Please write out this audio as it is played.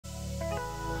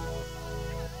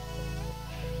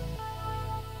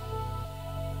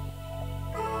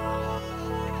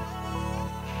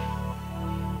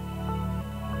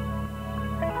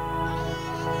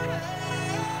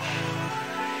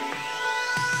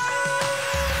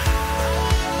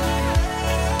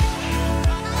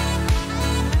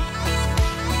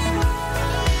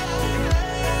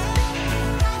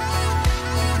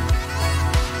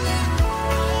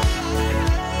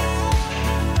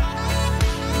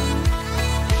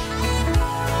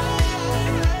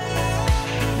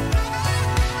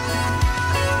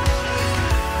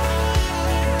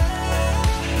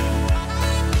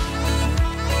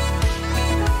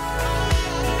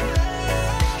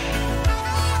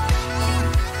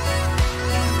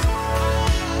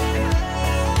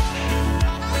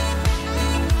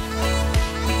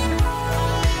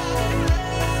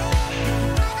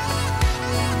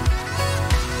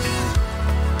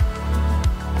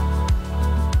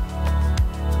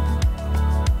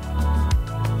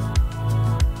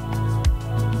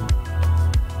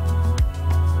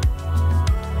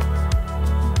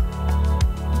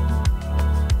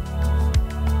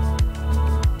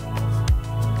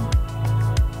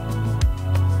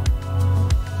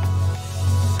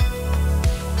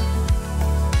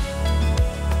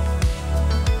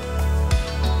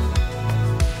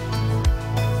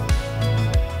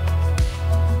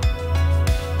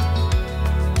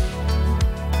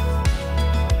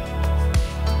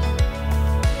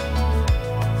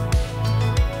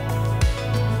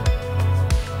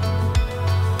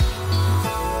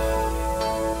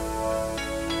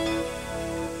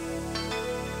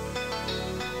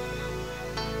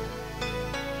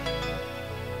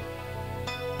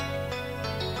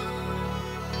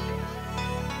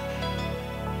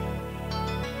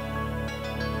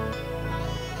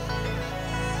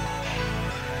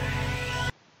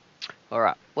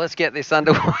let's get this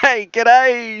underway.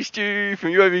 G'day, Stu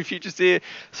from UAV Futures here.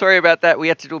 Sorry about that. We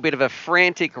had to do a bit of a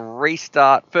frantic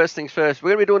restart. First things first, we're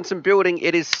going to be doing some building.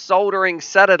 It is soldering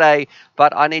Saturday,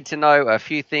 but I need to know a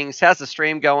few things. How's the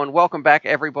stream going? Welcome back,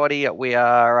 everybody. We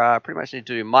are pretty much need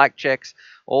to do mic checks,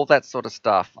 all that sort of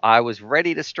stuff. I was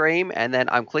ready to stream, and then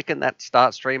I'm clicking that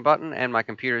start stream button, and my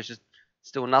computer is just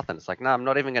still nothing. It's like, no, I'm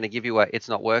not even going to give you a it's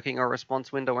not working or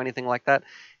response window or anything like that.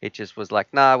 It just was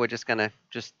like, nah, we're just going to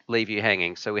just leave you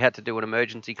hanging. So we had to do an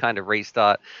emergency kind of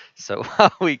restart. So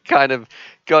we kind of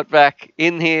got back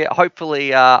in here.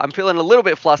 Hopefully, I'm feeling a little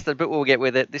bit flustered, but we'll get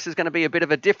with it. This is going to be a bit of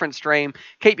a different stream.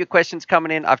 Keep your questions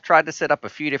coming in. I've tried to set up a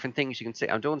few different things. You can see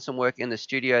I'm doing some work in the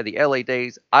studio. The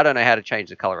LEDs, I don't know how to change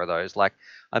the color of those. Like,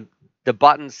 the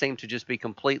buttons seem to just be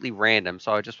completely random.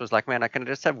 So I just was like, man, I can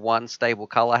just have one stable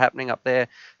color happening up there.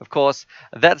 Of course,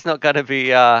 that's not going to be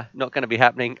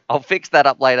happening. I'll fix that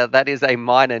up later. That is a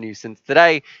minor nuisance.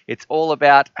 Today, it's all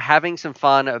about having some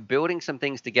fun, building some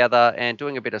things together, and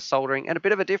doing a bit of soldering and a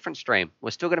bit of a different stream. We're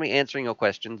still going to be answering your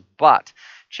questions, but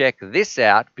check this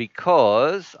out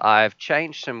because I've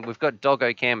changed some. We've got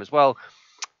Doggo Cam as well.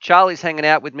 Charlie's hanging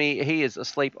out with me. He is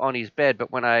asleep on his bed,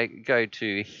 but when I go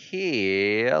to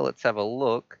here, let's have a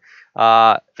look.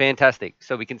 Fantastic.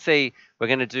 So we can see we're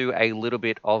going to do a little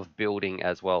bit of building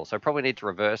as well. So I probably need to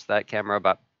reverse that camera,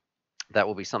 but that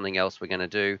will be something else we're going to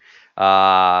do.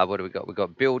 What do we got? We've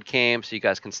got build cam, so you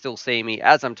guys can still see me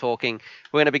as I'm talking.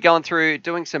 We're going to be going through,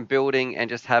 doing some building and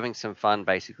just having some fun,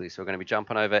 basically. So we're going to be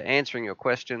jumping over, answering your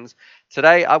questions.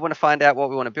 Today, I want to find out what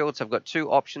we want to build. So I've got two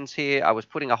options here. I was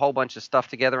putting a whole bunch of stuff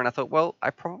together, and I thought, well, I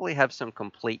probably have some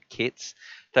complete kits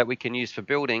that we can use for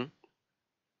building.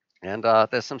 And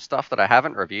there's some stuff that I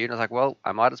haven't reviewed. I was like, well,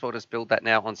 I might as well just build that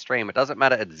now on stream. It doesn't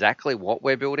matter exactly what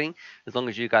we're building, as long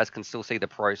as you guys can still see the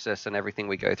process and everything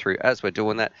we go through as we're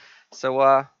doing that. So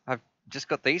I've just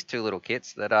got these two little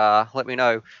kits that let me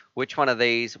know which one of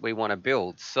these we want to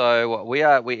build. So we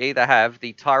either have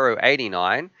the Tyro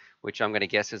 89, which I'm going to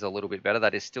guess is a little bit better.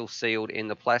 That is still sealed in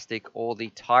the plastic, or the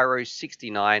Tyro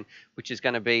 69, which is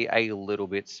going to be a little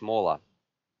bit smaller.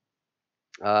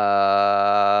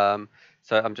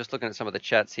 So I'm just looking at some of the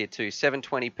chats here too.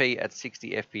 720p at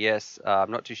 60 FPS. I'm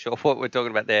not too sure what we're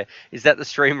talking about there. Is that the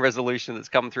stream resolution that's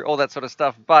coming through? All that sort of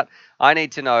stuff. But I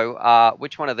need to know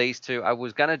which one of these two I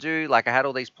was going to do. Like, I had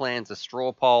all these plans, a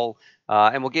straw poll,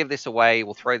 and we'll give this away.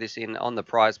 We'll throw this in on the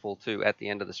prize pool too at the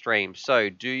end of the stream. So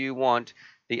do you want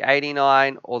the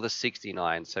 89 or the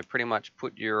 69? So pretty much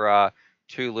put your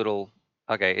two little...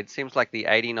 Okay, it seems like the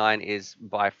 89 is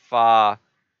by far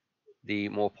the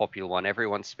more popular one.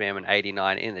 Everyone's spamming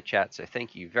 89 in the chat, so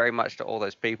thank you very much to all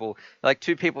those people. Like,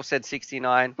 two people said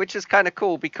 69, which is kind of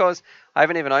cool because I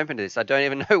haven't even opened this. I don't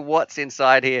even know what's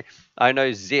inside here. I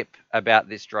know zip about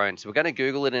this drone, so we're going to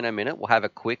Google it in a minute. We'll have a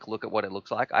quick look at what it looks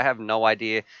like. I have no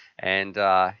idea, and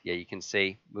yeah, you can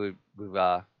see we'll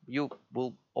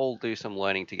all do some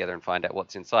learning together and find out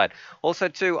what's inside. Also,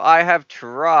 too, I have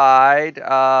tried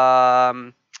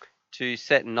to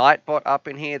set Nightbot up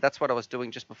in here. That's what I was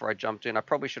doing just before I jumped in. I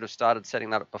probably should have started setting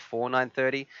that up before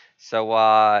 9:30.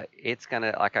 So it's going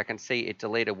to, like, I can see it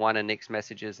deleted one of Nick's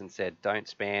messages and said, don't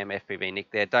spam FPV Nick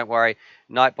there. Don't worry.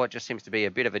 Nightbot just seems to be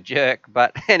a bit of a jerk.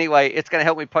 But anyway, it's going to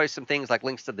help me post some things like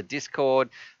links to the Discord,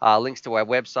 links to our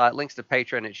website, links to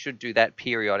Patreon. It should do that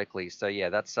periodically. So yeah,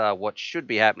 that's what should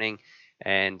be happening.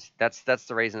 And that's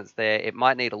the reason it's there. It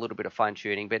might need a little bit of fine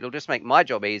tuning, but it'll just make my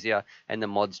job easier and the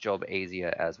mod's job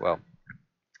easier as well.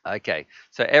 Okay,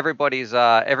 so everybody's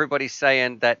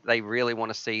saying that they really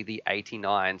want to see the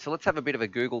 89. So let's have a bit of a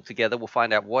Google together. We'll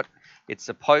find out what it's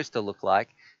supposed to look like,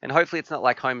 and hopefully it's not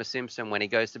like Homer Simpson when he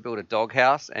goes to build a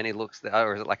doghouse and he looks,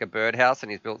 or is it like a birdhouse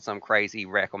and he's built some crazy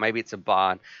wreck, or maybe it's a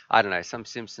barn. I don't know, some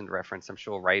Simpsons reference. I'm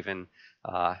sure Raven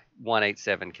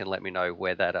 187 can let me know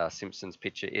where that Simpsons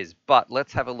picture is. But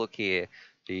let's have a look here.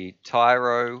 The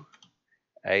Tyro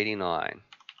 89.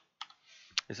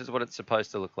 This is what it's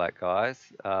supposed to look like, guys.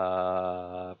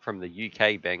 From the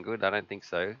UK, Banggood. I don't think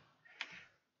so.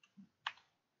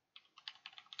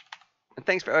 And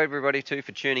thanks for everybody too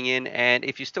for tuning in. And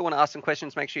if you still want to ask some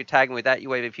questions, make sure you tag me with that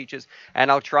UAV Futures, and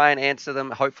I'll try and answer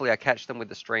them. Hopefully, I catch them with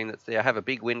the stream that's there. I have a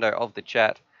big window of the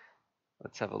chat.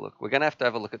 Let's have a look. We're going to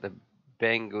have a look at the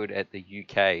Banggood at the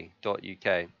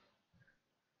UK.UK.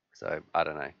 So I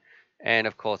don't know. And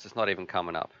of course, it's not even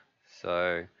coming up.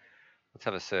 So let's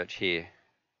have a search here.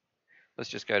 Let's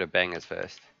just go to bangers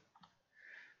first.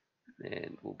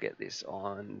 And we'll get this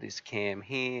on this cam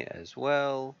here as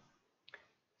well.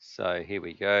 So here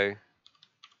we go.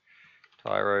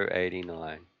 Tyro 89.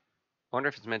 I wonder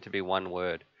if it's meant to be one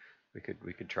word. We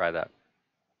could try that.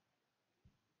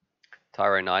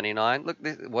 Tyro 99. Look,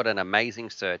 what an amazing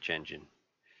search engine.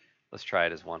 Let's try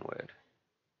it as one word.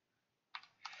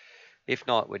 If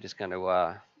not, we're just going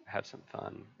to have some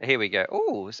fun. Here we go.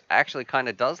 Oh, this actually kind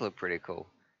of does look pretty cool.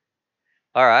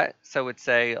 All right, so it's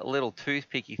a little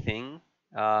toothpicky thing.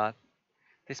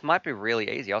 This might be really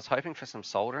easy. I was hoping for some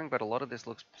soldering, but a lot of this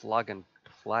looks plug and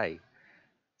play.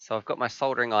 So I've got my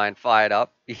soldering iron fired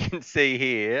up. You can see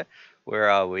here, where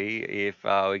are we? If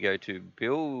we go to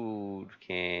build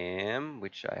cam,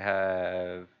 which I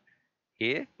have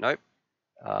here. Nope.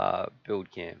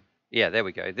 Build cam. Yeah, there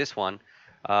we go. This one.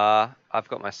 I've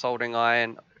got my soldering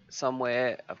iron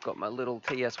somewhere. I've got my little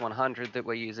TS100 that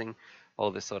we're using,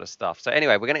 all this sort of stuff. So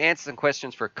anyway, we're going to answer some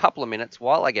questions for a couple of minutes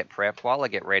while I get prepped, while I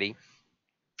get ready,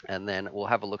 and then we'll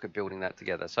have a look at building that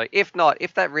together. So if not,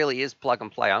 if that really is plug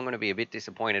and play, I'm going to be a bit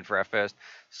disappointed for our first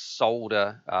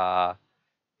solder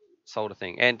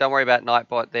thing. And don't worry about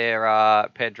Nightbot there,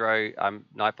 Pedro.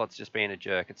 Nightbot's just being a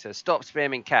jerk. It says stop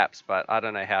spamming caps, but I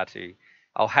don't know how to.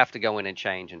 I'll have to go in and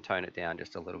change and tone it down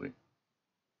just a little bit.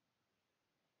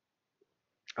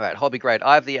 All right, hobby grade.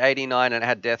 I have the 89 and it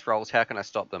had death rolls. How can I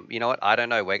stop them? You know what? I don't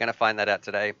know. We're going to find that out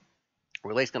today.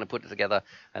 We're at least going to put it together,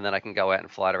 and then I can go out and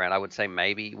fly it around. I would say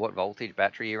maybe what voltage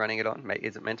battery you're running it on.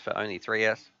 Is it meant for only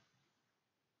 3S?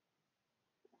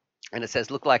 And it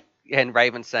says, look like, and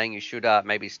Raven's saying you should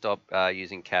maybe stop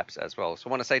using caps as well. So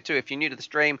I want to say too, if you're new to the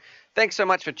stream, thanks so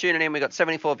much for tuning in. We've got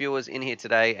 74 viewers in here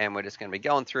today, and we're just going to be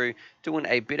going through, doing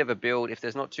a bit of a build. If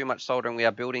there's not too much soldering, we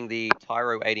are building the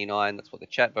Tyro 89. That's what the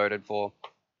chat voted for,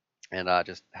 and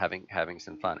just having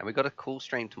some fun. And we've got a cool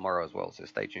stream tomorrow as well, so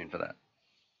stay tuned for that.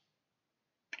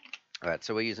 All right,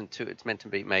 so we're using it's meant to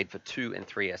be made for 2 and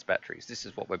 3S batteries. This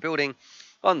is what we're building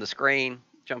on the screen.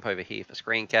 Jump over here for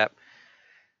screen cap.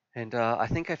 And I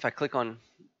think if I click on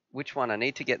which one, I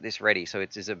need to get this ready. So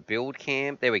it's a build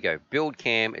cam. There we go. Build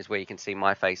cam is where you can see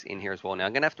my face in here as well. Now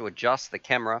I'm going to have to adjust the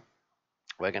camera.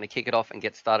 We're going to kick it off and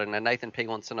get started. Now Nathan P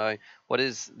wants to know, what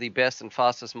is the best and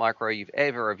fastest micro you've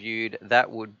ever reviewed? That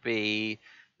would be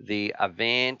the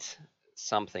Avant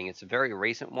something. It's a very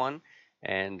recent one.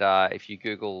 And if you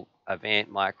Google Avant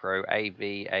micro,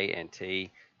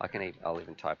 A-V-A-N-T, I'll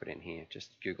even type it in here. Just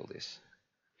Google this.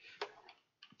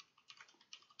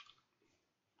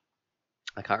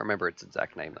 I can't remember its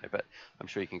exact name though, but I'm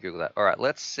sure you can Google that. All right,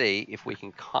 let's see if we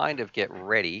can kind of get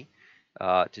ready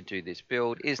to do this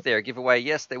build. Is there a giveaway?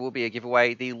 Yes, there will be a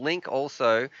giveaway. The link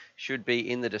also should be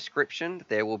in the description.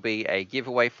 There will be a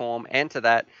giveaway form. Enter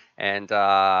that, and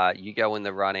you go in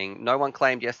the running. No one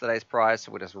claimed yesterday's prize,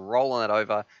 so we're just rolling it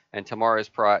over. And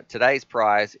today's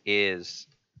prize is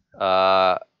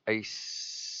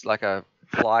like a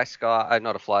fly sky,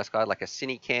 not a fly sky, like a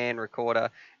Cinecan recorder,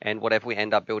 and whatever we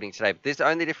end up building today. But the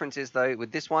only difference is though,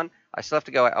 with this one, I still have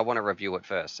to go, I want to review it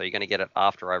first. So you're going to get it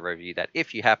after I review that,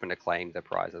 if you happen to claim the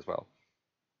prize as well.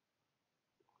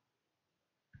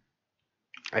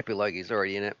 Epilogue is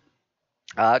already in it.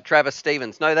 Travis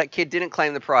Stevens, no, that kid didn't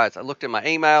claim the prize. I looked at my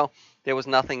email, there was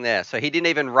nothing there. So he didn't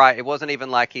even write, it wasn't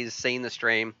even like he's seen the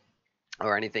stream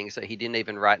or anything, so he didn't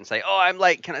even write and say, oh, I'm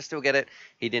late, can I still get it?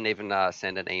 He didn't even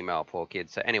send an email, poor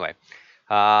kid. So anyway,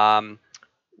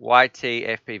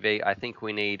 YTFPV, I think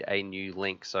we need a new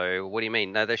link. So what do you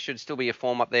mean? No, there should still be a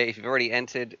form up there. If you've already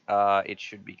entered, it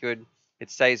should be good.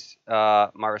 It says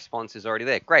my response is already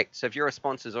there. Great. So if your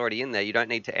response is already in there, you don't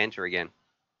need to enter again.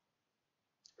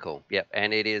 Cool. Yep.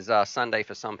 And it is Sunday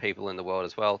for some people in the world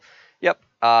as well. Yep.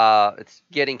 It's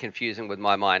getting confusing with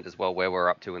my mind as well, where we're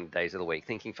up to in the days of the week.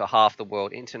 Thinking for half the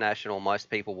world, international, most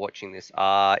people watching this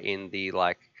are in the,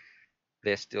 like,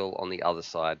 they're still on the other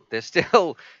side. They're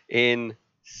still in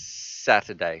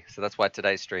Saturday. So that's why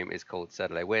today's stream is called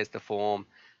Saturday. Where's the form?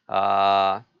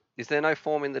 Is there no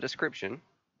form in the description?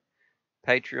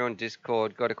 Patreon,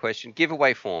 Discord, got a question.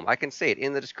 Giveaway form. I can see it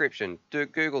in the description. Do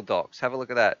Google Docs. Have a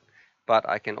look at that. But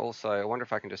I can also, I wonder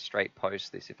if I can just straight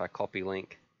post this. If I copy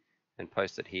link and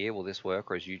post it here, will this work?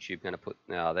 Or is YouTube going to put,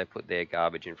 no, they put their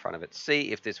garbage in front of it.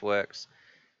 See if this works.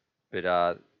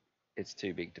 But it's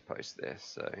too big to post there.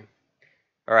 So,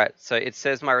 all right. So it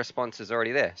says my response is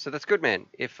already there. So that's good, man.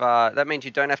 If that means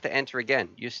you don't have to enter again.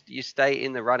 You stay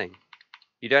in the running.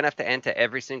 You don't have to enter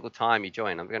every single time you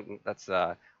join. That's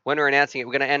when we're announcing it.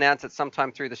 We're going to announce it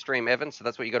sometime through the stream, Evan. So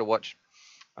that's what you got to watch.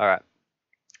 All right.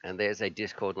 And there's a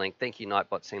Discord link. Thank you,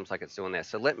 Nightbot. Seems like it's doing there.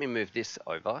 So let me move this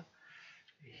over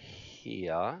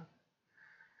here.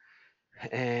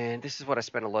 And this is what I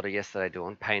spent a lot of yesterday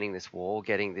doing, painting this wall,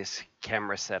 getting this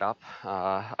camera set up.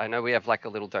 I know we have like a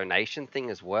little donation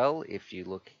thing as well. If you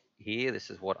look here,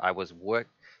 this is what I was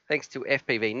thanks to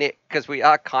FPV Nick, because we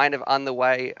are kind of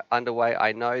underway.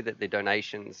 I know that the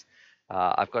donations,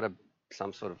 I've got to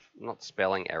some sort of, not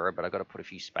spelling error, but I got to put a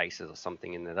few spaces or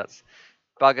something in there. That's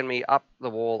bugging me up the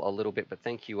wall a little bit, but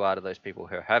thank you to those people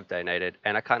who have donated.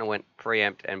 And I kind of went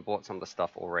preempt and bought some of the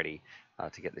stuff already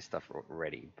to get this stuff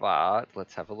ready. But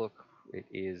let's have a look. It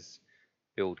is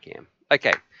build cam.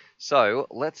 Okay, so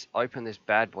let's open this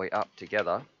bad boy up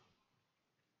together.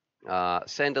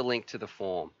 Send a link to the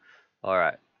form. All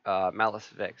right. Malice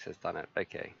Vex has done it.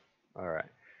 Okay. All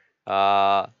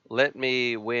right. Let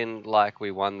me win like we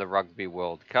won the Rugby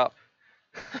World Cup.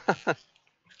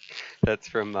 That's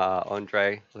from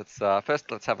Andre. Let's first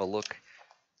let's have a look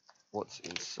what's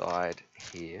inside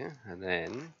here, and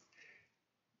then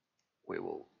we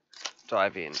will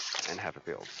dive in and have a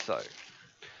build. So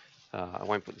I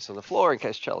won't put this on the floor in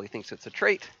case Charlie thinks it's a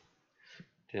treat.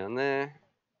 Down there,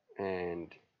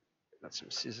 and got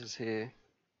some scissors here.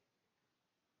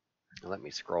 Let me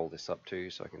scroll this up too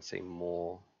so I can see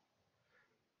more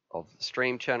of the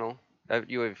stream channel.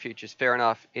 UAV Futures, fair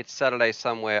enough. It's Saturday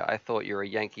somewhere. I thought you were a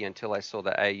Yankee until I saw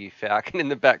the AU Falcon in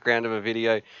the background of a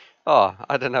video. Oh,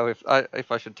 I don't know if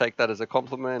I should take that as a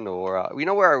compliment or... you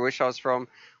know where I wish I was from?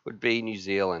 Would be New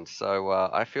Zealand. So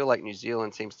I feel like New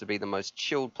Zealand seems to be the most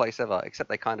chilled place ever, except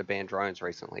they kind of banned drones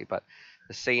recently. But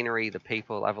the scenery, the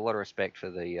people, I have a lot of respect for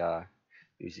the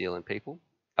New Zealand people.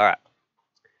 All right.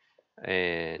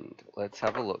 And let's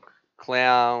have a look.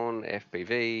 Clown,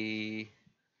 FPV...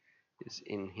 is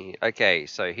in here. Okay,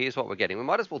 so here's what we're getting. We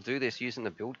might as well do this using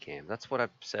the build cam. That's what I've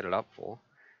set it up for.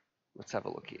 Let's have a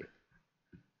look here.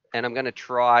 And I'm going to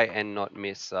try and not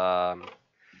miss... I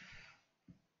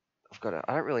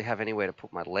don't really have anywhere to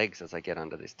put my legs as I get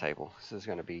under this table. This is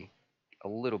going to be a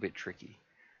little bit tricky.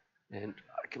 And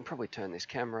I can probably turn this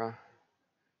camera.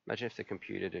 Imagine if the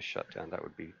computer just shut down. That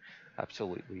would be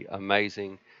absolutely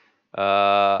amazing.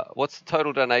 What's the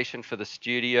total donation for the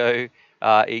studio?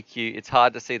 EQ, it's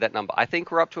hard to see that number. I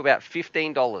think we're up to about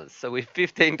 $15. So we're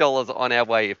 $15 on our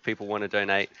way if people want to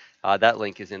donate. That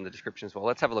link is in the description as well.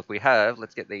 Let's have a look.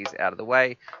 Let's get these out of the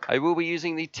way. I will be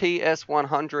using the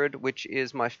TS100, which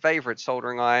is my favorite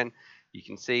soldering iron. You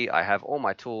can see I have all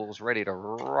my tools ready to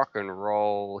rock and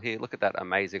roll here. Look at that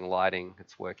amazing lighting.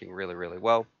 It's working really, really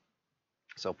well.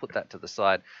 So I'll put that to the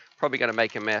side. Probably going to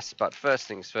make a mess, but first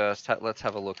things first, let's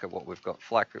have a look at what we've got.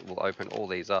 Flak will open all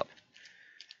these up.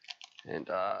 And,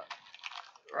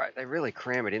 right, they really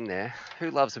cram it in there.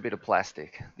 Who loves a bit of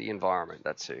plastic? The environment,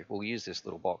 that's who. We'll use this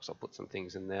little box. I'll put some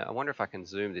things in there. I wonder if I can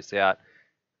zoom this out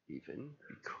even,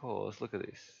 because, look at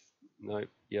this. Nope,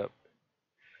 yep.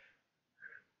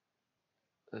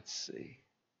 Let's see.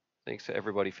 Thanks for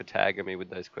everybody for tagging me with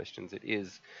those questions. It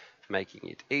is making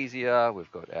it easier.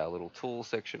 We've got our little tool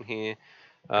section here.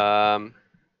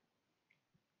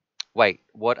 Wait,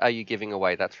 what are you giving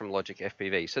away? That's from Logic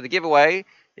FPV. So the giveaway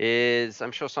is,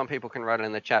 I'm sure some people can write it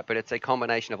in the chat, but it's a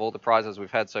combination of all the prizes we've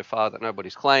had so far that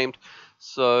nobody's claimed.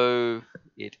 So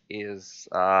it is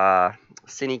a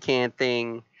Cinecan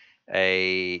thing,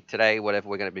 today, whatever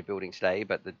we're going to be building today,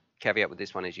 but the caveat with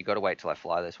this one is you got to wait till I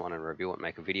fly this one and review it,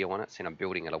 make a video on it. Since I'm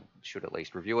building it, I should at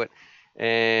least review it.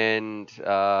 And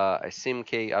a SIM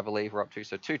key, I believe we're up to.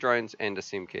 So 2 drones and a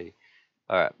SIM key.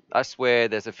 All right, I swear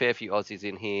there's a fair few Aussies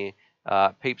in here.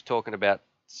 Peeps talking about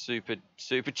super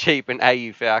cheap and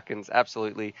AU Falcons,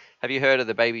 absolutely. Have you heard of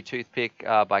the Baby Toothpick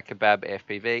by Kebab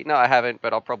FPV? No, I haven't,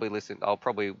 but I'll probably listen. I'll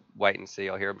probably wait and see.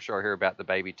 I'm sure I'll hear about the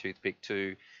Baby Toothpick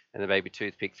 2 and the Baby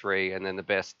Toothpick 3, and then the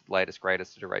best, latest,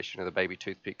 greatest iteration of the Baby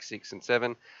Toothpick 6 and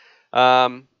 7.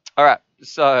 All right,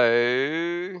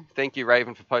 so thank you,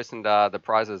 Raven, for posting the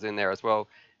prizes in there as well.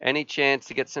 Any chance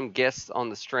to get some guests on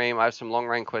the stream? I have some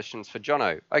long-range questions for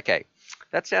Jono. Okay,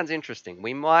 that sounds interesting.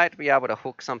 We might be able to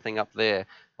hook something up there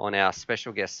on our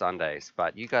special guest Sundays,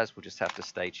 but you guys will just have to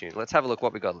stay tuned. Let's have a look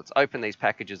what we got. Let's open these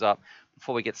packages up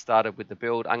before we get started with the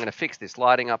build. I'm going to fix this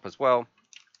lighting up as well.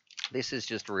 This is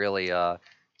just really,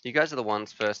 you guys are the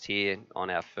ones first here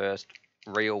on our first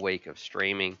real week of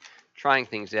streaming, trying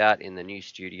things out in the new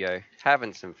studio,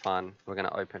 having some fun. We're going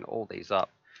to open all these up.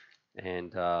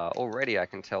 And already I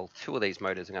can tell 2 of these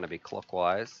motors are going to be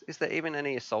clockwise. Is there even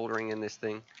any soldering in this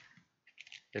thing?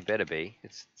 There better be.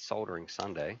 It's soldering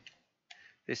Sunday.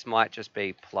 This might just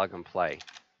be plug and play. I'm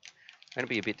going to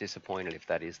be a bit disappointed if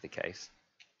that is the case.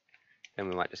 Then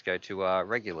we might just go to a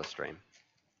regular stream.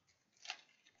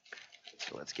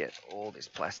 So let's get all this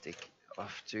plastic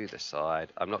off to the side.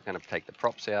 I'm not going to take the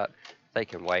props out. They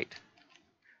can wait.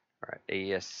 All right,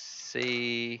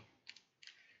 ESC.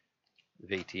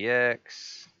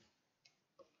 VTX.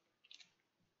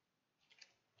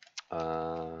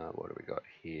 What do we got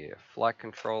here? Flight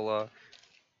controller.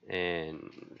 And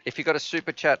if you got a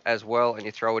super chat as well and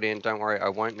you throw it in, don't worry, I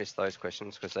won't miss those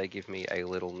questions because they give me a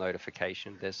little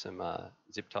notification. There's some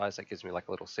zip ties that gives me like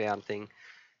a little sound thing.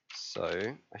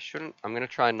 So I'm going to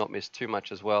try and not miss too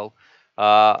much as well.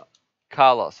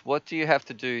 Carlos, what do you have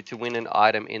to do to win an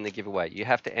item in the giveaway? You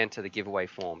have to enter the giveaway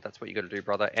form. That's what you got to do,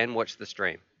 brother, and watch the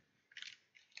stream.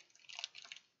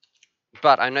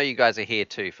 But I know you guys are here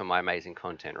too for my amazing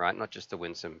content, right? Not just to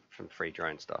win some free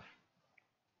drone stuff.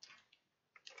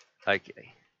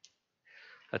 Okay.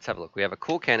 Let's have a look. We have a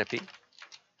cool canopy,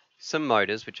 some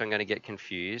motors, which I'm going to get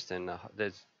confused, and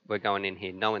we're going in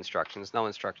here. No instructions. No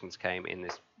instructions came in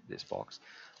this box.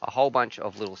 A whole bunch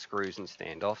of little screws and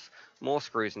standoffs. More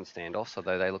screws and standoffs,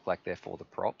 although they look like they're for the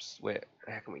props.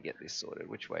 How can we get this sorted?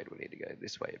 Which way do we need to go?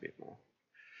 This way a bit more.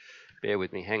 Bear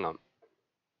with me. Hang on.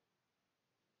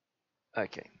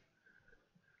 Okay.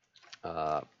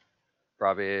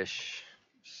 Rubbish.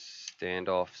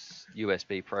 Standoffs.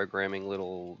 USB programming.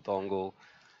 Little dongle.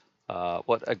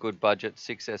 What a good budget.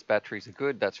 6S batteries are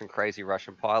good. That's from Crazy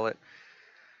Russian Pilot.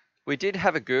 We did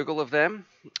have a Google of them,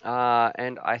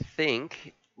 and I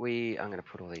think I'm going to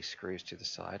put all these screws to the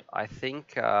side. I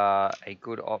think a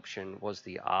good option was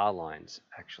the R lines,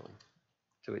 actually.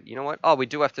 You know what? Oh, we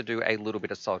do have to do a little bit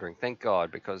of soldering. Thank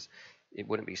God, because it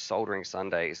wouldn't be soldering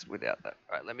Sundays without that.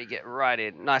 All right, let me get right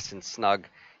in, nice and snug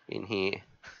in here.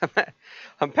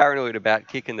 I'm paranoid about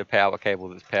kicking the power cable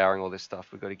that's powering all this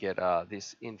stuff. We've got to get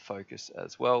this in focus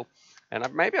as well.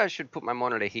 And maybe I should put my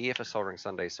monitor here for soldering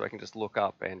Sundays so I can just look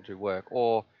up and do work.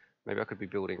 Or maybe I could be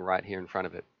building right here in front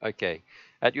of it. Okay.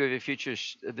 At UAV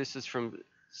Futures, this is from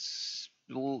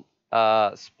Spleef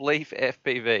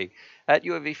FPV. At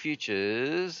UAV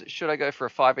Futures, should I go for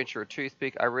a 5-inch or a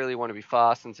toothpick? I really want to be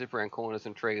fast and zip around corners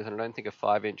and trees, and I don't think a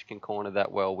 5-inch can corner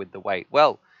that well with the weight.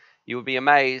 Well, you would be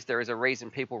amazed. There is a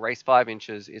reason people race 5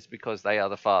 inches. It's because they are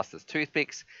the fastest.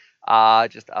 Toothpicks are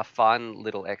just a fun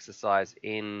little exercise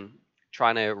in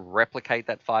trying to replicate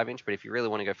that 5-inch. But if you really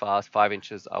want to go fast, 5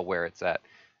 inches are where it's at.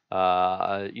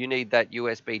 You need that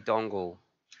USB dongle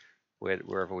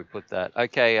wherever we put that.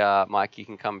 Okay, Mike, you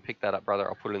can come pick that up, brother.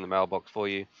 I'll put it in the mailbox for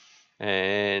you.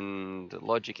 And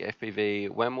Logic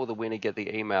FPV, when will the winner get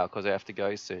the email? Because I have to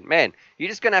go soon. Man, you're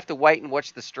just going to have to wait and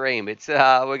watch the stream. It's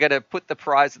we're going to put the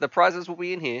prizes. The prizes will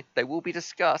be in here. They will be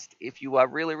discussed. If you are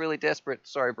really, really desperate,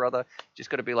 sorry, brother, just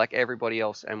got to be like everybody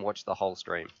else and watch the whole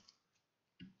stream.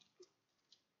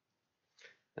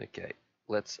 Okay,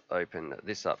 let's open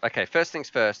this up. Okay, first things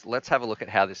first, let's have a look at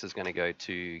how this is going to go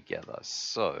together.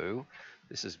 So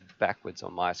this is backwards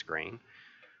on my screen.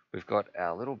 We've got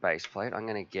our little base plate. I'm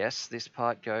going to guess this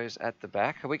part goes at the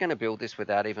back. Are we going to build this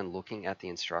without even looking at the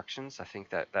instructions? I think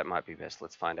that might be best.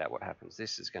 Let's find out what happens.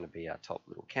 This is going to be our top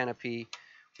little canopy.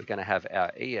 We're going to have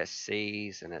our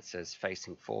ESCs, and it says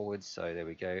facing forward. So there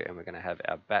we go. And we're going to have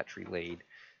our battery lead.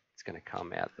 It's going to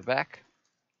come out the back.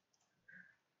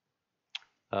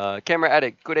 Camera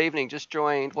Addict, good evening. Just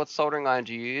joined. What soldering iron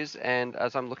do you use? And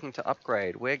as I'm looking to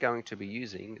upgrade, we're going to be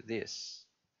using this.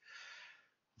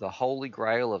 The holy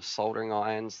grail of soldering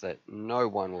irons that no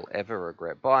one will ever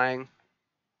regret buying.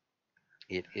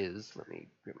 It is, let me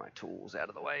get my tools out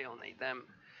of the way, I'll need them.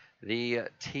 The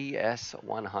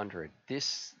TS100.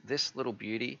 This little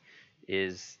beauty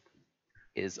is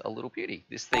a little beauty.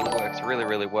 This thing works really,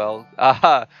 really well.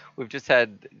 We've just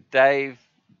had Dave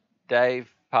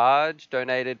Page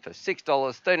donated for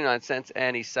 $6.39,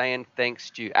 and he's saying thanks,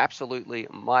 Stu. Absolutely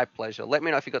my pleasure. Let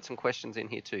me know if you got some questions in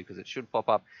here too, because it should pop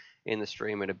up in the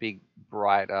stream in a big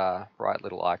bright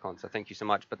little icon. So thank you so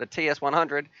much. But the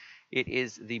TS100, it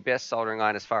is the best soldering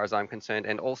iron as far as I'm concerned.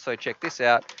 And also check this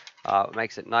out. It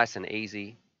makes it nice and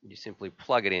easy. You simply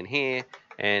plug it in here,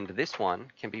 and this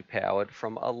one can be powered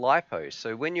from a LiPo.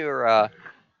 So when you're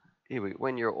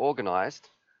organized,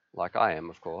 like I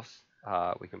am, of course,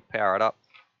 we can power it up.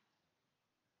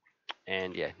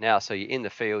 And yeah, now, so you're in the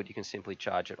field, you can simply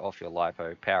charge it off your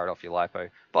LiPo, power it off your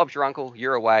LiPo. Bob's your uncle,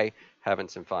 you're away, having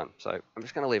some fun. So I'm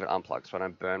just going to leave it unplugged so I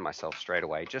don't burn myself straight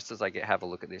away, just as I have a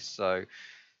look at this. So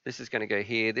this is going to go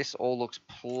here. This all looks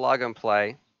plug and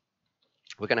play.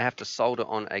 We're going to have to solder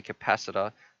on a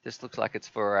capacitor. This looks like it's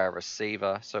for our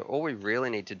receiver. So all we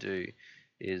really need to do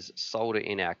is solder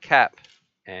in our cap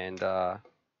and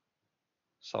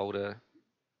solder.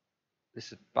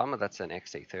 This is bummer, that's an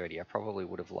XT30. I probably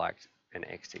would have liked an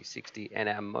XT60. And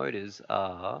our motors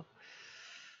are,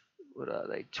 what are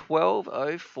they?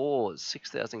 1204s,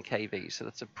 6000 kV. So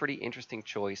that's a pretty interesting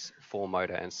choice for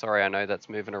motor. And sorry, I know that's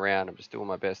moving around. I'm just doing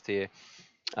my best here.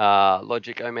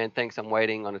 Logic, oh man, thanks. I'm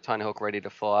waiting on a Tiny Hawk ready to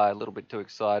fly. A little bit too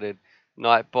excited.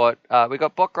 Nightbot, we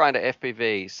got Bot Grinder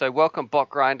FPV. So welcome, Bot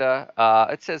Grinder.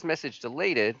 It says message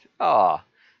deleted.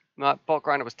 My bot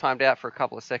grinder was timed out for a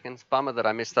couple of seconds. Bummer that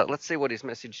I missed that. Let's see what his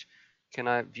message. Can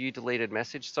I view deleted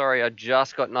message? Sorry, I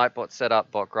just got Nightbot set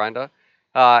up, bot grinder.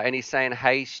 And he's saying,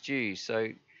 hey, Stu. So,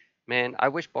 man, I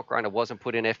wish bot grinder wasn't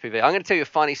put in FPV. I'm going to tell you a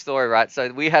funny story, right?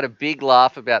 So we had a big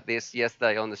laugh about this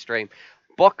yesterday on the stream.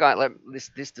 Bot grinder,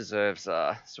 this deserves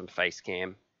some face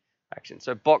cam action.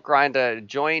 So Bot Grinder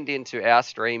joined into our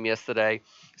stream yesterday,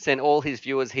 sent all his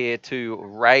viewers here to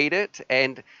raid it,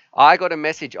 and I got a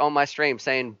message on my stream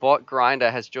saying Bot Grinder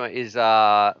has joined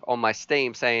on my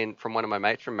Steam saying from one of my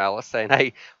mates from Malice saying,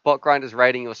 hey, Bot Grinder's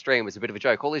raiding your stream. It was a bit of a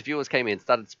joke. All his viewers came in,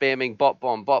 started spamming bot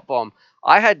bomb, bot bomb.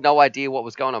 I had no idea what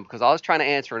was going on because I was trying to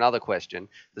answer another question.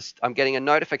 I'm getting a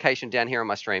notification down here on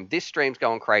my stream. This stream's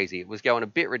going crazy. It was going a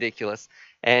bit ridiculous.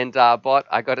 And Bot,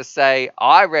 I got to say,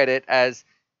 I read it as,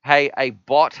 hey, a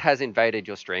bot has invaded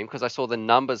your stream because I saw the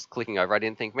numbers clicking over. I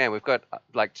didn't think, man, we've got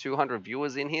like 200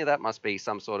 viewers in here. That must be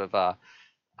some sort of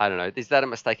I don't know. Is that a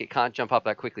mistake? It can't jump up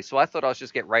that quickly. So I thought I was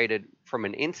just get raided from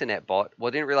an internet bot. Well,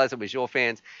 I didn't realize it was your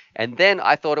fans. And then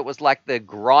I thought it was like the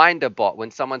Grinder bot.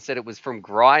 When someone said it was from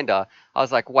Grinder, I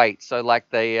was like, wait, so like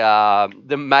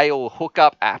the male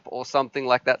hookup app or something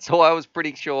like that. So I was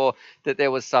pretty sure that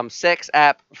there was some sex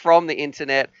app from the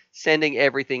internet sending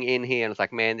everything in here. And I was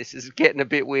like, man, this is getting a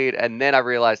bit weird. And then I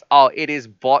realized, oh, it is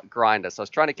bot Grinder. So I was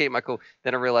trying to keep my cool.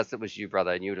 Then I realized it was you,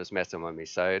 brother, and you were just messing with me.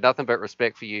 So nothing but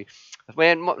respect for you.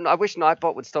 Man, I wish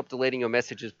Nightbot would stop deleting your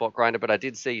messages, Bot Grinder, but I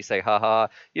did see you say, haha,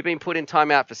 you've been put in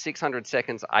timeout for 600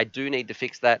 seconds. I do need to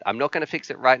fix that. I'm not going to fix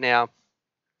it right now,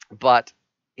 but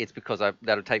it's because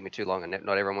that'll take me too long, and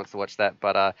not everyone wants to watch that.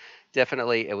 But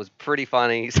definitely, it was pretty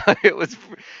funny. So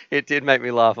it did make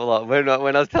me laugh a lot. When I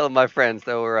was telling my friends,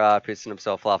 they were pissing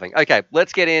themselves laughing. Okay,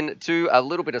 let's get into a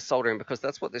little bit of soldering because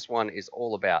that's what this one is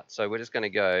all about. So we're just going to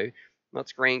go, not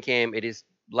screen cam. It is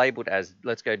labeled as,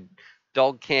 let's go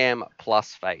dog cam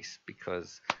plus face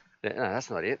because no, that's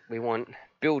not it. We want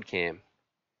build cam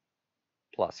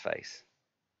plus face.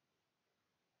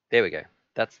 There we go.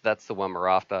 That's the one we're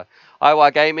after.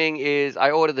 IY Gaming is,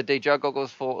 I ordered the DJI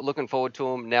goggles for, looking forward to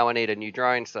them. Now I need a new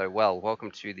drone. So, well,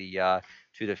 welcome to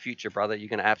the future, brother. You're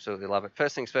going to absolutely love it.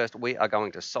 First things first, we are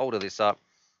going to solder this up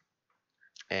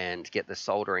and get the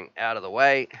soldering out of the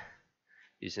way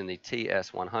using the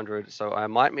TS100. So I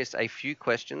might miss a few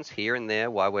questions here and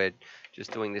there while we're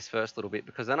just doing this first little bit,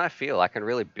 because then I feel I can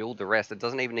really build the rest. It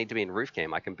doesn't even need to be in roof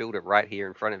cam. I can build it right here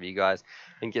in front of you guys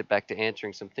and get back to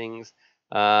answering some things.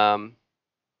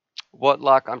 What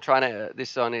luck? I'm trying to,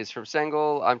 this one is from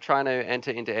Sengel. I'm trying to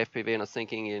enter into FPV and I was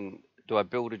thinking do I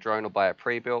build a drone or buy a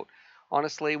pre-built?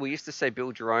 Honestly, we used to say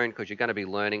build your own because you're going to be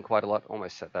learning quite a lot.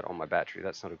 Almost set that on my battery.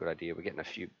 That's not a good idea. We're getting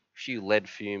a few lead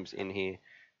fumes in here,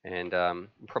 and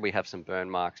probably have some burn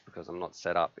marks because I'm not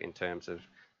set up in terms of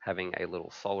having a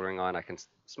little soldering iron.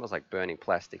 Smells like burning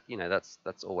plastic. You know,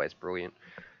 that's always brilliant.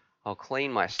 I'll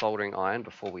clean my soldering iron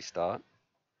before we start.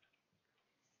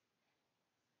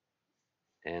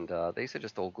 And these are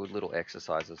just all good little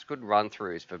exercises, good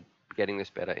run-throughs for getting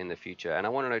this better in the future. And I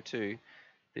want to know too,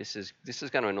 this is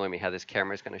going to annoy me how this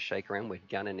camera is going to shake around. We're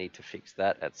going to need to fix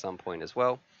that at some point as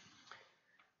well.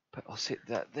 But I'll sit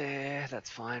that there.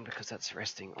 That's fine because that's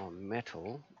resting on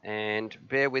metal. And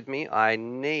bear with me, I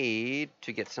need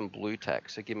to get some blue tack.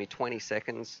 So give me 20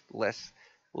 seconds, less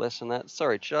than that.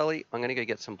 Sorry, Charlie, I'm going to go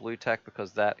get some blue tack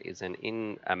because that is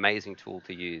an amazing tool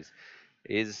to use.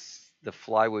 Is the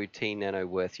Flywoo T Nano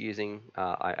worth using?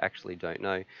 I actually don't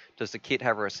know. Does the kit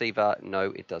have a receiver?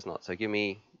 No, it does not. So give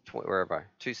me, wherever,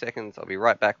 2 seconds. I'll be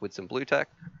right back with some blue tack.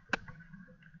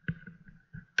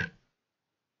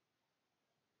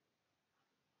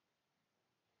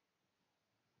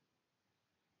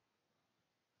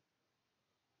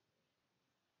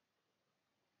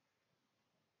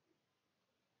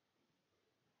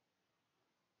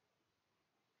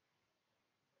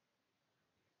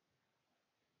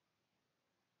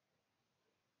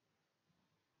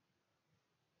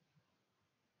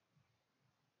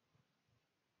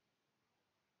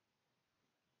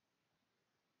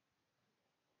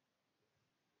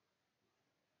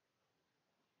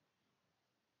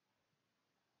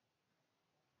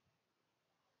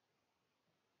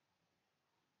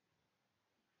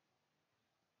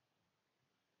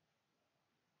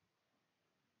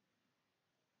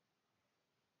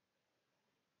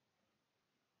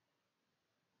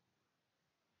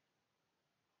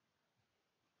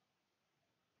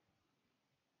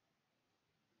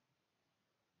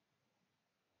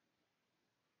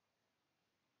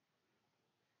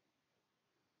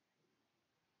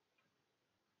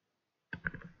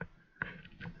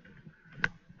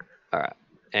 All right.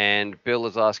 And Bill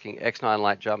is asking X9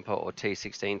 light jumper or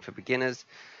T16 for beginners.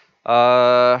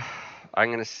 I'm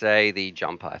going to say the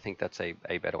jumper. I think that's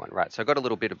a better one. Right, so I got a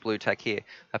little bit of blue tack here.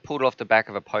 I pulled it off the back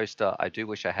of a poster. I do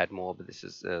wish I had more, but this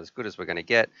is as good as we're going to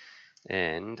get.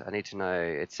 And I need to know,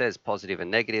 it says positive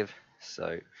and negative,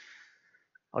 so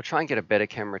I'll try and get a better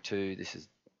camera too. This is,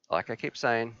 like I keep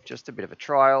saying, just a bit of a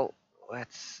trial.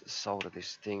 Let's solder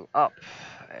this thing up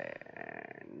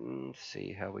and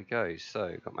see how we go.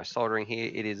 So got my soldering here.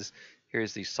 Here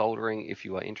is the soldering. If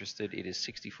you are interested, it is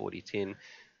 60/40 tin.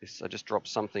 I just dropped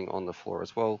something on the floor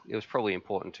as well. It was probably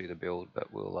important to the build,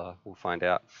 but we'll find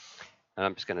out. And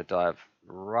I'm just going to dive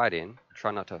right in.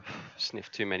 Try not to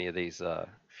sniff too many of these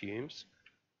fumes.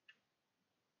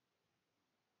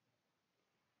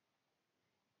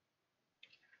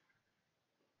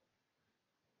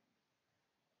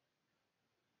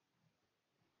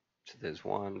 So there's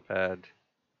one pad.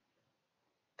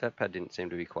 That pad didn't seem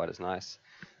to be quite as nice.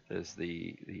 There's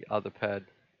the other pad.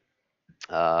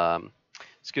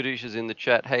 Skadoosh is in the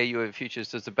chat. Hey, you have futures.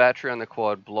 Does the battery on the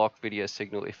quad block video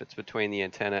signal if it's between the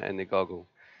antenna and the goggle?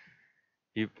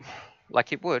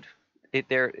 Like it would.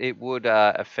 It would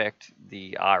affect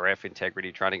the RF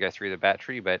integrity trying to go through the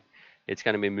battery, but it's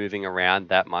going to be moving around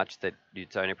that much that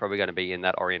it's only probably going to be in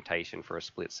that orientation for a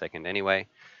split second anyway.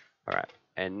 All right,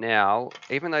 and now,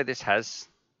 even though this has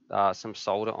some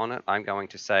solder on it, I'm going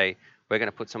to say we're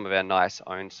going to put some of our nice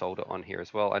own solder on here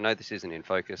as well. I know this isn't in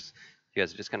focus. You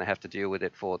guys are just going to have to deal with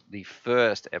it for the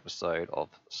first episode of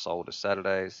Solder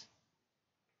Saturdays.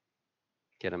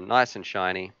 Get them nice and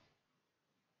shiny.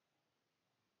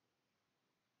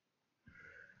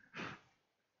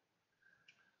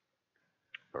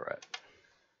 All right.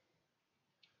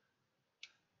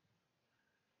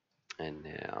 And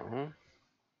now,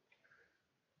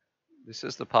 this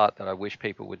is the part that I wish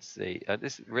people would see.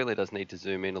 This really does need to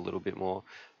zoom in a little bit more.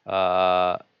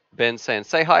 Ben saying,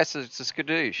 say hi to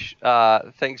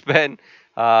Skadoosh. Thanks, Ben.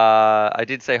 I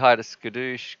did say hi to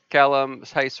Skadoosh. Callum,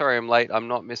 hey, sorry I'm late. I'm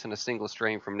not missing a single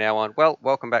stream from now on. Well,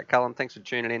 welcome back, Callum. Thanks for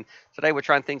tuning in. Today we're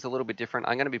trying things a little bit different.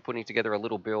 I'm going to be putting together a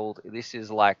little build. This is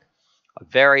like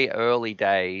very early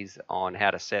days on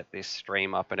how to set this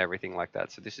stream up and everything like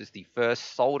that. So this is the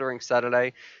first soldering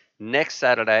Saturday. Next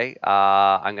Saturday,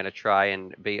 I'm going to try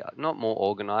and be not more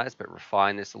organized, but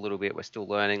refine this a little bit. We're still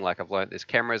learning. Like I've learned, this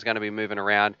camera is going to be moving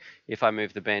around. If I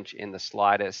move the bench in the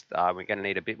slightest, we're going to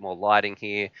need a bit more lighting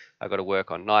here. I've got to work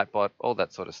on Nightbot, all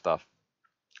that sort of stuff.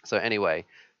 So anyway,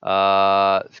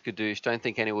 Skadoosh,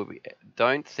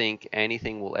 don't think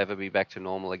anything will ever be back to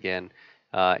normal again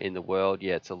in the world.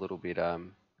 Yeah, it's a little bit, it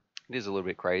is a little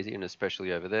bit crazy, and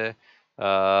especially over there.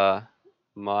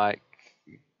 Mike,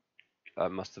 I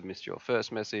must have missed your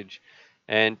first message.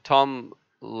 And Tom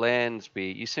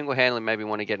Lansby, you single-handedly maybe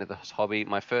want to get into this hobby.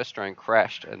 My first drone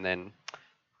crashed, and then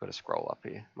I've got to scroll up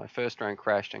here. My first drone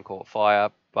crashed and caught fire,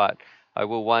 but I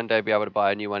will one day be able to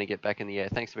buy a new one and get back in the air.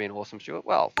 Thanks for being awesome, Stuart.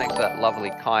 Well, thanks for that lovely,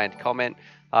 kind comment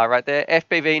right there.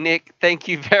 FBV Nick, thank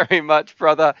you very much,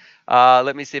 brother.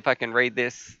 Let me see if I can read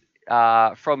this.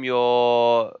 For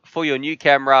your new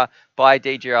camera, buy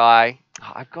DJI.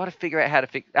 I've got to figure out how to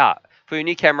fix. For your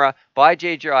new camera, buy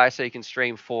DJI so you can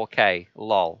stream 4K.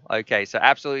 Lol. Okay, so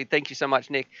absolutely, thank you so much,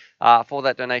 Nick, for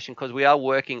that donation, because we are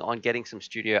working on getting some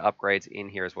studio upgrades in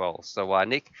here as well. So,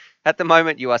 Nick, at the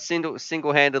moment, you are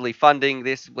single-handedly funding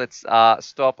this. Let's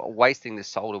stop wasting this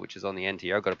solder, which is on the end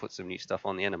here. I've got to put some new stuff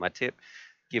on the end of my tip.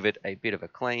 Give it a bit of a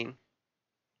clean.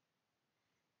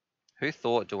 Who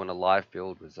thought doing a live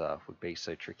build would be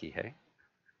so tricky, hey?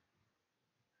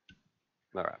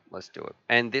 All right, let's do it.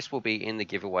 And this will be in the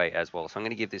giveaway as well. So I'm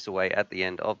going to give this away at the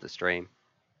end of the stream.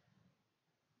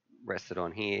 Rest it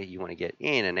on here. You want to get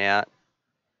in and out.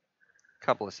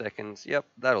 Couple of seconds. Yep,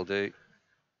 that'll do.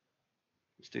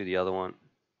 Let's do the other one.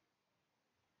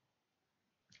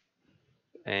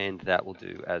 And that will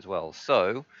do as well.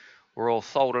 So we're all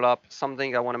soldered up.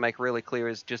 Something I want to make really clear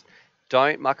is just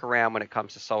don't muck around when it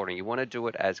comes to soldering. You want to do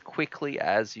it as quickly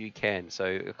as you can. So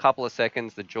a couple of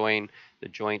seconds, the joint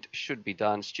should be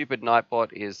done. Stupid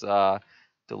Nightbot is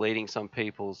deleting some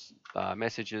people's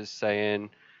messages saying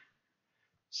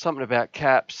something about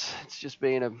caps. It's just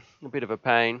being a bit of a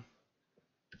pain.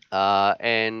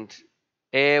 And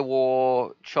Air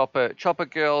War, Chopper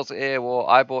Girls, Air War.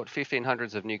 I bought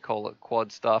 1500s of new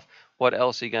quad stuff. What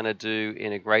else are you going to do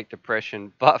in a Great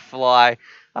Depression but fly?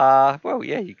 Well,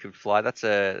 yeah, you could fly. That's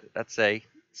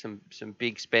some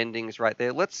big spendings right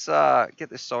there. Let's get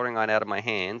this soldering iron out of my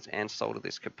hands and solder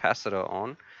this capacitor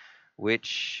on,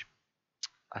 which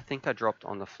I think I dropped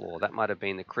on the floor. That might have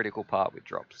been the critical part we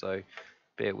dropped. So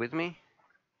bear with me.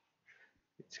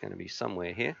 It's going to be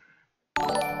somewhere here.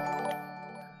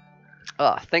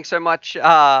 Thanks so much,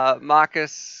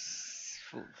 Marcus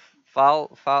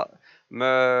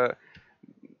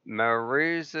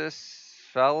Maruzus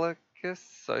Phalicus.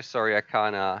 So sorry I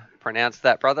can't pronounce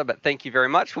that, brother, but thank you very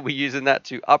much. We'll be using that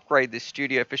to upgrade this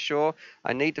studio for sure.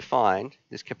 I need to find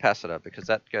this capacitor because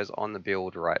that goes on the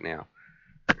build right now.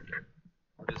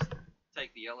 I'll just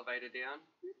take the elevator down.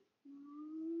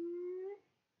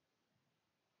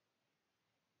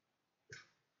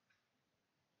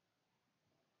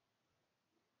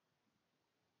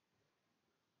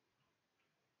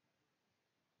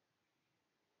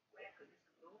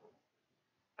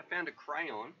 I found a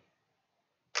crayon.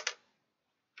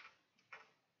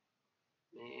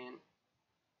 Man,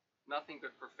 nothing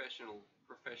but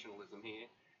professionalism here.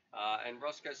 And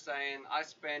Roscoe's saying, I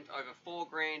spent over $4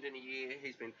 grand in a year.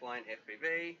 He's been flying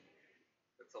FPV.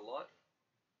 That's a lot.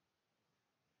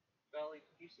 Valley,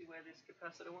 do you see where this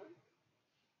capacitor went?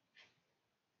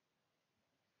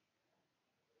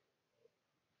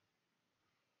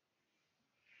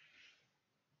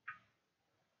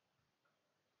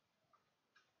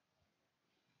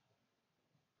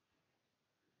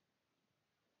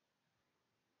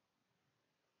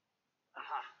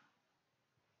 Aha.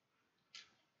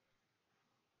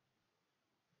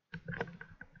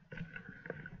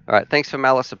 All right, thanks for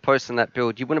Malice for posting that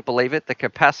build. You wouldn't believe it. The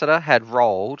capacitor had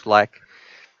rolled like,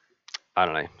 I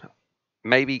don't know,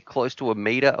 maybe close to a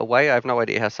meter away. I have no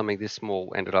idea how something this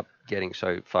small ended up getting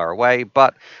so far away,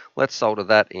 but let's solder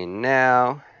that in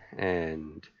now.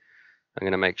 And I'm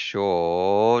going to make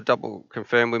sure, double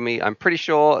confirm with me. I'm pretty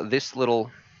sure this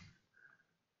little,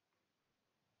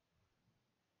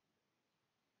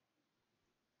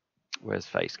 where's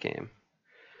face cam?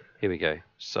 Here we go.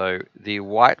 So the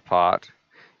white part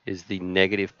is the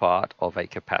negative part of a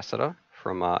capacitor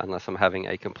from, unless I'm having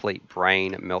a complete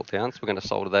brain meltdown. So we're going to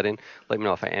solder that in. Let me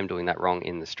know if I am doing that wrong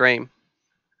in the stream.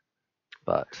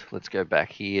 But let's go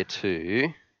back here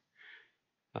to,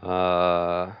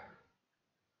 what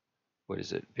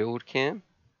is it, build cam?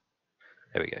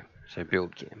 There we go. So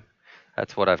build cam.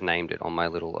 That's what I've named it on my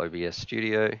little OBS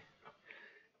studio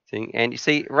thing. And you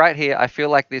see right here, I feel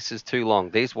like this is too long.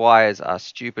 These wires are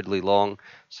stupidly long.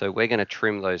 So we're going to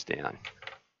trim those down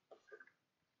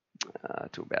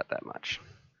to about that much.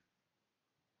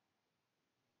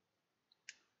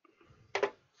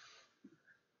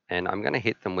 And I'm going to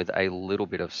hit them with a little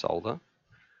bit of solder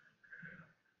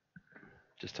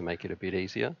just to make it a bit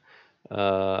easier.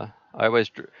 Ben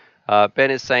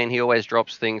is saying he always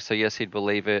drops things, so yes, he'd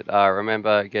believe it.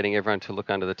 Remember getting everyone to look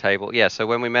under the table. Yeah, so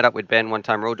when we met up with Ben one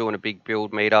time, we were all doing a big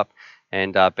build meetup,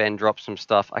 and Ben dropped some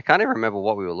stuff. I can't even remember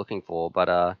what we were looking for,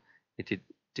 but it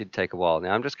did take a while.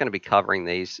 Now I'm just going to be covering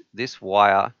these. This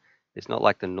wire is not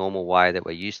like the normal wire that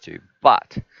we're used to,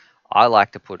 but I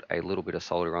like to put a little bit of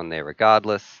solder on there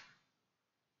regardless.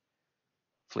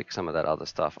 Flick some of that other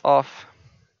stuff off.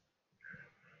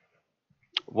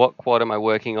 What quad am I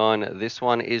working on? This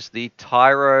one is the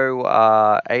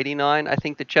Tyro 89. I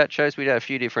think the chat shows we had a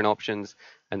few different options,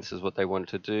 and this is what they wanted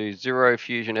to do. Zero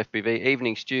Fusion FPV.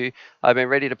 Evening Stew. I've been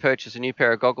ready to purchase a new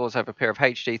pair of goggles. I have a pair of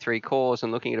HD3 cores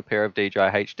and looking at a pair of DJI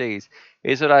HDs.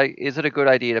 Is it a good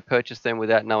idea to purchase them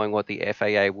without knowing what the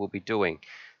FAA will be doing?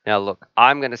 Now, look,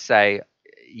 I'm going to say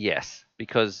yes,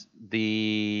 because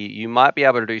you might be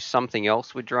able to do something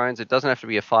else with drones. It doesn't have to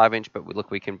be a 5-inch, but look,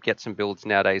 we can get some builds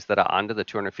nowadays that are under the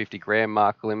 250 gram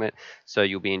mark limit, so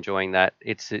you'll be enjoying that.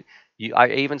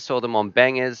 I even saw them on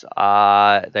bangers.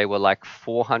 They were like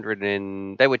 400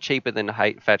 and they were cheaper than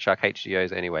Fat Shark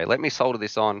HDOs anyway. Let me solder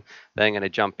this on. Then I'm going to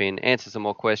jump in, answer some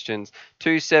more questions.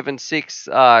 276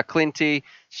 Clinty.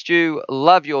 Stu,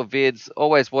 love your vids.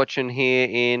 Always watching here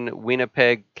in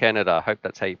Winnipeg, Canada. Hope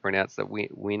that's how you pronounce that.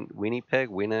 Winnipeg,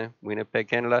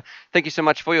 Canada. Thank you so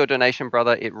much for your donation,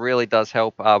 brother. It really does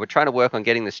help. We're trying to work on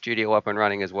getting the studio up and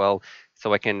running as well,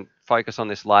 so I can focus on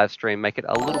this live stream, make it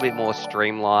a little bit more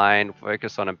streamlined,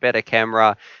 focus on a better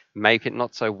camera, make it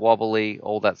not so wobbly,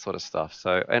 all that sort of stuff.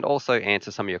 So, and also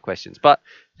answer some of your questions. But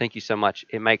thank you so much.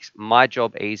 It makes my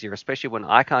job easier, especially when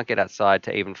I can't get outside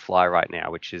to even fly right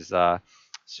now, which is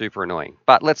super annoying.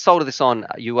 But let's solder this on.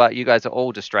 You guys are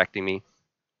all distracting me.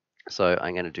 So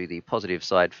I'm going to do the positive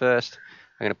side first.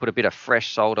 I'm going to put a bit of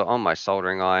fresh solder on my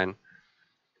soldering iron.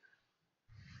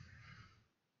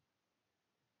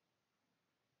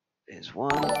 There's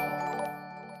one.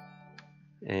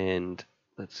 And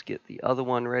let's get the other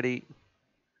one ready.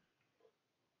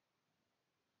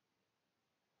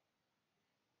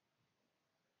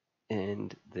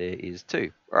 And there is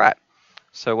two. All right.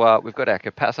 So we've got our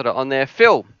capacitor on there.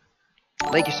 Phil,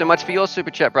 thank you so much for your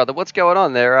super chat, brother. What's going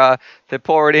on there? They're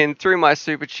pouring in through my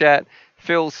super chat.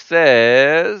 Phil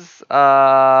says,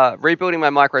 rebuilding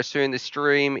my micro soon. This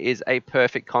stream is a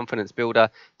perfect confidence builder.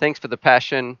 Thanks for the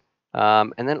passion.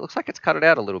 And then it looks like it's cut it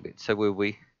out a little bit. So will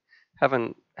we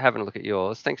having a look at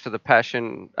yours. Thanks for the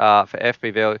passion for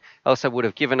FPV. I also would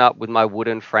have given up with my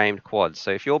wooden framed quads.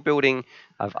 So if you're building,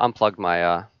 I've unplugged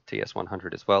my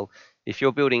TS100 as well. If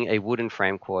you're building a wooden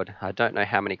frame quad, I don't know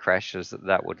how many crashes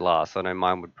that would last. I know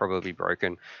mine would probably be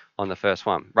broken on the first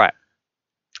one. Right.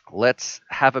 Let's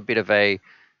have a bit of a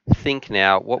think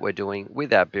now what we're doing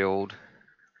with our build.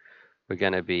 We're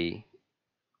going to be,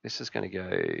 this is going to go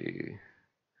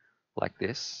like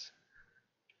this.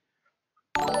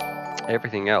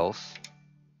 Everything else,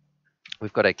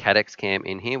 we've got a CADX cam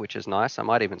in here, which is nice. I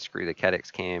might even screw the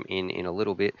CADX cam in a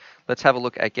little bit. Let's have a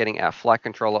look at getting our flight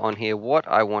controller on here. What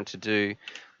I want to do,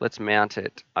 let's mount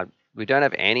it. We don't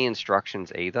have any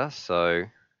instructions either, so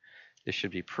this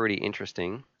should be pretty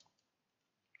interesting.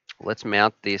 Let's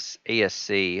mount this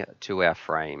ESC to our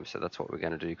frame. So that's what we're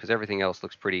going to do, because everything else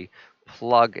looks pretty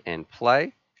plug and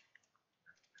play.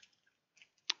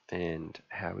 And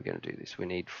how are we going to do this? We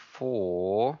need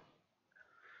 4.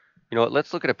 You know what?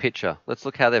 Let's look at a picture. Let's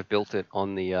look how they've built it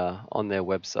on their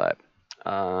website.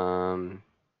 Right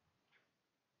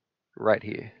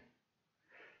here.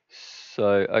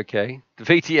 So, okay. The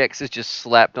VTX is just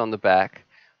slapped on the back.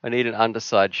 I need an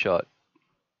underside shot.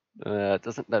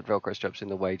 Doesn't that Velcro strap's in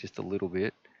the way just a little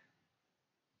bit?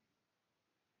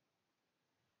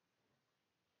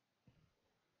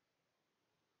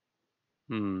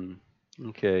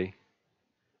 Okay.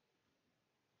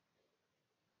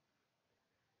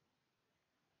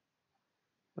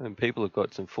 And people have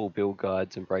got some full build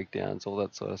guides and breakdowns, all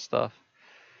that sort of stuff.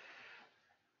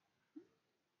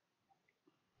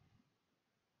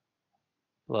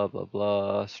 Blah, blah,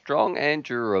 blah. Strong and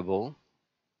durable.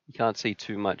 You can't see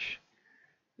too much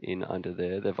in under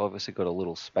there. They've obviously got a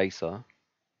little spacer.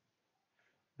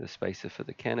 The spacer for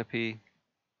the canopy.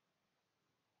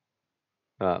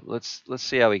 Let's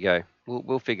see how we go.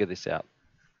 We'll figure this out.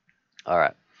 All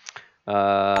right.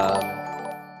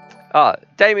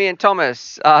 Damien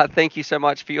Thomas, thank you so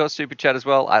much for your super chat as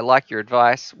well. I like your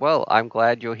advice. Well, I'm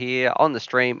glad you're here on the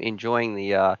stream, enjoying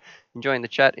the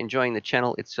chat, enjoying the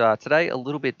channel. It's today a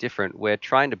little bit different. We're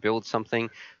trying to build something,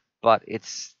 but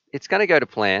it's going to go to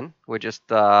plan. We're just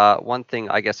one thing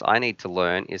I guess I need to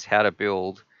learn is how to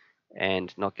build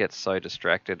and not get so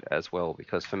distracted as well.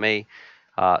 Because for me,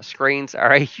 screens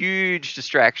are a huge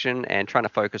distraction, and trying to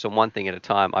focus on one thing at a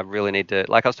time, I really need to,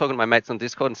 like I was talking to my mates on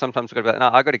Discord, and sometimes I've got to be like, no,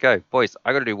 I got to go. Boys,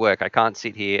 I got to do work. I can't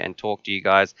sit here and talk to you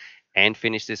guys and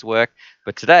finish this work.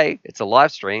 But today, it's a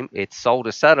live stream. It's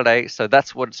Solder Saturday, so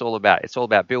that's what it's all about. It's all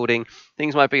about building.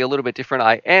 Things might be a little bit different.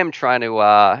 I am trying to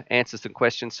answer some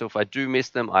questions, so if I do miss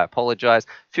them, I apologize.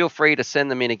 Feel free to send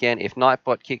them in again. If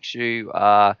Nightbot kicks you,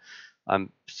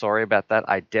 I'm sorry about that.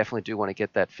 I definitely do want to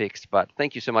get that fixed, but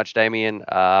thank you so much, Damien.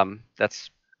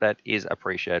 That is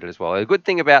appreciated as well. A good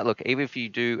thing about, look, even if you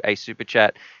do a super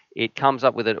chat, it comes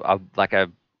up with like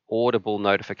a audible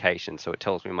notification, so it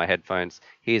tells me in my headphones,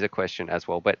 here's a question as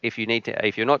well. But if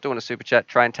you're not doing a super chat,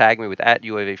 try and tag me with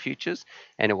 @UAV Futures,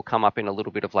 and it will come up in a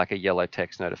little bit of like a yellow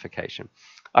text notification.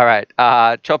 All right,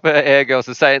 Chopper Air Girls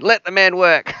is saying, let the man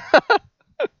work.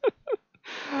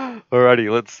 Alrighty,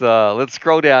 let's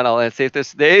scroll down. I'll see if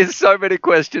there's so many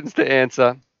questions to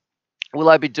answer. Will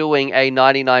I be doing a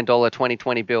 $99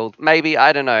 2020 build? Maybe,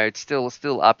 I don't know. It's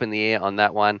still up in the air on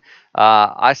that one.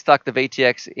 I stuck the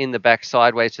VTX in the back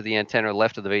sideways to the antenna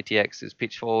left of the VTX is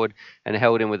pitched forward and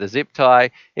held in with a zip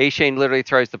tie. Ishin literally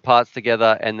throws the parts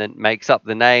together and then makes up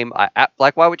the name.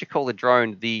 Like, why would you call the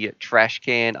drone the trash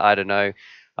can? I don't know.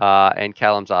 And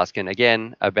Callum's asking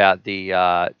again about the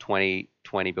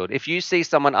 2020 build. If you see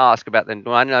someone ask about the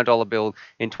 $99 build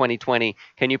in 2020,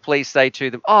 can you please say to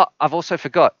them, oh,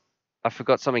 I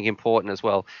forgot something important as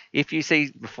well. If you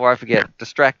see, before I forget,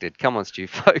 distracted, come on, Stu,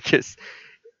 focus.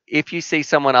 If you see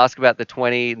someone ask about the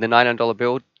 $99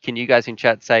 build, can you guys in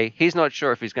chat say, he's not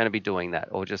sure if he's going to be doing that,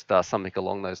 or just something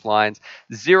along those lines.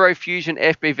 Zero Fusion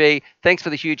FBV, thanks for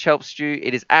the huge help, Stu.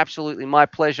 It is absolutely my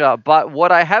pleasure. But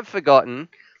what I have forgotten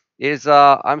is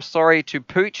I'm sorry to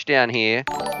Pooch down here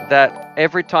that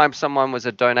every time someone was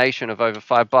a donation of over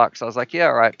 $5, I was like, yeah,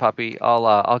 all right, puppy,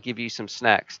 I'll give you some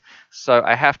snacks. So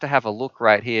I have to have a look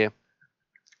right here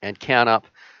and count up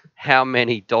how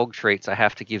many dog treats I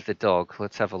have to give the dog.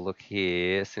 Let's have a look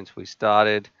here since we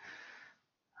started.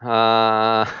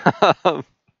 All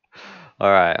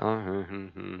right.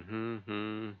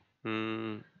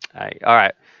 Hey, all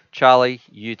right, Charlie,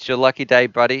 it's your lucky day,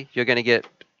 buddy. You're going to get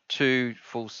 2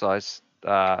 full-size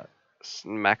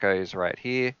Maccos right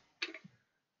here.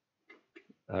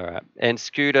 All right, and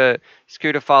Scooter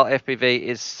File FPV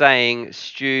is saying,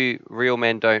 Stu, real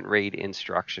men don't read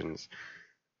instructions.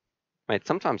 Mate,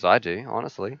 sometimes I do,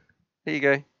 honestly. Here you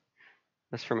go.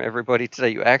 That's from everybody today.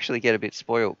 You actually get a bit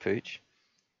spoiled, Pooch.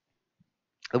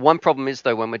 The one problem is,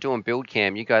 though, when we're doing build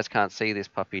cam, you guys can't see this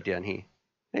puppy down here.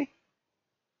 Hey?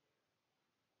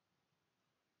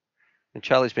 And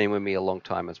Charlie's been with me a long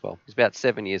time as well. He's about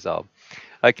 7 years old.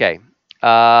 Okay.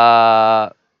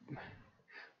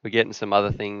 We're getting some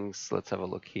other things. Let's have a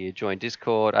look here. Join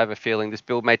Discord. I have a feeling this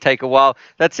build may take a while.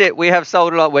 That's it. We have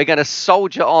soldered on. We're going to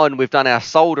soldier on. We've done our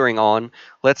soldering on.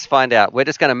 Let's find out. We're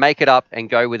just going to make it up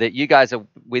and go with it. You guys are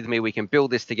with me. We can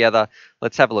build this together.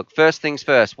 Let's have a look. First things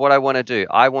first. What I want to do.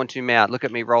 I want to mount. Look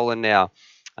at me rolling now.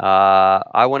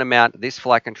 I want to mount this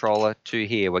flight controller to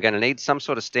here. We're going to need some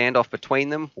sort of standoff between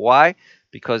them. Why?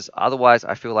 Because otherwise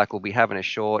I feel like we'll be having a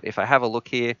short. If I have a look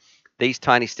here, these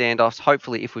tiny standoffs,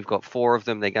 hopefully if we've got 4 of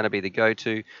them, they're going to be the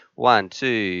go-to. 1, 2,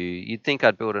 you'd think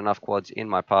I'd build enough quads in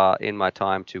my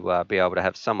time to be able to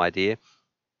have some idea.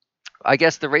 I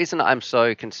guess the reason I'm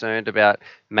so concerned about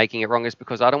making it wrong is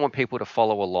because I don't want people to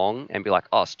follow along and be like,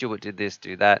 "Oh, Stuart did this,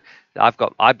 do that."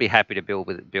 I'd be happy to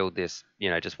build this,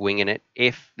 just winging it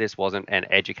if this wasn't an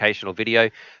educational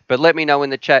video. But let me know in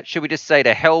the chat. Should we just say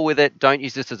to hell with it? Don't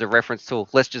use this as a reference tool.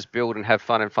 Let's just build and have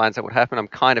fun and find out what happened. I'm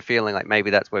kind of feeling like maybe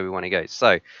that's where we want to go. So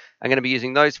I'm going to be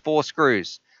using those 4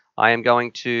 screws. I am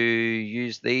going to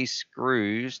use these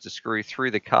screws to screw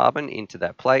through the carbon into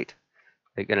that plate.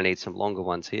 They're going to need some longer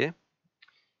ones here.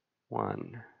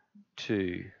 1,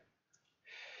 2.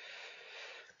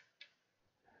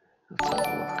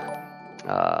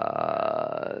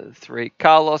 3.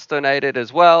 Carlos donated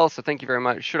as well, so thank you very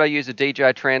much. Should I use a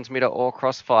DJI transmitter or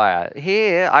Crossfire?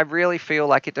 Here, I really feel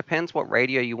like it depends what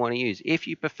radio you want to use. If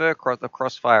you prefer the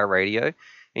Crossfire radio,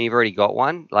 and you've already got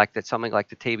one, like that's something like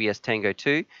the TBS Tango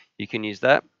 2, you can use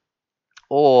that.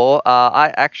 Or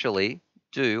I actually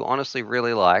do honestly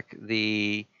really like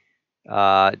the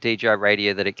DJI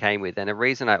radio that it came with, and the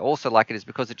reason I also like it is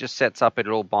because it just sets up, it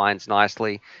all binds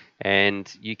nicely, and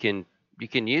you can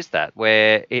use that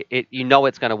where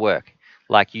it's going to work.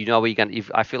 Like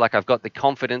I feel like I've got the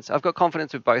confidence. I've got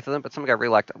confidence with both of them, but something I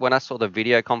really liked when I saw the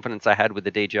video confidence I had with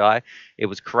the DJI, it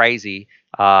was crazy.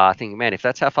 Thinking, man, if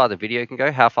that's how far the video can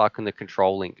go, how far can the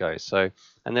control link go? So,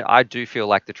 and then I do feel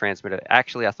like the transmitter.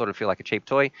 Actually, I thought it'd feel like a cheap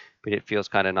toy, but it feels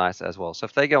kind of nice as well. So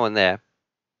if they go in there,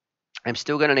 I'm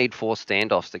still going to need 4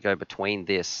 standoffs to go between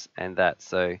this and that.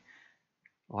 So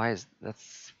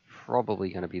that's probably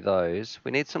going to be those. We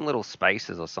need some little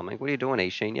spaces or something. What are you doing,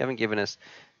 Ishin? You haven't given us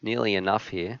nearly enough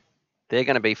here. They're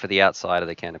going to be for the outside of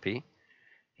the canopy.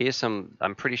 Here's some,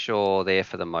 I'm pretty sure they're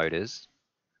for the motors.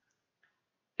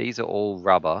 These are all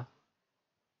rubber.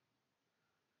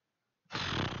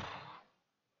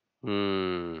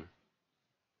 Hmm.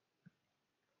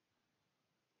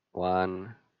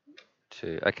 1,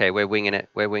 2. Okay, we're winging it.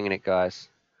 We're winging it, guys.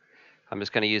 I'm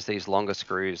just going to use these longer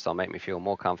screws. They'll make me feel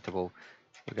more comfortable.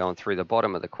 We're going through the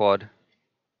bottom of the quad.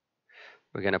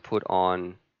 We're going to put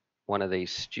on one of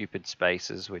these stupid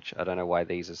spaces, which I don't know why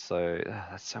these are so...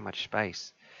 that's so much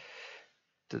space.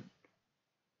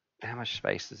 How much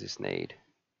space does this need?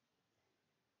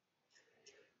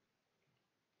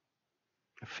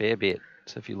 A fair bit.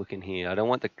 So if you look in here, I don't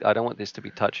want this to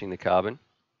be touching the carbon.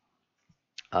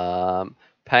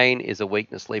 Pain is a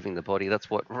weakness leaving the body. That's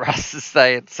what Russ is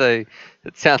saying. So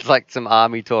it sounds like some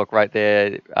army talk right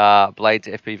there. Blades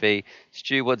FPV.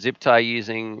 Stu, what zip tie are you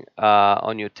using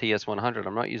on your TS100?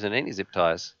 I'm not using any zip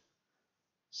ties.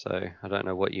 So I don't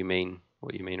know what you mean.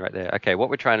 What you mean right there. Okay,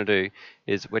 what we're trying to do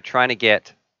is we're trying to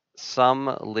get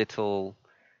some little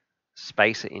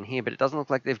spacer in here, but it doesn't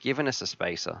look like they've given us a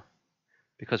spacer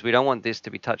because we don't want this to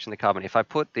be touching the carbon. If I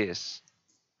put this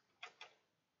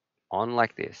on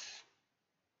like this,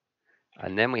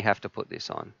 and then we have to put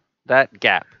this on, that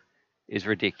gap is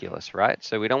ridiculous, right?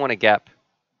 So we don't want a gap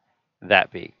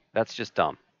that big. That's just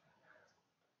dumb.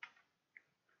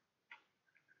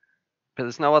 But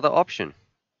there's no other option.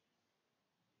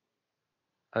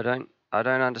 I don't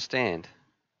understand.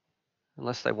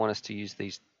 Unless they want us to use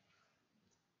these.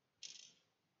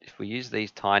 If we use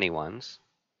these tiny ones,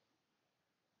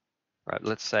 right,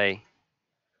 let's say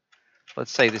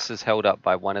this is held up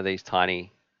by one of these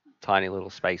tiny little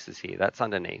spaces here. That's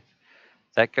underneath.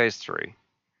 That goes through.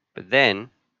 But then,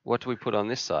 what do we put on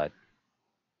this side?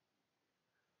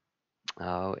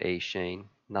 Oh, Sheen.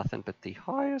 Nothing but the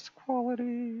highest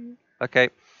quality. Okay,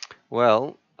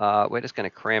 well, we're just going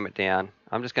to cram it down.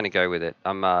 I'm just going to go with it.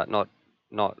 I'm not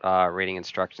reading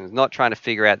instructions, not trying to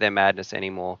figure out their madness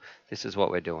anymore. This is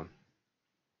what we're doing.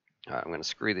 All right, I'm going to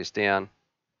screw this down.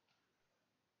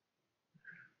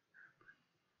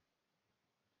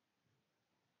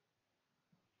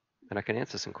 And I can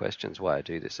answer some questions while I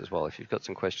do this as well. If you've got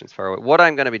some questions far away. What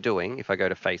I'm going to be doing, if I go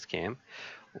to Facecam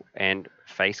and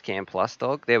Facecam Plus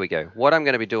Dog, there we go. What I'm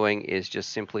going to be doing is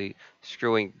just simply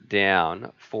screwing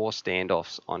down 4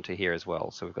 standoffs onto here as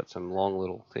well. So we've got some long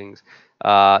little things.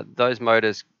 Those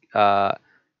motors, the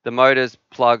motors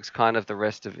plugs kind of the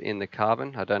rest of in the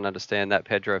carbon. I don't understand that,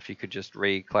 Pedro. If you could just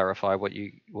clarify what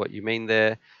you mean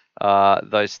there.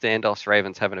 Those standoffs,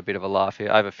 Raven's having a bit of a laugh here.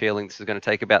 I have a feeling this is going to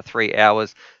take about 3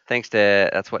 hours. Thanks to,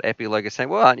 that's what Epilog is saying.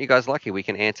 Well, aren't you guys lucky? We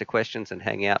can answer questions and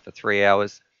hang out for 3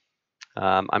 hours.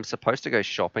 I'm supposed to go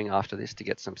shopping after this to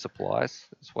get some supplies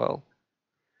as well.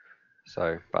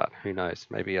 So, but who knows?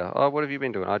 Maybe, oh, what have you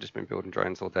been doing? I've just been building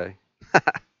drones all day.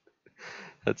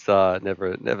 That's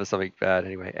never something bad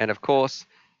anyway. And of course,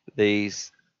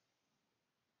 these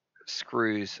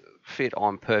screws fit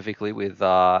on perfectly with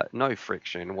no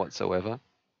friction whatsoever.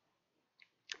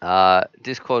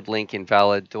 Discord link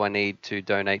invalid. Do I need to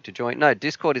donate to join? No,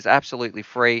 Discord is absolutely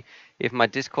free. If my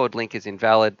Discord link is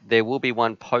invalid, there will be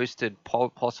one posted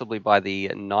possibly by the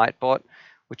Nightbot,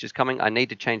 which is coming. I need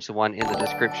to change the one in the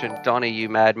description. Donnie, you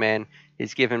madman,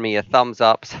 is giving me a thumbs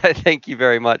up. So thank you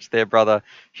very much there, brother.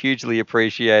 Hugely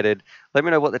appreciated. Let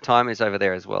me know what the time is over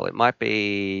there as well. It might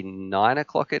be 9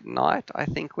 o'clock at night, I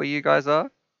think, where you guys are,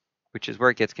 which is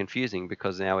where it gets confusing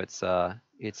because now it's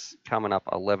coming up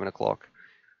 11 o'clock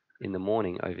in the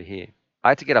morning over here. I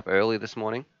had to get up early this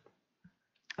morning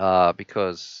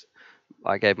because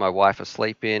I gave my wife a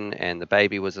sleep in and the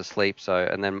baby was asleep. So,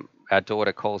 and then our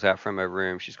daughter calls out from her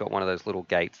room. She's got one of those little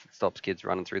gates that stops kids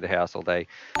running through the house all day.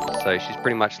 So she's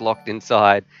pretty much locked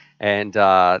inside. And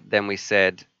then we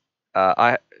said,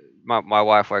 my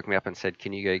wife woke me up and said,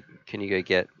 "Can you go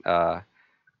get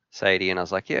Sadie?" And I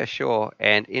was like, "Yeah, sure."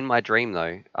 And in my dream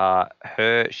though,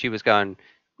 she was going,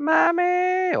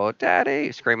 "Mommy," or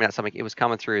 "Daddy," screaming out something. It was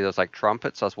coming through. There was like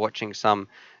trumpets. I was watching some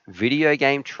video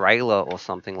game trailer or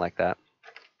something like that.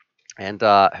 And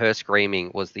her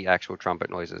screaming was the actual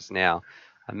trumpet noises. Now,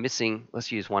 I'm missing,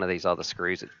 let's use one of these other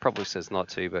screws. It probably says not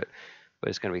to, but we're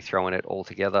just going to be throwing it all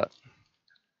together.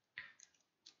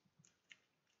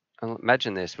 And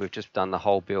imagine this, we've just done the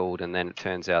whole build and then it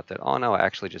turns out that, oh no, I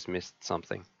actually just missed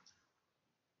something.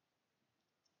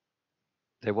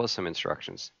 There was some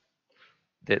instructions.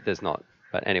 There's not.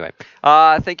 But anyway,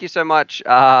 thank you so much.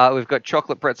 We've got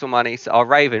chocolate pretzel money. So, oh,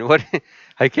 Raven, what?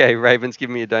 Okay, Raven's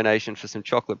giving me a donation for some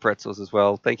chocolate pretzels as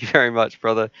well. Thank you very much,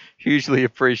 brother. Hugely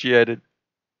appreciated.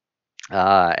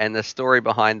 And the story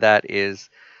behind that is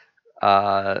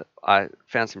I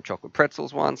found some chocolate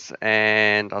pretzels once,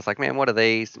 and I was like, man, what are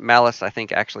these? Malice, I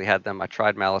think, actually had them. I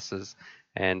tried Malice's,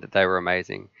 and they were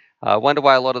amazing. I wonder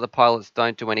why a lot of the pilots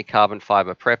don't do any carbon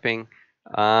fiber prepping.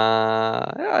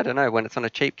 I don't know. When it's on a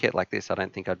cheap kit like this, I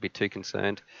don't think I'd be too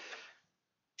concerned.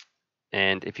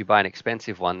 And if you buy an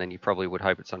expensive one, then you probably would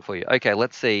hope it's on for you. Okay,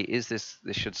 let's see. Is this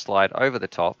should slide over the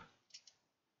top.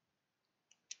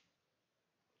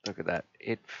 Look at that.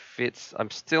 It fits. I'm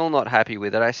still not happy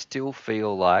with it. I still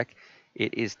feel like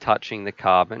it is touching the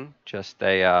carbon. Just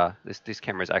this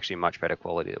camera is actually much better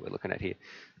quality that we're looking at here.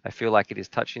 I feel like it is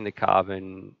touching the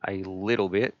carbon a little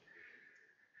bit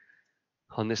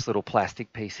on this little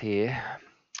plastic piece here.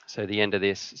 So the end of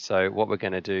this. So what we're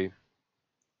going to do,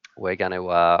 we're going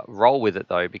to roll with it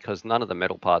though, because none of the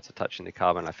metal parts are touching the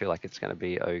carbon. I feel like it's going to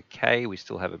be okay. We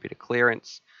still have a bit of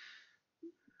clearance.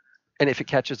 And if it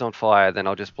catches on fire, then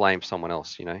I'll just blame someone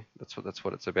else, you know. That's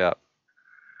what it's about.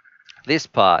 This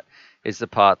part is the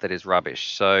part that is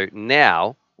rubbish. So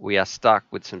now we are stuck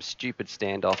with some stupid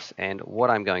standoffs, and what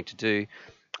I'm going to do,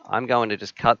 I'm going to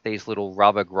just cut these little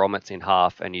rubber grommets in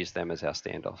half and use them as our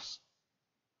standoffs.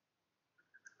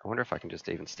 I wonder if I can just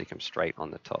even stick them straight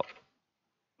on the top.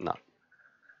 No.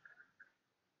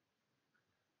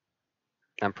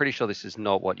 I'm pretty sure this is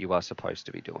not what you are supposed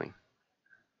to be doing.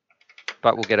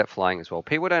 But we'll get it flying as well.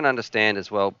 People don't understand as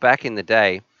well, back in the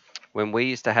day, when we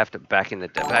used to have to, back in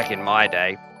my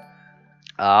day,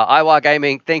 IWA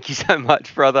Gaming, thank you so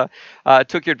much, brother.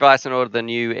 Took your advice and ordered the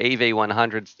new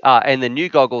EV100s, and the new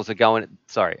goggles are going,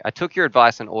 sorry, I took your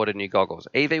advice and ordered new goggles.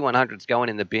 EV100s going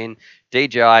in the bin,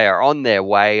 DJI are on their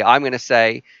way. I'm going to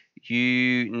say,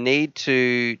 you need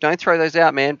to, don't throw those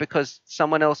out, man, because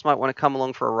someone else might want to come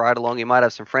along for a ride along. You might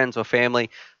have some friends or family.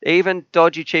 Even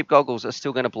dodgy cheap goggles are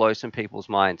still going to blow some people's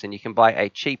minds, and you can buy a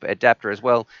cheap adapter as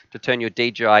well to turn your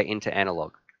DJI into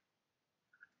analog.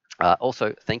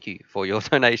 Also, thank you for your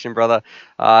donation, brother.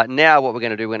 Now what we're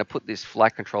going to do, we're going to put this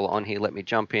flight controller on here. Let me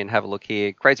jump in, have a look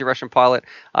here. Crazy Russian Pilot.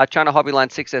 China Hobbyline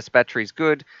 6S batteries,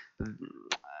 good.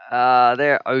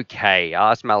 They're okay.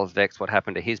 Ask Malice Vex what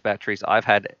happened to his batteries. I've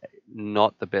had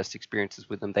not the best experiences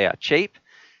with them. They are cheap.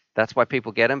 That's why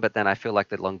people get them, but then I feel like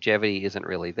the longevity isn't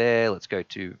really there. Let's go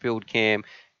to build cam.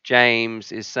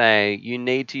 James is saying you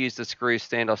need to use the screw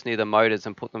standoffs near the motors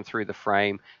and put them through the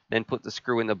frame, then put the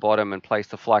screw in the bottom and place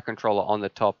the flight controller on the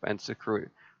top and secure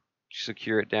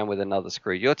it down with another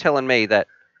screw. You're telling me that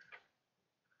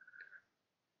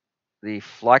the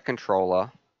flight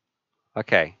controller,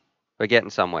 okay, we're getting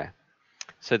somewhere.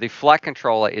 So the flight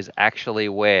controller is actually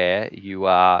where you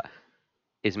are,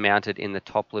 is mounted in the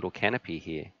top little canopy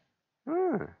here.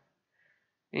 Hmm,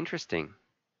 interesting.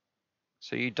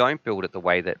 So you don't build it the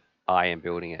way that I am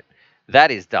building it.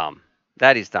 That is dumb.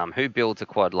 That is dumb. Who builds a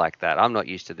quad like that? I'm not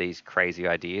used to these crazy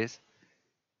ideas.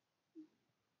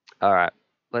 All right,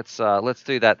 let's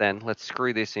do that then. Let's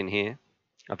screw this in here.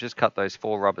 I've just cut those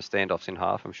 4 rubber standoffs in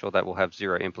half. I'm sure that will have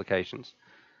 0 implications.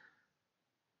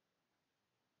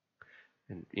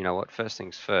 And you know what? First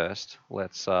things first.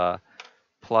 Let's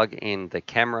plug in the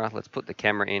camera. Let's put the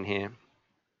camera in here.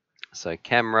 So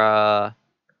camera.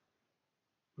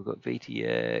 We've got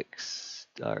VTX,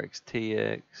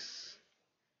 RXTX.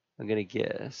 I'm gonna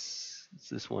guess it's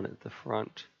this one at the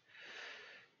front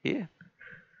here.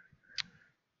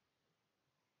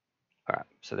 All right,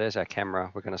 so there's our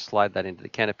camera. We're going to slide that into the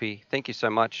canopy. Thank you so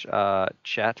much,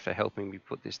 chat, for helping me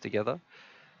put this together.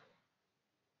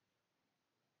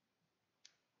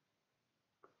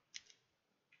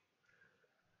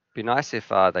 Be nice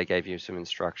if they gave you some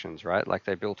instructions, right? Like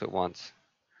they built it once.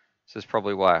 This is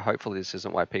probably why, hopefully this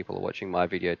isn't why people are watching my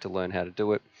video, to learn how to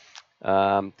do it.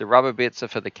 The rubber bits are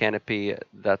for the canopy.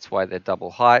 That's why they're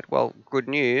double height. Well, good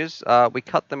news. We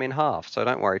cut them in half, so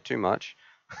don't worry too much.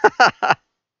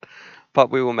 But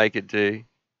we will make it do.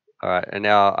 All right, and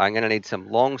now I'm going to need some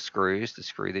long screws to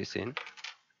screw this in.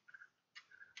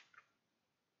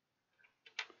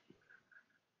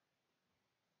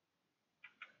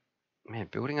 Man,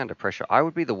 building under pressure. I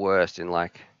would be the worst in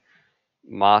like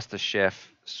Master Chef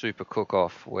Super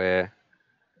Cook-Off where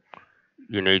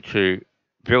you need to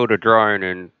build a drone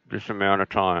in this amount of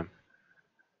time.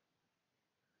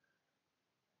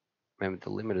 Man, with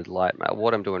the limited light,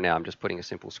 what I'm doing now, I'm just putting a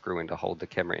simple screw in to hold the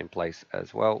camera in place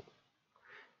as well.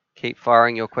 Keep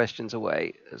firing your questions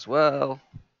away as well.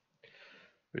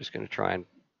 We're just going to try and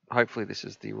hopefully this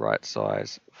is the right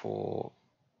size for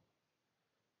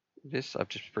this. I've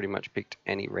just pretty much picked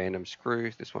any random screw.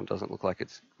 This one doesn't look like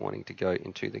it's wanting to go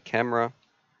into the camera.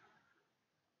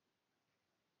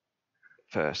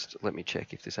 First, let me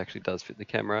check if this actually does fit the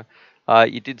camera.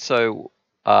 You did so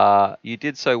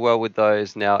well with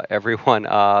those. Now everyone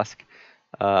ask,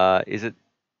 is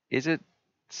it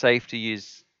safe to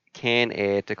use canned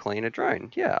air to clean a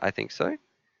drone? Yeah, I think so.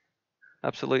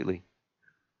 Absolutely.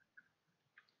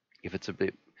 If it's a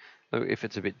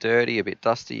bit dirty, a bit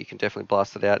dusty, you can definitely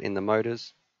blast it out in the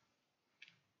motors.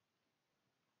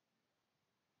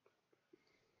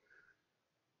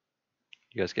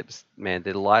 You guys get this, man,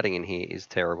 the lighting in here is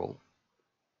terrible.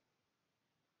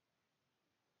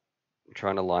 I'm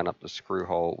trying to line up the screw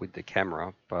hole with the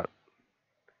camera, but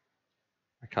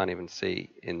I can't even see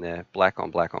in there. Black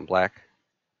on black on black.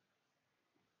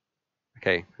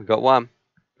 Okay, we got one.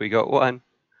 We got one.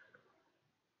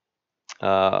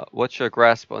 What's your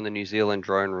grasp on the New Zealand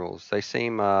drone rules? They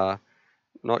seem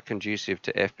not conducive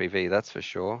to FPV, that's for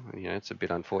sure. You know, it's a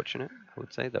bit unfortunate, I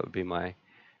would say. That would be my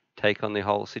take on the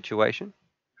whole situation.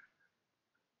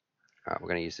 All right, we're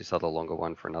going to use this other longer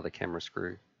one for another camera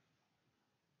screw.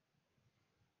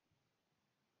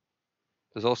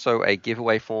 There's also a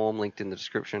giveaway form linked in the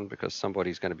description because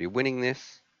somebody's going to be winning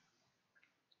this.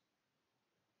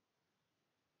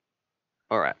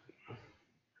 All right.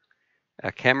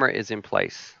 Our camera is in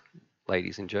place,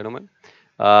 ladies and gentlemen.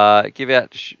 Give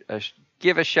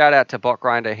a shout out to Bot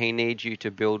Grinder. He needs you to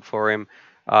build for him.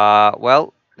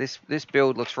 Well, this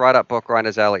build looks right up Bot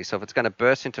Grinder's alley. So if it's going to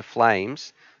burst into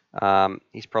flames,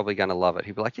 he's probably going to love it.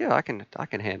 He'll be like, yeah, I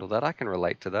can handle that. I can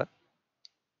relate to that.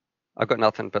 I've got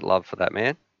nothing but love for that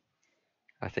man.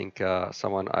 I think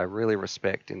someone I really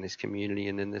respect in this community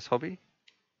and in this hobby.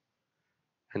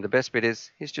 And the best bit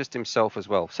is he's just himself as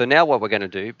well. So now what we're going to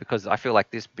do, because I feel like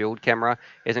this build camera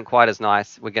isn't quite as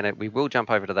nice, we will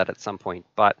jump over to that at some point.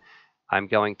 But I'm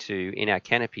going to, in our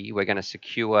canopy, we're going to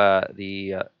secure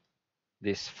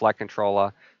this flight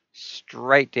controller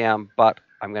straight down. But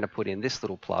I'm going to put in this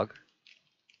little plug,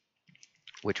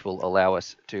 which will allow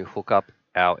us to hook up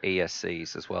our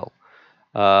ESCs as well.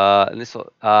 And this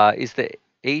is the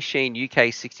eSheen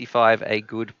UK65 a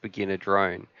good beginner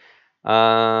drone.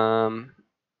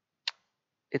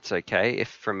 It's okay if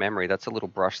from memory that's a little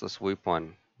brushless whoop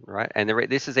one, right? And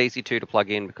this is easy too to plug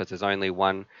in because there's only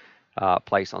one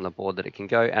place on the board that it can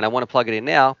go. And I want to plug it in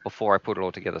now before I put it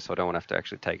all together, so I don't want to have to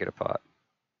actually take it apart.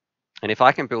 And if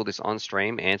I can build this on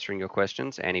stream, answering your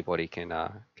questions, anybody can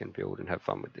build and have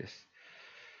fun with this.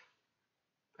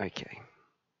 Okay.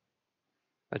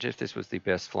 Imagine if this was the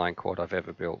best flying quad I've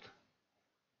ever built.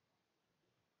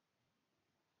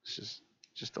 This is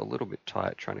just a little bit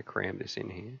tight trying to cram this in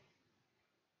here.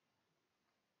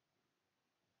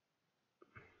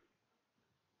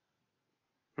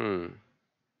 I'm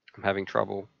having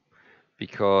trouble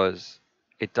because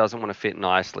it doesn't want to fit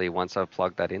nicely once I've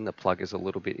plugged that in. The plug is a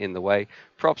little bit in the way.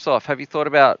 Props off. Have you thought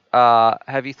about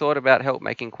help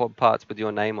making quad parts with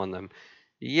your name on them?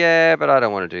 Yeah, but I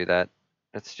don't want to do that.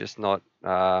 That's just not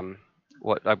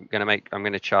what I'm gonna make. I'm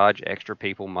gonna charge extra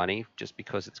people money just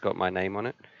because it's got my name on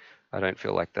it. I don't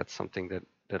feel like that's something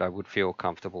that I would feel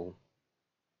comfortable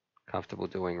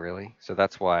doing really. So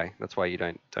that's why you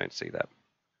don't see that.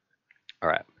 All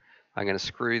right, I'm going to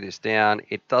screw this down.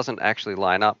 It doesn't actually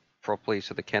line up properly,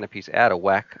 so the canopy's out of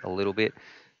whack a little bit.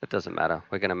 It doesn't matter.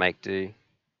 We're going to make do.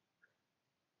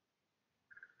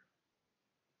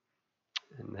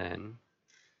 And then,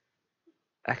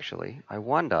 actually, I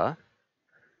wonder,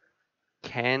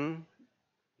 can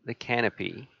the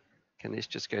canopy, can this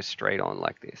just go straight on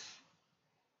like this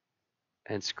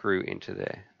and screw into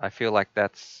there? I feel like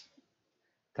that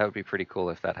would be pretty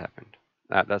cool if that happened.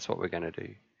 That's what we're going to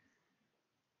do.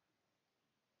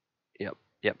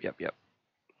 Yep.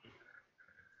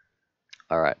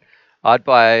 All right. I'd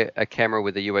buy a camera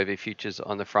with the UAV Futures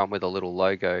on the front with a little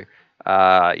logo.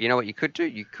 You know what you could do?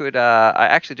 You could. I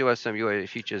actually do have some UAV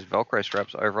Futures Velcro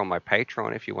straps over on my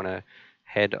Patreon if you want to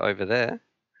head over there.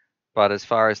 But as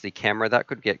far as the camera, that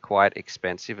could get quite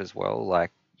expensive as well. Like,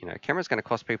 camera's going to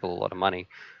cost people a lot of money,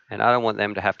 and I don't want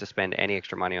them to have to spend any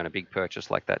extra money on a big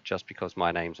purchase like that just because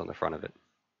my name's on the front of it.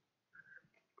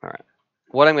 All right.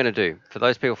 What I'm going to do, for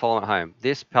those people following at home,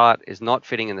 this part is not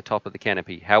fitting in the top of the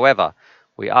canopy. However,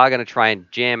 we are going to try and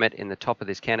jam it in the top of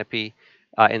this canopy,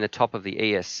 in the top of the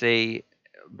ESC.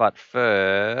 But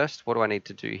first, what do I need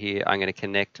to do here? I'm going to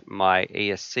connect my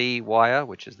ESC wire,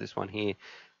 which is this one here,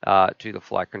 to the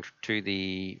flight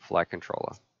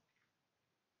controller.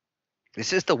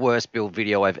 This is the worst build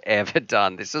video I've ever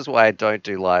done. This is why I don't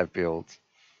do live builds.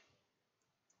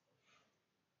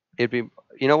 It'd be,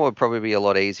 what would probably be a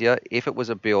lot easier if it was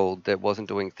a build that wasn't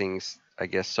doing things, I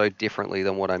guess, so differently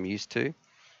than what I'm used to,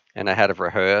 and I had to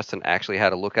rehearse and actually had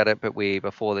to look at it. But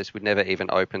before this, we'd never even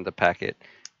opened the packet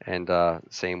and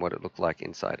seen what it looked like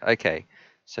inside. Okay,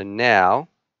 so now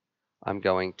I'm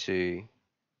going to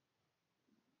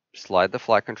slide the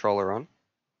flight controller on,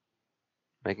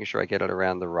 making sure I get it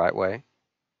around the right way.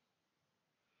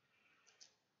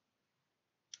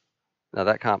 Now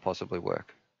that can't possibly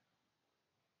work.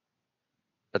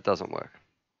 That doesn't work.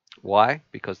 Why?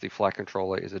 Because the flight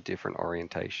controller is a different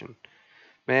orientation.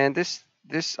 Man, this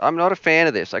I'm not a fan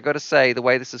of this. I got to say, the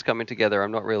way this is coming together,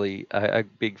 I'm not really a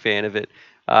big fan of it.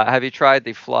 Have you tried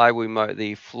the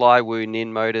Flywoo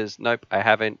Nin motors? Nope, I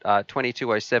haven't.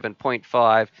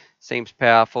 2207.5 seems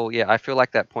powerful. Yeah, I feel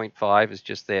like that 0.5 is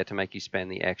just there to make you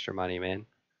spend the extra money, man.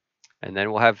 And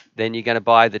then then you're going to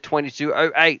buy the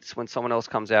 2208s when someone else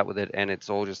comes out with it, and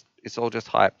it's all just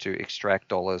hype to extract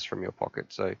dollars from your pocket.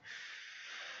 So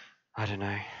I don't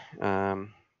know.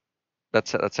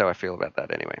 That's how I feel about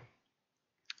that anyway.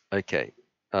 Okay.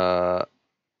 I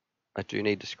do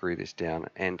need to screw this down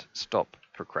and stop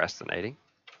procrastinating.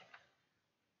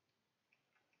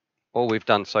 All we've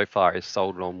done so far is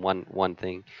soldered on one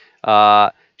thing.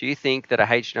 Do you think that a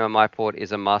HDMI port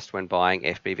is a must when buying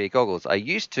FPV goggles? I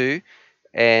used to,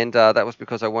 and that was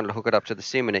because I wanted to hook it up to the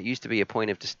sim, and it used to be a point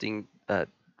of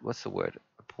what's the word?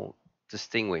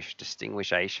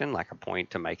 Distinguishation, like a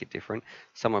point to make it different.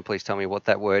 Someone please tell me what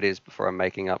that word is before I'm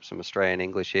making up some Australian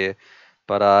English here.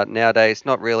 But nowadays,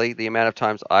 not really. The amount of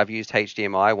times I've used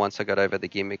HDMI once I got over the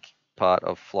gimmick part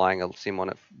of flying a sim on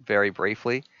it very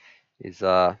briefly is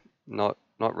not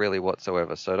really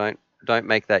whatsoever. So don't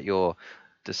make that your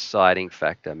deciding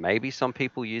factor. Maybe some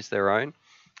people use their own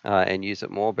and use it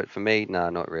more, but for me, no,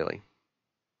 not really.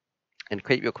 And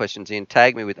keep your questions in.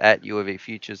 Tag me with @UAV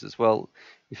Futures as well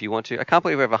if you want to. I can't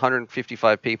believe we have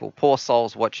 155 people, poor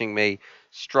souls, watching me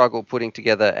struggle putting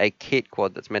together a kit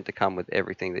quad that's meant to come with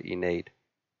everything that you need.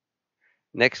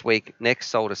 Next week, next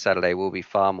Solder Saturday, we'll be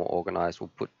far more organized.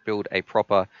 We'll build a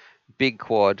proper big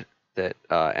quad and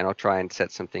I'll try and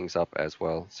set some things up as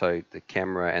well. So the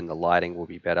camera and the lighting will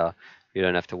be better. You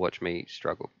don't have to watch me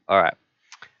struggle. All right.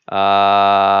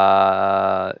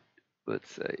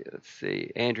 Let's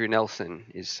see. Andrew Nelson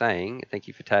is saying, thank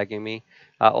you for tagging me.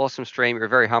 Awesome stream. You're a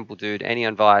very humble dude. Any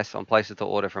advice on places to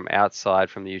order from outside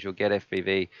from the usual Get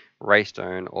FPV,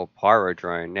 Raystone, or Pyro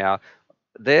Drone? Now,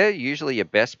 they're usually your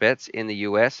best bets in the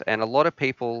US, and a lot of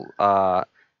people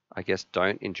I guess,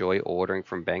 don't enjoy ordering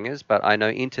from Bangers. But I know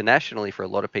internationally for a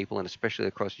lot of people, and especially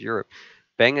across Europe,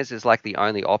 Bangers is like the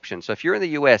only option. So if you're in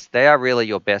the US, they are really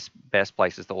your best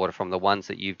places to order from, the ones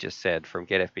that you've just said, from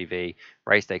Get FPV,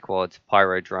 Race Day Quads,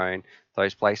 Pyro Drone,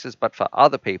 those places. But for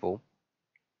other people,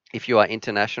 if you are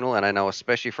international, and I know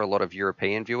especially for a lot of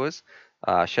European viewers,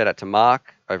 shout out to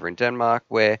Mark over in Denmark,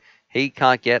 where he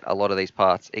can't get a lot of these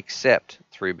parts except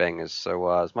through Bangers. So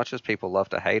as much as people love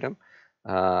to hate them,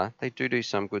 they do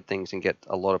some good things and get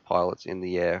a lot of pilots in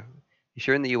the air. If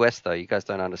you're in the US, though, you guys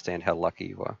don't understand how lucky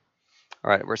you are. All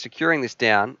right, we're securing this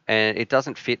down, and it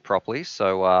doesn't fit properly,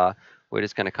 so we're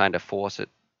just going to kind of force it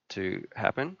to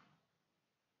happen.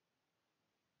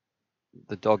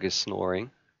 The dog is snoring.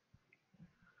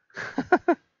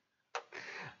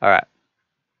 All right.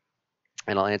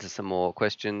 And I'll answer some more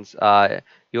questions.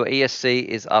 Your ESC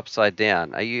is upside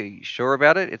down. Are you sure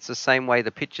about it? It's the same way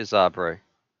the pictures are, bro.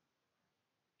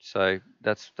 So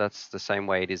that's the same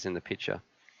way it is in the picture.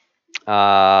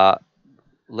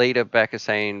 Leader back is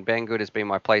saying, Banggood has been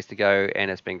my place to go,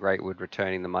 and it's been great with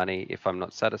returning the money if I'm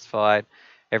not satisfied.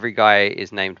 Every guy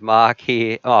is named Mark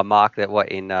here. Oh, Mark, that what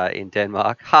in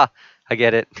Denmark? Ha, I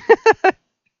get it.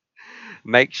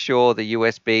 Make sure the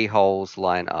USB holes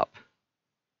line up.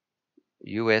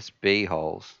 USB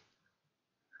holes.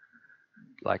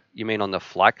 Like, you mean on the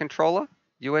flight controller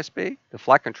USB? The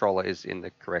flight controller is in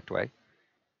the correct way.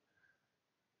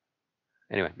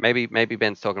 Anyway, maybe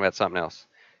Ben's talking about something else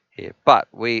here. But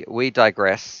we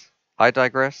digress. I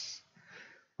digress.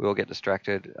 We all get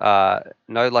distracted.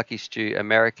 No lucky stew.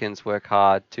 Americans work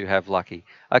hard to have lucky.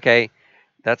 Okay,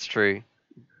 that's true.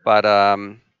 But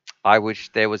I wish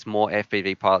there was more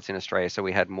FPV pilots in Australia, so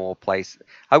we had more place.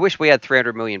 I wish we had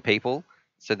 300 million people,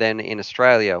 so then in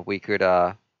Australia we could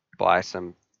buy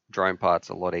some drone parts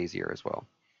a lot easier as well.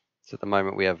 So at the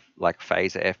moment we have like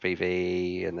phaser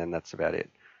FPV, and then that's about it.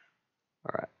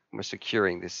 All right, we're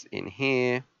securing this in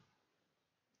here.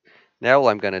 Now all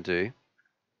I'm going to do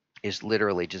is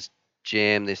literally just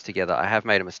jam this together. I have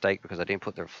made a mistake because I didn't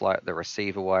put the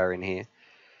receiver wire in here,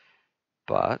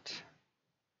 but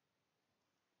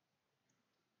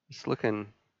it's looking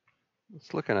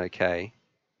okay.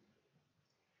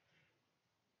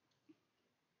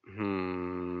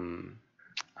 I'm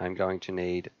going to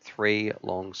need 3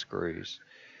 long screws.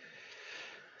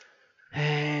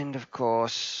 And of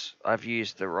course, I've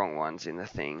used the wrong ones in the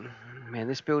thing. Man,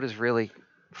 this build is really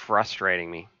frustrating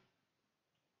me.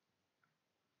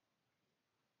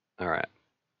 All right.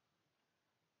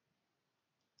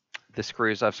 The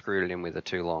screws I've screwed it in with are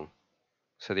too long.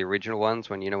 So the original ones,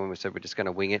 when we said we're just going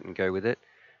to wing it and go with it,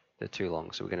 they're too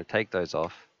long. So we're going to take those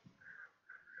off.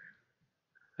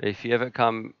 If you ever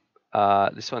come,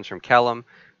 this one's from Callum.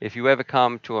 If you ever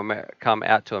come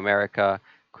out to America,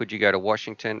 could you go to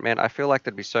Washington? Man, I feel like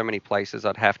there'd be so many places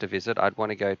I'd have to visit. I'd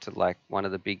want to go to like one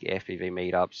of the big FPV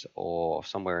meetups or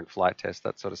somewhere in flight test,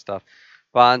 that sort of stuff.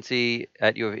 Barnsey,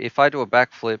 if I do a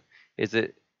backflip,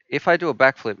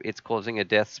 it's causing a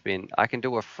death spin. I can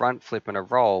do a front flip and a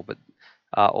roll, but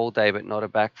all day, but not a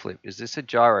backflip. Is this a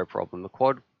gyro problem? The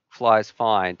quad flies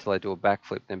fine till I do a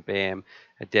backflip, then bam,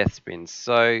 a death spin.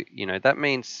 So that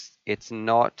means it's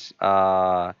not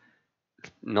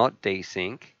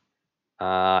desync.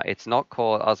 It's not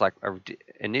called. I was like,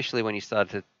 initially when you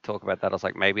started to talk about that, I was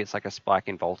like, maybe it's like a spike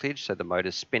in voltage, so the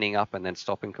motor's spinning up and then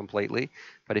stopping completely.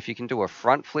 But if you can do a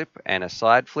front flip and a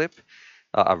side flip,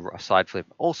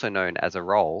 also known as a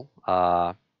roll, I'm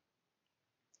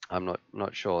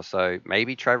not sure. So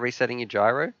maybe try resetting your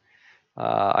gyro.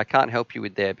 I can't help you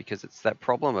with there because it's that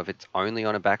problem of it's only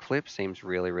on a backflip. Seems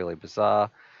really, really bizarre.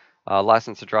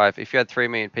 License to drive. If you had 3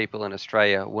 million people in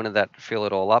Australia, wouldn't that fill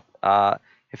it all up?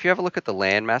 If you have a look at the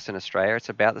land mass in Australia, it's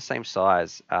about the same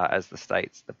size as the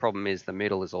States. The problem is the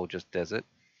middle is all just desert,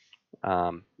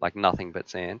 like nothing but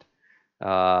sand.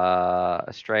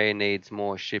 Australia needs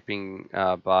more shipping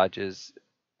barges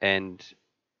and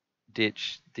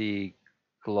ditch the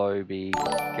Globy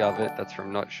Govert. That's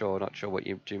from not sure what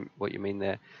you mean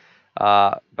there.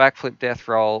 Backflip, death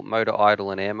roll, motor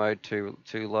idle, and air mode too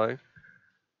low.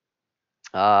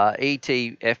 ET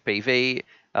FPV,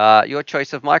 your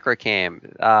choice of microcam.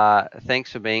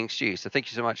 Thanks for being Stu. So thank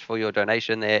you so much for your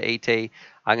donation there, ET.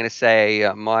 I'm going to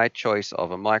say my choice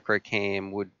of a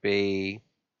microcam would be.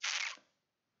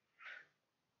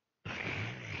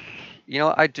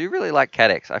 I do really like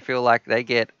Cadex. I feel like they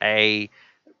get a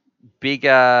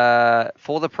bigger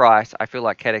for the price. I feel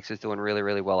like Cadex is doing really,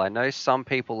 really well. I know some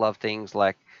people love things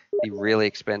like the really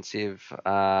expensive.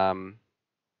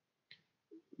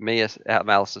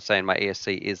 Malice is saying my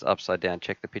ESC is upside down.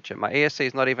 Check the picture. My ESC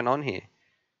is not even on here.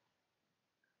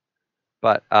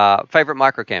 But favorite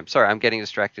microcam. Sorry, I'm getting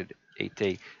distracted.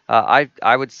 Et.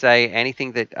 I would say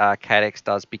anything that Cadex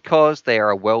does, because they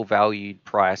are a well valued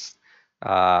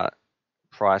uh,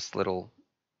 priced little.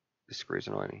 This screws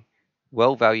annoying me.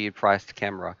 Well valued priced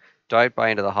camera. Don't buy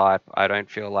into the hype. I don't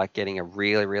feel like getting a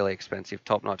really expensive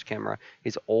top notch camera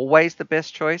is always the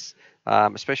best choice,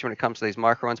 especially when it comes to these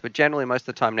micro ones. But generally, most of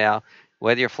the time now,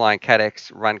 whether you're flying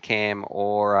Cadex, Runcam,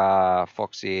 or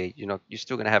Foxeer, you're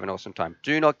still going to have an awesome time.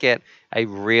 Do not get a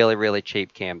really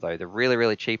cheap cam though. The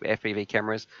really cheap FPV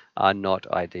cameras are not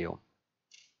ideal.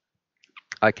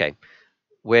 Okay,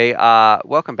 we are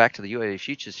welcome back to the UAV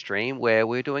Futures stream, where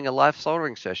we're doing a live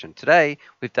soldering session. Today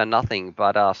we've done nothing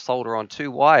but solder on 2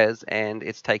 wires, and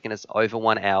it's taken us over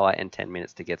 1 hour and 10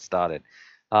 minutes to get started.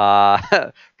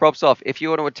 Props off. If you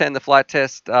want to attend the flight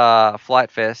test, Flight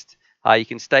Fest, you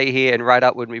can stay here and ride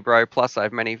up with me, bro. Plus, I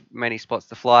have many spots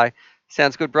to fly.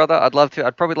 Sounds good, brother. I'd love to.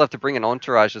 I'd probably love to bring an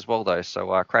entourage as well, though.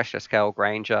 So Crash Test Cal,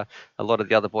 Granger, a lot of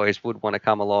the other boys would want to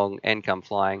come along and come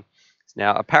flying.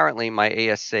 Now, apparently, my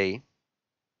ESC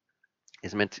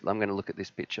is meant to, I'm going to look at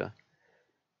this picture,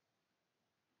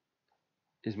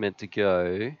 is meant to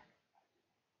go,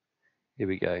 here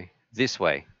we go, this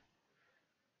way.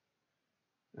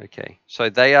 Okay, so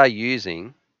they are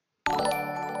using,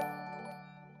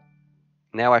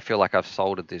 now I feel like I've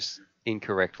soldered this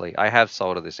incorrectly. I have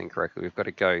soldered this incorrectly. We've got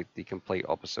to go the complete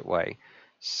opposite way.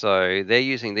 So they're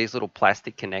using these little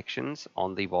plastic connections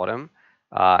on the bottom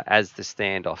as the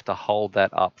standoff to hold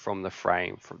that up from the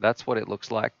frame. That's what it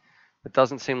looks like. It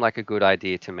doesn't seem like a good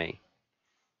idea to me.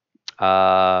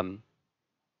 And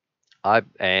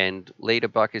Leader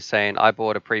Buck is saying, I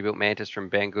bought a pre-built Mantis from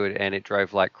Banggood and it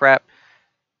drove like crap.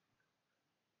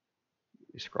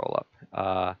 You scroll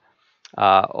up.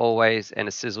 Always and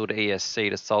a sizzled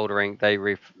ESC to soldering.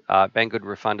 Banggood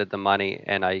refunded the money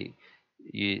and I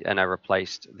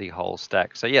replaced the whole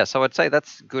stack. So yeah, so I'd say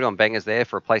that's good on Bangers there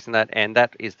for replacing that. And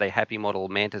that is the Happy Model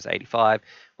Mantis 85,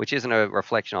 which isn't a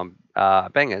reflection on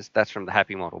Bangers. That's from the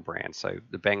Happy Model brand. So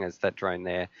the Bangers, that drone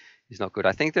there is not good.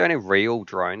 I think the only real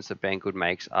drones that Banggood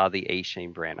makes are the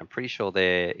Eachine brand. I'm pretty sure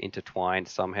they're intertwined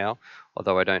somehow,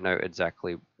 although I don't know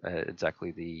exactly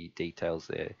the details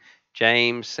there.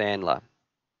 James Sandler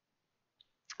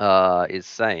is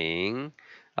saying,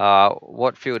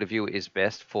 what field of view is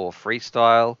best for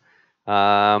freestyle?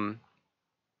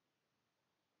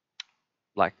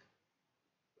 Like,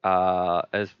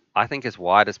 as I think as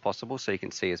wide as possible, so you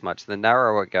can see as much. The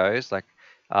narrower it goes, like,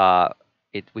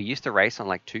 we used to race on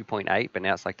like 2.8, but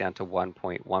now it's like down to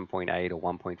 1.8 or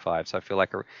 1.5. So I feel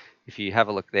like if you have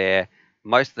a look there,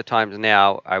 most of the times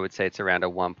now, I would say it's around a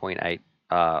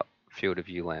 1.8 field of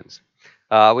view lens.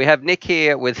 We have Nick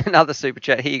here with another super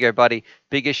chat. Here you go, buddy.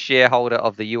 Biggest shareholder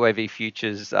of the UAV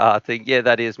Futures thing. Yeah,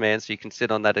 that is, man. So you can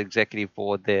sit on that executive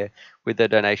board there with the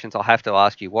donations. I'll have to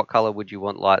ask you, what color would you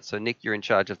want light? So Nick, you're in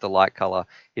charge of the light color.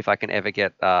 If I can ever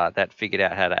get that figured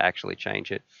out, how to actually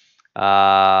change it.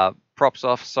 Props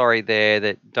off. Sorry there.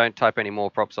 That don't type any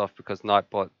more props off, because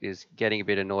Nightbot is getting a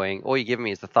bit annoying. All you give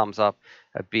me is the thumbs up,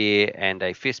 a beer, and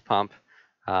a fist pump.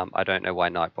 I don't know why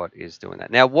Nightbot is doing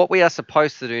that. Now, what we are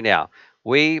supposed to do now,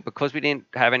 because we didn't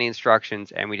have any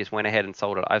instructions and we just went ahead and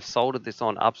soldered, I've soldered this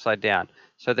on upside down.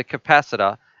 So the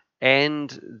capacitor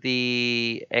and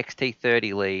the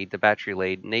XT30 lead, the battery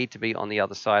lead, need to be on the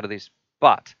other side of this,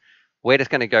 but we're just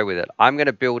going to go with it. I'm going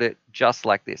to build it just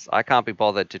like this. I can't be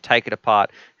bothered to take it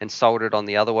apart and solder it on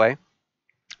the other way,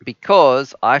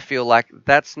 because I feel like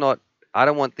I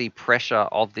don't want the pressure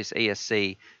of this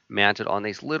ESC mounted on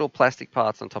these little plastic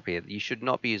parts on top here. You should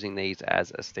not be using these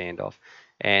as a standoff.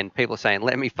 And people are saying,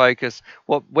 let me focus.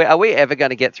 Are we ever going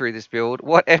to get through this build?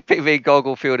 What FPV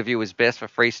goggle field of view is best for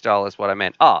freestyle is what I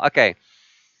meant. Oh, okay.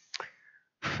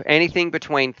 Anything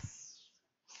between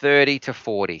 30 to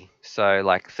 40. So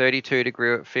like 32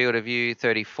 degree field of view,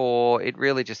 34. It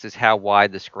really just is how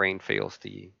wide the screen feels to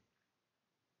you.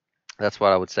 That's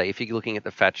what I would say if you're looking at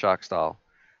the Fat Shark style.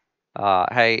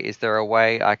 Hey, is there a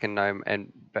way I can know,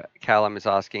 and Callum is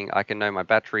asking, I can know my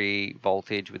battery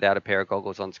voltage without a pair of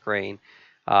goggles on screen?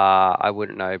 I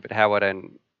wouldn't know, but how would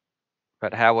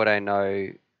I know?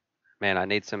 Man, I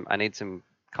need some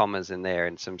commas in there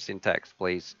and some syntax,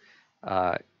 please.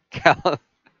 Callum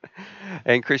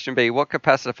and Christian B, what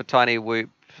capacitor for tiny whoop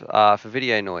for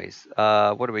video noise?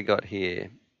 What do we got here?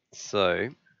 So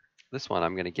this one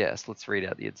I'm going to guess. Let's read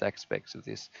out the exact specs of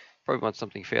this. Probably want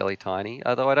something fairly tiny,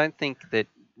 although I don't think that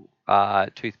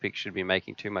toothpicks should be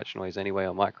making too much noise anyway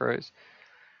on micros.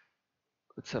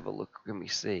 Let's have a look. Let me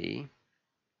see.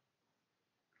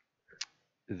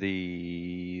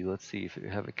 Let's see if we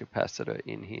have a capacitor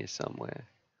in here somewhere.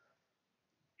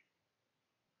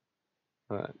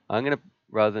 All right. I'm going to,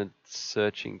 rather than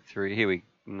searching through, here we,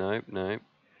 nope.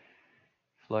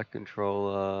 Flight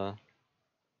controller.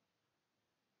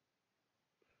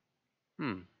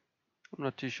 I'm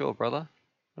not too sure, brother.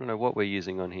 I don't know what we're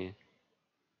using on here.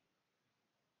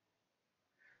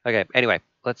 Okay, anyway,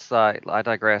 let's, I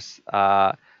digress.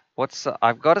 I've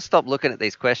got to stop looking at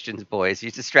these questions, boys.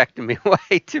 You're distracting me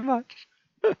way too much.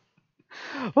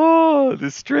 Oh,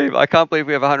 this stream. I can't believe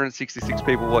we have 166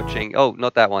 people watching. Oh,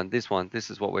 not that one. This one. This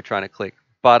is what we're trying to click.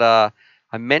 But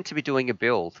I'm meant to be doing a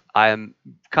build. I am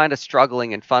kind of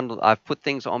struggling and fun. I've put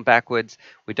things on backwards.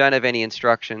 We don't have any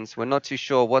instructions. We're not too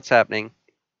sure what's happening.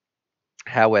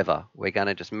 However, we're going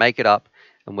to just make it up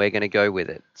and we're going to go with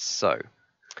it. So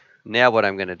now what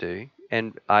I'm going to do,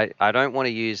 and I don't want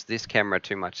to use this camera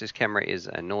too much. This camera is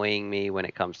annoying me when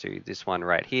it comes to this one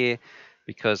right here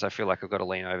because I feel like I've got to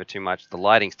lean over too much. The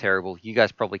lighting's terrible. You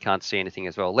guys probably can't see anything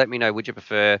as well. Let me know, would you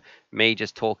prefer me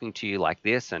just talking to you like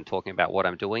this and talking about what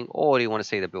I'm doing, or do you want to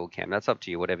see the build cam? That's up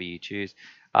to you, whatever you choose.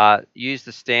 Use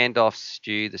the standoffs,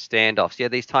 Stu, the standoffs. Yeah,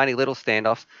 these tiny little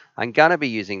standoffs. I'm going to be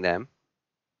using them,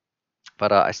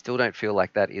 but I still don't feel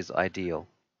like that is ideal.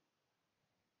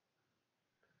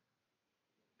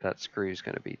 That screw is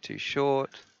going to be too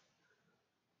short.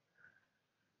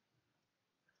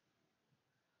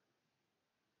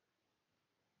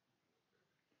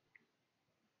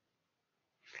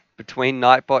 Between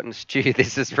Nightbot and Stu,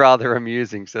 this is rather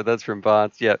amusing. So that's from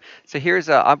Barnes. Yeah. So here's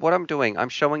what I'm doing. I'm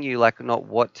showing you like not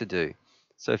what to do.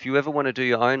 So if you ever want to do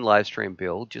your own live stream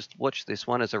build, just watch this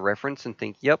one as a reference and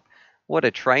think, yep, what a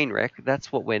train wreck.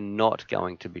 That's what we're not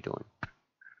going to be doing.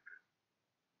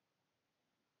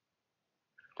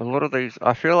 A lot of these,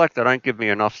 I feel like they don't give me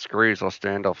enough screws or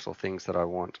standoffs or things that I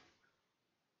want.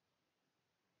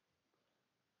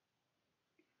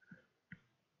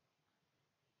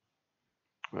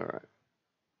 All right.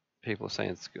 People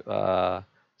saying Sky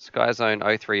Zone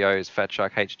 030s, Fat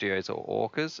Shark HDOs, or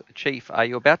Orcas. Chief, are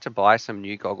you about to buy some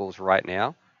new goggles right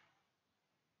now?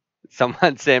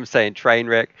 Someone, Sam saying train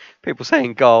wreck. People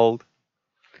saying gold.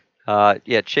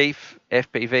 Yeah, Chief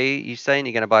FPV, you saying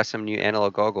you're going to buy some new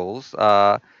analog goggles.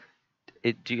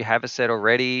 Do you have a set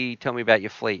already? Tell me about your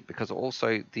fleet, because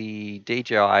also the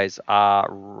DJIs are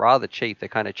rather cheap. They're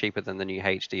kind of cheaper than the new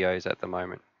HDOs at the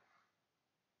moment.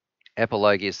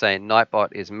 Epilogue is saying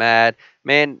Nightbot is mad.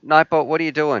 Man, Nightbot, what are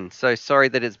you doing? So sorry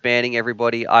that it's banning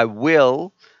everybody. I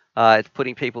will. It's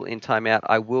putting people in timeout.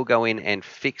 I will go in and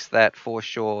fix that for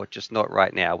sure, just not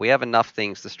right now. We have enough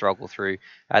things to struggle through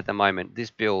at the moment,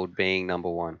 this build being number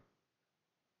one.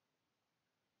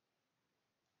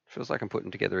 Feels like I'm putting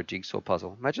together a jigsaw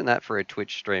puzzle. Imagine that for a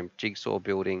Twitch stream. Jigsaw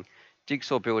building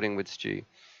with Stu.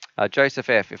 Joseph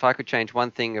F, if you could change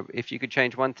one thing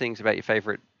about your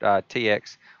favorite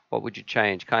TX, what would you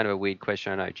change? Kind of a weird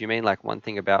question, I know. Do you mean like one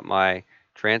thing about my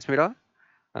transmitter?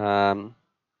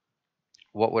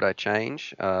 What would I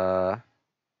change? Let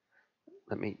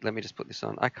me just put this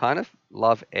on. I kind of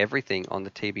love everything on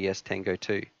the TBS Tango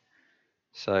 2.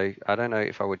 So I don't know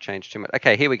if I would change too much.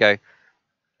 Okay, here we go.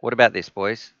 What about this,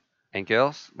 boys and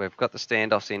girls? We've got the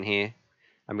standoffs in here.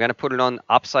 I'm going to put it on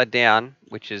upside down,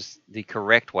 which is the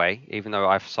correct way, even though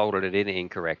I've soldered it in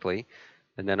incorrectly.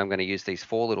 And then I'm going to use these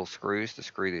 4 little screws to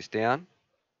screw this down.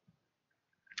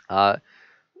 I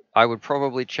would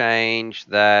probably change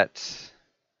that.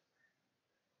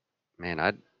 Man,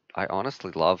 I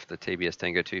honestly love the TBS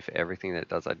Tango 2 for everything that it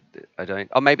does. I don't.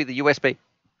 Oh, maybe the USB.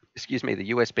 Excuse me,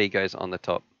 the USB goes on the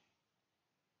top.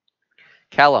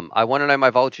 Callum, I want to know my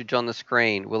voltage on the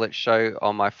screen. Will it show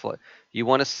on my You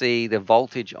want to see the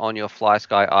voltage on your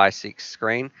FlySky i6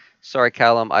 screen? Sorry,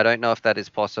 Callum, I don't know if that is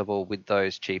possible with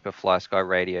those cheaper FlySky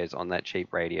radios on that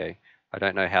cheap radio. I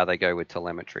don't know how they go with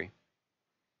telemetry.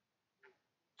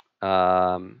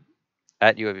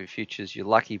 At UAV Futures, your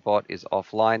lucky bot is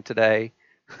offline today.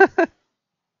 I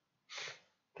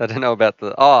don't know about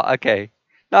the. Oh, okay.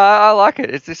 No, I like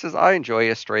it. I enjoy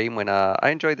a stream when I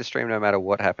enjoy the stream no matter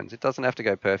what happens. It doesn't have to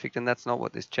go perfect, and that's not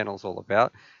what this channel's all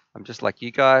about. I'm just like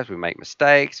you guys. We make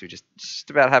mistakes. We're just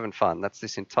about having fun. That's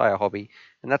this entire hobby,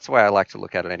 and that's the way I like to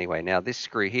look at it anyway. Now, this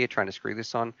screw here, trying to screw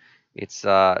this on, it's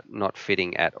not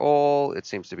fitting at all. It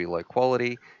seems to be low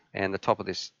quality, and the top of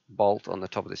this bolt on the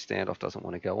top of this standoff doesn't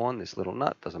want to go on. This little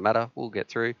nut doesn't matter. We'll get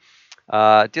through.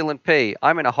 Dylan P,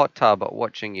 I'm in a hot tub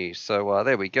watching you. So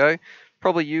there we go.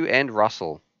 Probably you and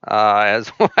Russell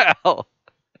as well.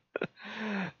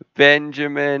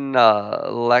 Benjamin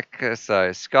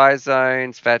so Sky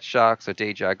Zones, Fat Sharks, or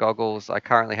DJI goggles. I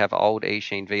currently have old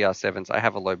eSheen VR7s. I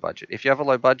have a low budget. If you have a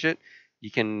low budget, you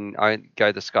can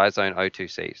go the Sky Zone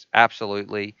O2Cs.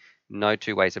 Absolutely, no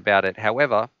two ways about it.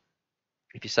 However,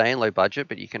 If you're saying low budget,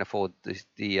 but you can afford the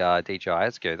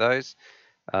DJIs, go those.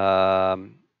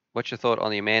 What's your thought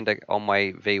on the Amanda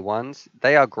Onway V1s?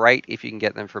 They are great if you can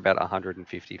get them for about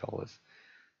 $150.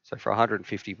 So for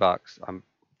 150 bucks, I'm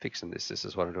fixing this. This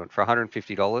is what I'm doing. For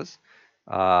 $150,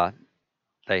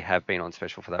 they have been on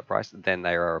special for that price. Then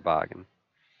they are a bargain.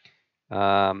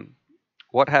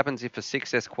 What happens if a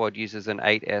 6S quad uses an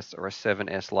 8S or a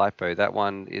 7S LiPo? That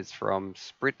one is from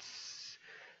Spritz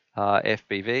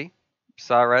FBV.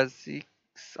 Sarazi.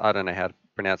 I don't know how to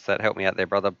pronounce that. Help me out there,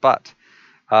 brother. But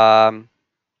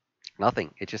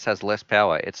nothing. It just has less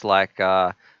power. It's like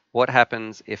what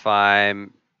happens if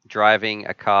I'm driving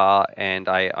a car and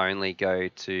I only go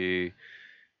to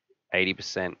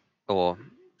 80% or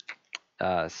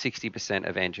 60%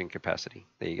 of engine capacity.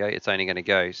 There you go. It's only going to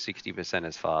go 60%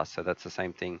 as fast. So that's the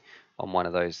same thing on one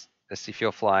of those. As if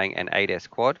you're flying an 8S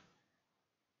quad.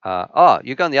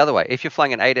 You're going the other way. If you're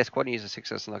flying an 8S quad and you use a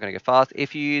 6S, it's not going to go fast.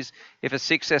 If a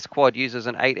 6S quad uses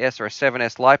an 8S or a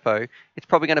 7S LiPo, it's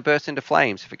probably going to burst into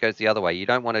flames if it goes the other way. You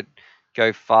don't want to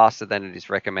go faster than it is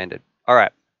recommended. All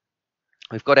right.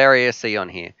 We've got our ESC on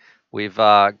here. We've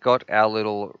got our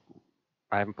little...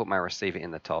 I haven't put my receiver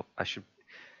in the top. I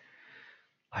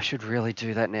should really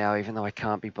do that now, even though I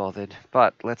can't be bothered.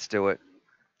 But let's do it.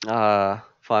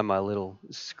 Find my little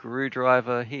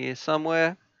screwdriver here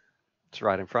somewhere. It's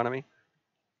right in front of me.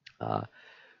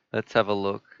 Let's have a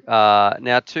look.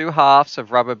 Now, 2 halves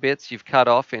of rubber bits you've cut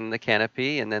off in the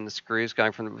canopy, and then the screws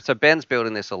going from... So Ben's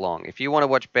building this along. If you want to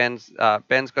watch Ben's got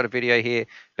a video here.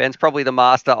 Ben's probably the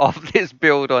master of this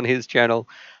build on his channel.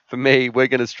 For me, we're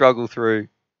going to struggle through.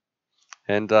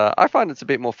 And I find it's a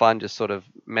bit more fun just sort of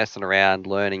messing around,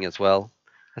 learning as well.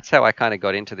 That's how I kind of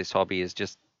got into this hobby, is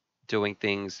just doing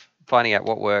things, finding out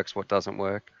what works, what doesn't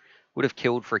work. Would have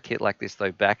killed for a kit like this,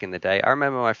 though, back in the day. I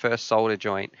remember my first solder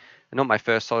joint, not my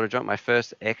first solder joint, my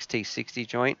first XT60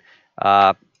 joint.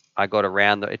 I got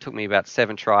around, it took me about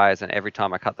 7 tries, and every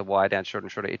time I cut the wire down shorter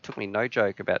and shorter, it took me, no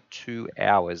joke, about 2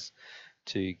 hours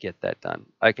to get that done.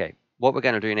 Okay, what we're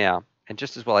going to do now, and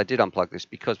just as well I did unplug this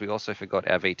because we also forgot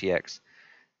our VTX.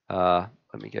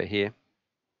 Let me go here.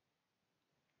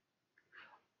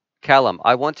 Callum,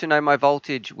 I want to know my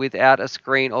voltage without a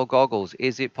screen or goggles.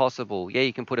 Is it possible? Yeah,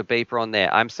 you can put a beeper on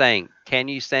there. I'm saying, can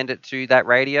you send it to that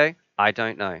radio? I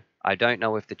don't know. I don't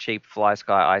know if the cheap FlySky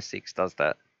i6 does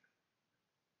that.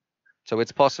 So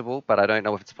it's possible, but I don't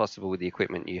know if it's possible with the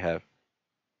equipment you have.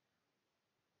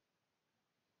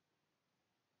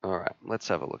 All right, let's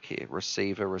have a look here.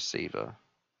 Receiver.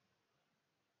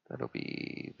 That'll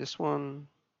be this one.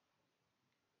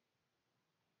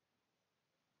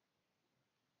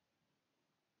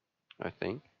 I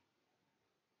think.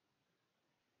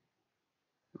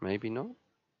 Maybe not.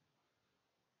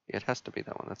 Yeah, it has to be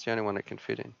that one. That's the only one it can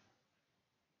fit in.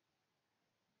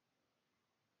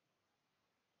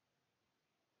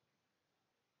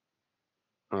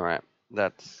 All right,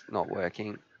 that's not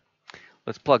working.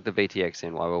 Let's plug the VTX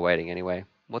in while we're waiting anyway.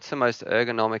 What's the most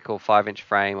ergonomical 5-inch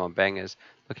frame on Bangers?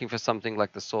 Looking for something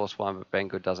like the Source one, but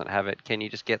Banggood doesn't have it. Can you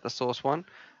just get the Source one?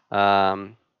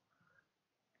 I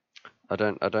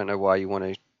don't know why you want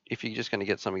to. If you're just going to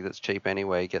get something that's cheap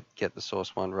anyway, get the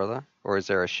Source one, rather. Or is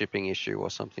there a shipping issue or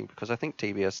something? Because I think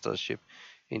TBS does ship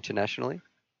internationally.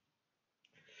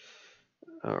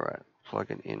 All right,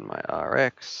 plugging in my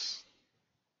RX.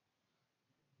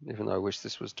 Even though I wish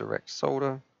this was direct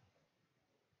solder.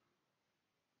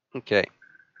 Okay.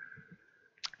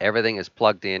 Everything is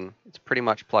plugged in. It's pretty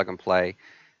much plug and play.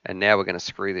 And now we're going to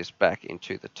screw this back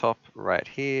into the top right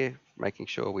here, making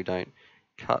sure we don't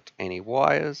cut any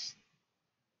wires.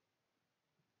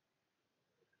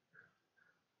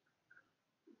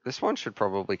 This one should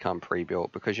probably come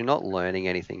pre-built because you're not learning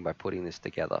anything by putting this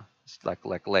together. It's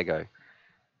like Lego.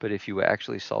 But if you were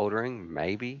actually soldering,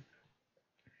 maybe.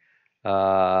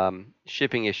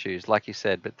 Shipping issues, like you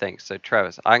said, but thanks. So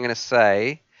Travis, I'm going to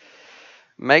say,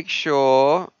 make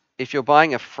sure if you're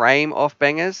buying a frame off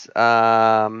Bangers,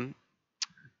 don't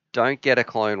get a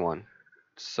clone one.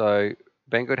 So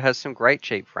Banggood has some great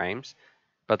cheap frames,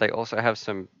 but they also have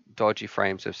some dodgy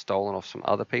frames they've stolen off some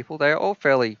other people. They are all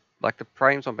fairly, like the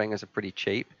frames on Bangers are pretty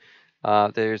cheap.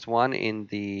 There's one in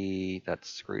that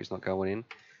screw's not going in,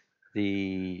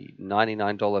 the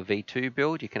 $99 V2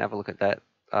 build. You can have a look at that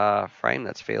frame.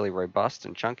 That's fairly robust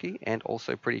and chunky and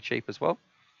also pretty cheap as well.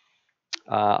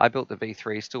 I built the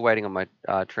V3, still waiting on my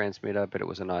transmitter, but it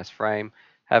was a nice frame.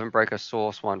 Haven't broke a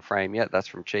Source one frame yet. That's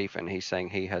from Chief, and he's saying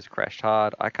he has crashed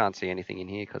hard. I can't see anything in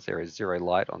here because there is 0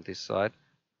 light on this side.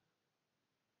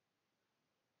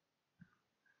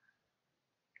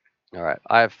 All right,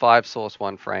 I have 5 Source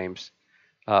one frames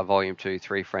Volume 2,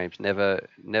 3 frames.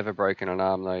 Never broken an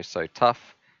arm though, so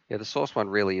tough. Yeah, the Source one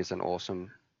really is an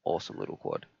awesome little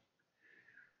quad.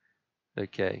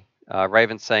 Okay.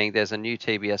 Raven's saying there's a new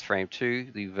TBS frame too,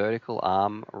 the vertical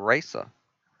arm racer.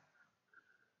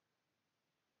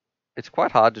 It's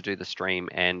quite hard to do the stream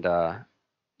and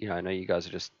you know, I know you guys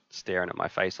are just staring at my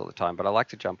face all the time, but I like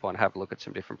to jump on, have a look at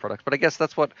some different products. But I guess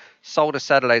that's what Solder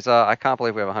Saturdays are. I can't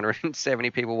believe we have 170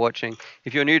 people watching.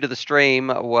 If you're new to the stream,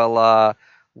 well,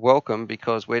 welcome,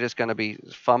 because we're just going to be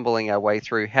fumbling our way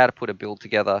through how to put a build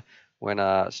together when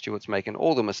Stuart's making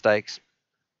all the mistakes,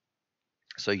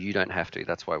 so you don't have to.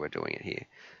 That's why we're doing it here.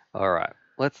 All right,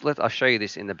 I'll show you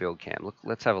this in the build cam. Look,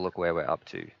 let's have a look where we're up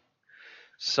to.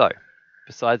 So,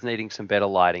 besides needing some better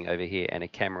lighting over here and a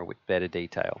camera with better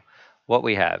detail, what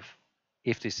we have,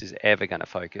 if this is ever going to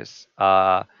focus,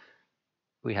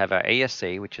 we have our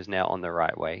ESC, which is now on the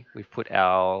right way. We've put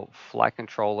our flight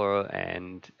controller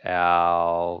and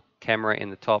our camera in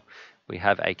the top. We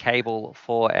have a cable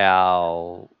for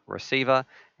our receiver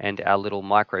and our little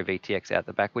micro VTX out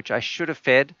the back, which I should have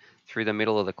fed through the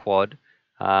middle of the quad.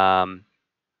 Now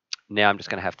I'm just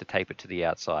going to have to tape it to the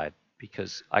outside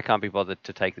because I can't be bothered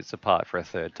to take this apart for a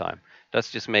third time. That's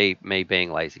just me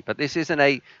being lazy. But this isn't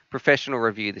a professional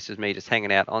review. This is me just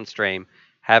hanging out on stream,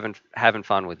 having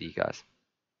fun with you guys.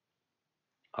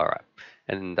 All right.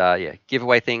 And yeah,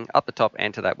 giveaway thing up the top,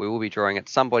 and to that we will be drawing it.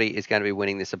 Somebody is going to be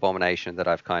winning this abomination that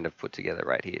I've kind of put together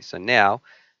right here. So now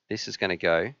this is going to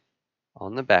go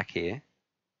on the back here,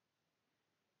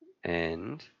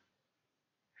 and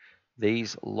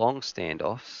these long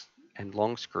standoffs and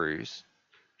long screws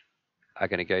are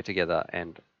going to go together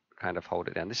and kind of hold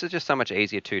it down. This is just so much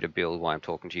easier too to build while I'm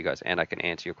talking to you guys, and I can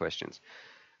answer your questions.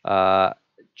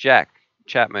 Jack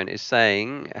Chapman is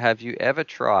saying, have you ever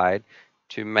tried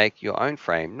to make your own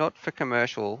frame, not for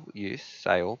commercial use,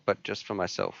 sale, but just for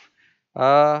myself?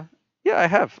 Yeah, I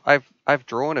have. I've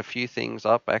drawn a few things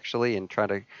up actually, and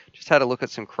just had a look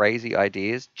at some crazy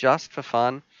ideas just for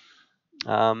fun.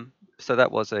 So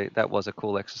that was a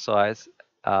cool exercise.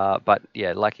 But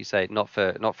yeah, like you say, not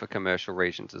for commercial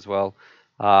reasons as well.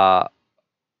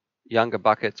 Younger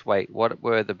buckets. Wait, what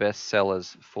were the best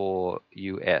sellers for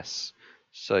US?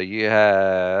 So you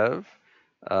have.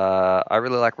 I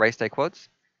really like race day quads.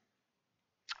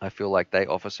 I feel like they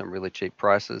offer some really cheap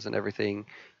prices and everything.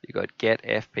 You got Get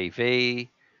FPV.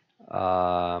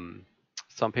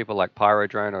 Some people like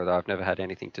Pyrodrone, although I've never had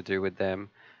anything to do with them.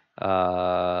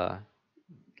 I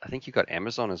think you got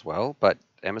Amazon as well, but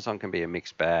Amazon can be a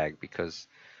mixed bag because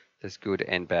there's good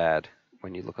and bad.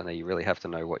 When you look on there, you really have to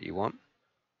know what you want.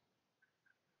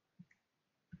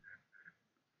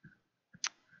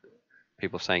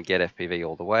 People saying Get FPV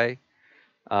all the way.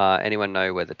 Anyone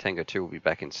know where the Tango 2 will be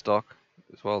back in stock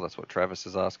as well? That's what Travis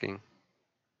is asking.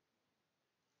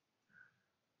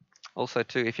 Also,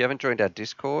 too, if you haven't joined our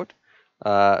Discord,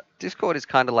 Discord is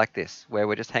kind of like this, where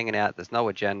we're just hanging out. There's no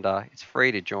agenda. It's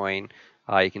free to join.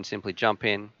 You can simply jump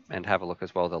in and have a look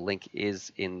as well. The link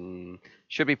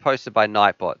should be posted by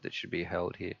Nightbot. That should be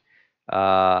held here.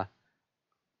 And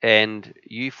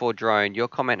U4Drone, your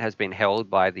comment has been held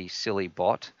by the silly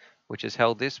bot, which has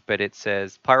held this, but it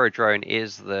says Pyrodrone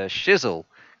is the shizzle.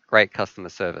 Great customer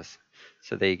service.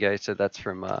 So there you go. So that's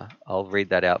from, I'll read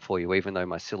that out for you, even though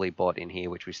my silly bot in here,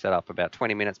 which we set up about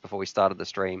 20 minutes before we started the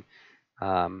stream,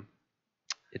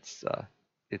 it's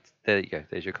there you go.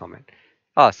 There's your comment.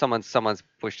 Oh, someone's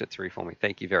pushed it through for me.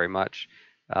 Thank you very much.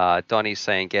 Donnie's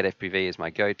saying Get FPV is my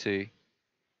go-to.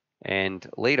 And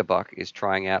Leaderbuck is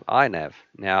trying out iNav.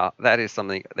 Now, that is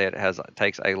something that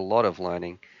takes a lot of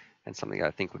learning and something I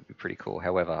think would be pretty cool.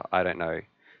 However, I don't know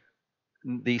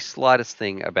the slightest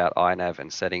thing about iNav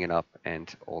and setting it up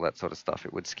and all that sort of stuff.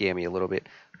 It would scare me a little bit.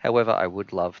 However, I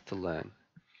would love to learn.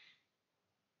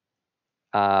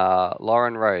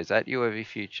 Lauren Rose at UAV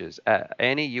Futures.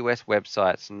 Any US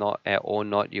websites not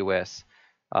US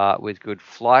with good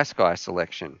FlySky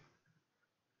selection?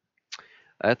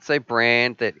 That's a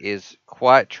brand that is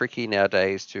quite tricky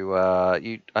nowadays to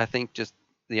I think just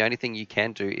the only thing you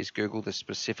can do is Google the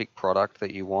specific product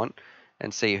that you want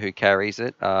and see who carries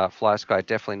it. FlySky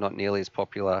definitely not nearly as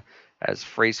popular as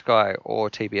FreeSky or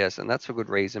TBS, and that's for good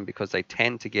reason because they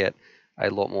tend to get a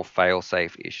lot more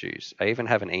fail-safe issues. I even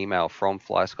have an email from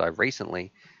FlySky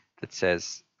recently that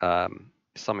says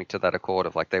something to that accord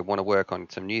of like they want to work on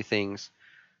some new things.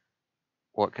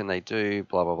 What can they do?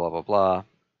 Blah, blah, blah, blah, blah.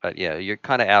 But yeah, you're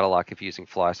kind of out of luck if you're using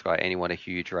FlySky. Anyone a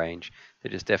huge range.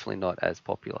 They're just definitely not as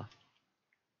popular.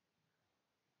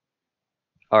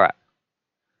 All right.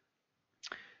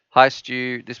 Hi,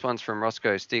 Stu. This one's from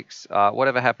Roscoe Sticks.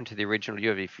 Whatever happened to the original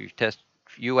UAV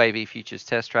UAV Futures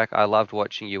test track. I loved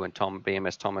watching you and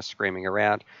BMS Thomas screaming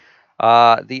around.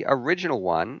 The original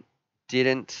one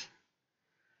didn't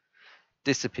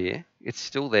disappear. It's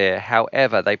still there.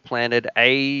 However, they planted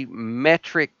a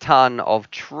metric ton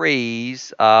of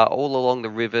trees all along the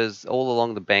rivers, all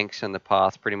along the banks and the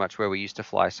path, pretty much where we used to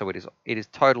fly. So it is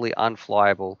totally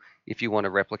unflyable if you want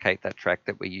to replicate that track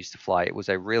that we used to fly. It was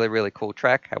a really, really cool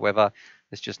track. However,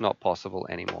 it's just not possible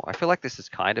anymore. I feel like this is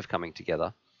kind of coming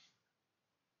together,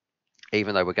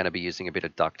 even though we're going to be using a bit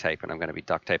of duct tape, and I'm going to be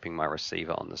duct taping my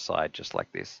receiver on the side just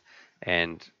like this.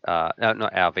 And no,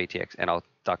 not our VTX, and I'll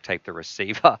duct tape the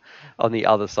receiver on the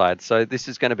other side. So this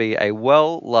is going to be a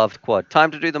well-loved quad.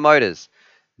 Time to do the motors.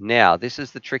 Now, this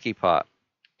is the tricky part.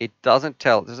 It doesn't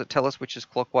tell, does it tell us which is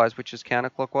clockwise, which is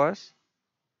counterclockwise?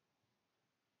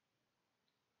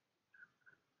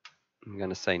 I'm going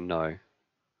to say no.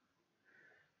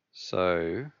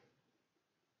 So,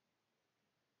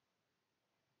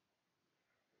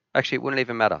 actually, it wouldn't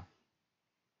even matter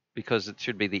because it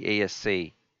should be the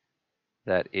ESC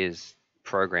that is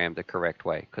programmed the correct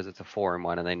way because it's a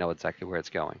 4-in-1 and they know exactly where it's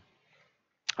going.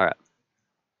 All right.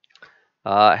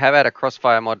 How about a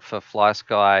crossfire mod for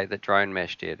FlySky that Drone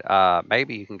Mesh did?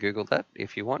 Maybe you can Google that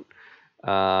if you want.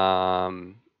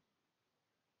 The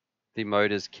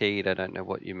motor's keyed. I don't know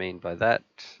what you mean by that.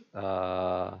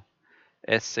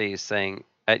 SC is saying,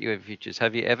 at UAV Futures,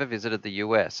 have you ever visited the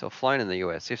US or flown in the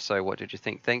US? If so, what did you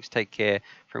think? Thanks, take care.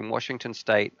 From Washington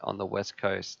State on the West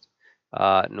Coast,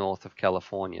 north of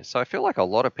California. So I feel like a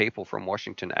lot of people from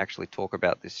Washington actually talk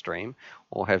about this stream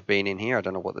or have been in here. I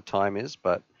don't know what the time is,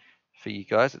 but for you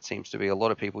guys, it seems to be a lot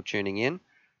of people tuning in.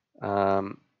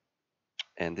 And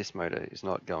this motor is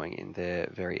not going in there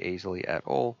very easily at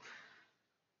all.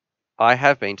 I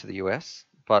have been to the US,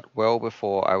 but well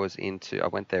before I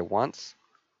went there once.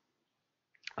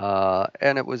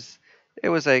 And it was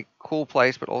a cool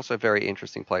place, but also a very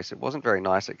interesting place. It wasn't very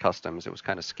nice at customs. It was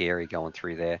kind of scary going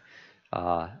through there.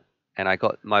 And I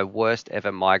got my worst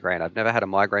ever migraine. I've never had a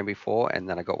migraine before, and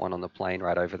then I got one on the plane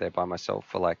right over there by myself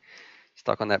for like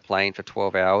stuck on that plane for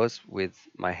 12 hours with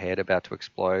my head about to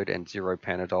explode and 0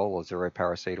 Panadol or 0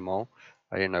 paracetamol.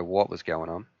 I didn't know what was going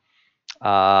on.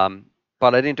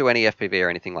 But I didn't do any FPV or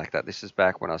anything like that. This is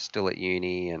back when I was still at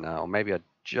uni, and or maybe I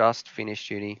just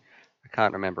finished uni. I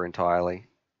can't remember entirely,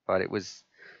 but it was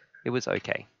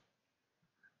okay.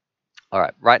 All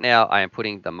right, right now I am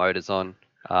putting the motors on.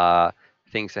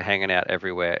 Things are hanging out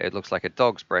everywhere. It looks like a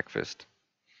dog's breakfast.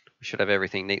 We should have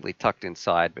everything neatly tucked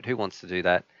inside, but who wants to do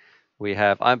that?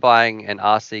 I'm buying an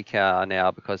RC car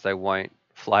now because they won't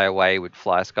fly away with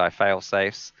FlySky fail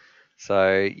safes.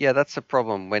 So yeah, that's a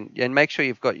problem. And make sure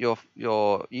you've got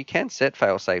you can set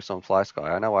fail safes on FlySky.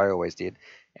 I know I always did.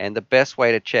 And the best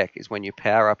way to check is when you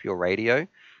power up your radio,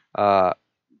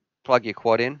 plug your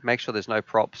quad in, make sure there's no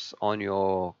props on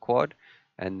your quad,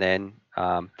 and then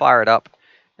fire it up,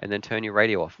 and then turn your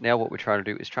radio off. Now what we're trying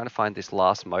to do is trying to find this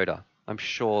last motor. I'm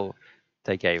sure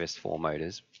they gave us 4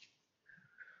 motors.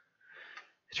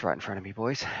 It's right in front of me,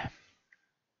 boys.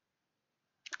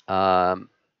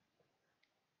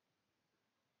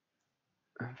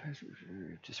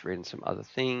 Just reading some other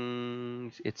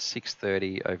things. It's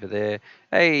 6:30 over there.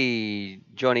 Hey,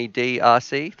 Johnny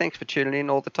DRC, thanks for tuning in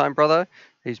all the time, brother.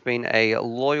 He's been a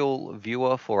loyal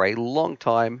viewer for a long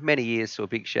time, many years, so a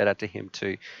big shout out to him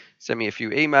too. Send me a few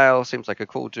emails. Seems like a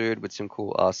cool dude with some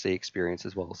cool RC experience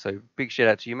as well. So big shout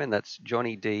out to you, man. That's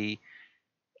Johnny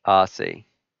DRC.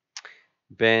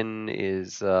 Ben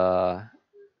is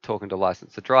talking to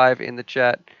License to Drive in the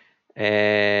chat.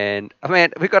 And I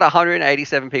mean, we've got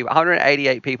 187 people,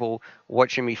 188 people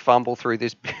watching me fumble through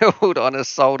this build on a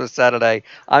solder Saturday.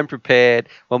 I'm prepared.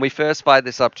 When we first fired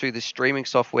this up too, the streaming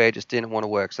software just didn't want to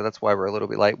work. So that's why we're a little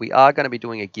bit late. We are going to be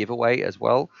doing a giveaway as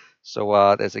well.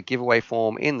 So there's a giveaway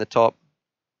form in the top.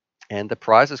 And the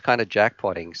prize is kind of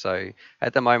jackpotting. So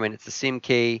at the moment, it's a SIM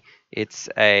key. It's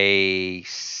a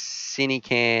Cine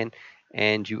can.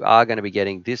 And you are going to be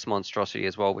getting this monstrosity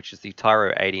as well, which is the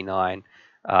Tyro 89.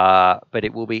 But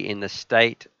it will be in the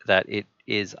state that it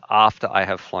is after I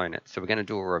have flown it. So we're going to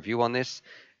do a review on this.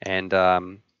 And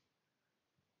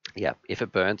yeah, if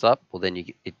it burns up, well, then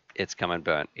it's come and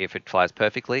burn. If it flies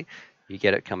perfectly, you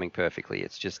get it coming perfectly.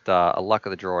 It's just a luck of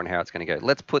the draw and how it's going to go.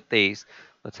 Let's put these.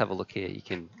 Let's have a look here. You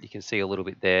can see a little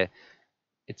bit there.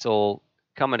 It's all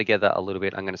coming together a little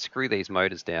bit. I'm going to screw these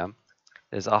motors down.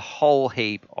 There's a whole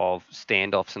heap of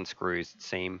standoffs and screws that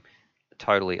seem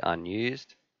totally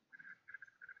unused.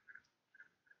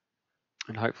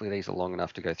 And hopefully these are long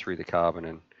enough to go through the carbon.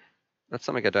 And that's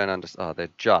something I don't understand. Oh, they're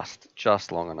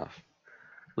just long enough.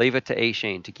 Leave it to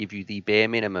Eachine to give you the bare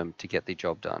minimum to get the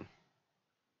job done.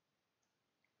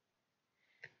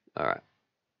 All right.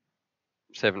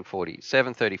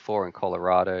 734 in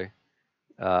Colorado.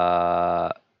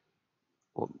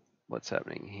 What's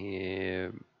happening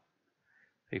here?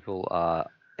 People are,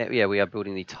 yeah, we are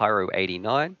building the Tyro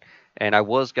 89, and I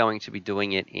was going to be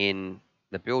doing it in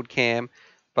the build cam,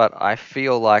 but I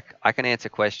feel like I can answer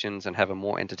questions and have a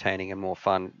more entertaining and more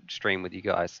fun stream with you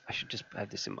guys. I should just have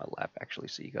this in my lap actually,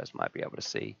 so you guys might be able to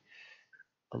see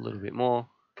a little bit more.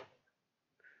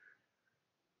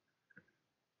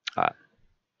 All right.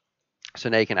 So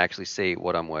now you can actually see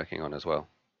what I'm working on as well.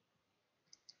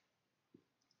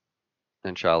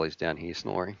 And Charlie's down here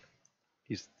snoring.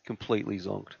 He's completely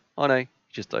zonked. Oh no, he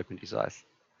just opened his eyes.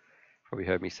 Probably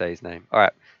heard me say his name. All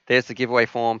right, there's the giveaway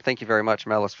form. Thank you very much,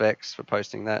 Malice Vex, for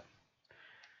posting that.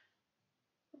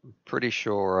 Pretty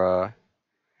sure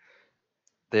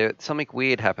something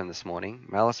weird happened this morning.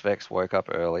 Malice Vex woke up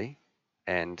early,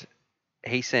 and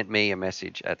he sent me a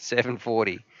message at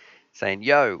 7:40 saying,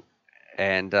 "Yo,"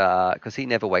 and because he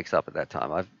never wakes up at that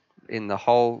time. In the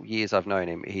whole years I've known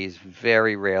him, he's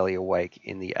very rarely awake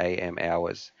in the AM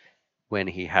hours when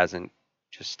he hasn't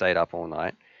just stayed up all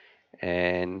night.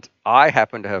 And I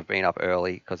happened to have been up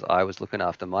early because I was looking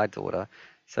after my daughter.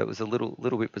 So it was a little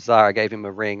bit bizarre. I gave him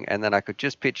a ring, and then I could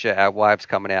just picture our wives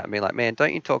coming out and being like, "Man,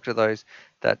 don't you talk to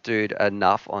that dude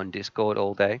enough on Discord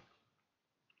all day?"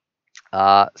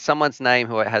 Someone's name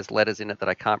who has letters in it that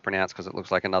I can't pronounce because it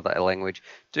looks like another language.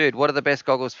 Dude, what are the best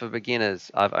goggles for beginners?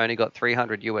 I've only got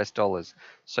 $300 US.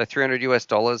 So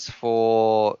 $300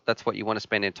 for, that's what you want to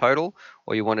spend in total,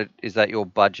 or is that your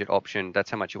budget option? That's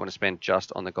how much you want to spend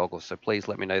just on the goggles. So please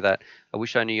let me know that. I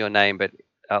wish I knew your name, but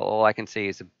all I can see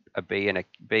is a B and a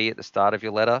B at the start of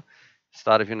your letter,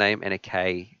 start of your name, and a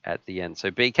K at the end. So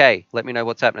BK, let me know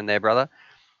what's happening there, brother.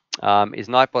 Is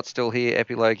Nightbot still here,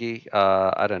 Epilogi?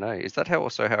 I don't know. Is that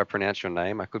also how I pronounce your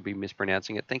name? I could be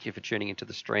mispronouncing it. Thank you for tuning into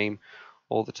the stream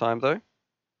all the time, though,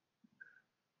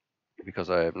 because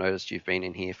I have noticed you've been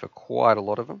in here for quite a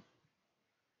lot of them.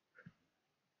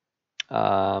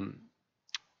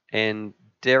 And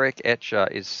Derek Etcher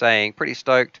is saying, pretty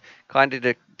stoked, kind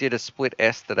of did a split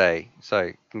S today.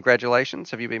 So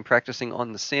congratulations. Have you been practicing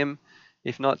on the sim?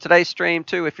 If not, today's stream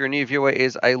too, if you're a new viewer,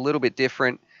 is a little bit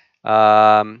different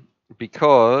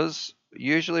because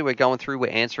usually we're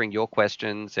answering your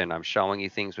questions and I'm showing you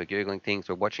things, we're Googling things,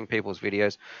 we're watching people's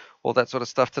videos, all that sort of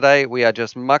stuff. Today we are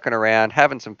just mucking around,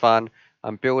 having some fun.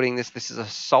 I'm building this. This is a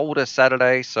solder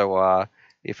Saturday, so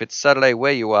if it's Saturday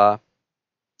where you are,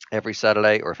 every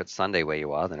Saturday, or if it's Sunday where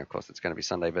you are, then of course it's going to be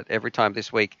Sunday. But every time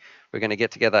this week, we're going to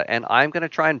get together, and I'm going to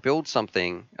try and build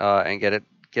something and get it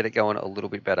going a little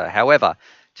bit better. However,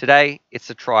 today it's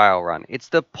a trial run. It's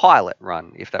the pilot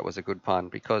run, if that was a good pun,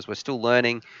 because we're still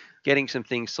learning, getting some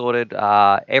things sorted.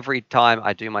 Every time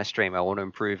I do my stream, I want to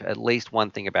improve at least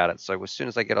one thing about it. So as soon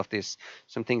as I get off this,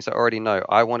 some things I already know.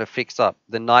 I want to fix up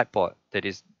the Nightbot that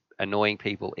is annoying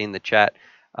people in the chat.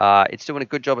 It's doing a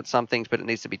good job at some things, but it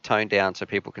needs to be toned down so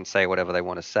people can say whatever they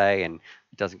want to say, and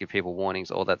it doesn't give people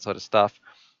warnings, all that sort of stuff.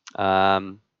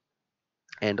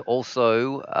 And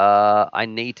also, I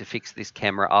need to fix this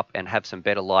camera up and have some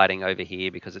better lighting over here,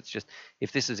 because it's just,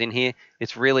 if this is in here,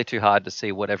 it's really too hard to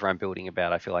see whatever I'm building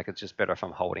about. I feel like it's just better if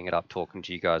I'm holding it up, talking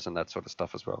to you guys and that sort of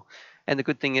stuff as well. And the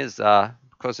good thing is,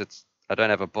 because I don't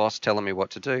have a boss telling me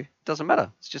what to do, it doesn't matter.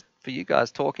 It's just for you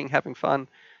guys talking, having fun.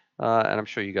 And I'm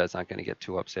sure you guys aren't going to get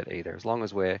too upset either, as long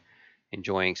as we're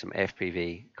enjoying some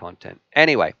FPV content.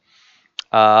 Anyway,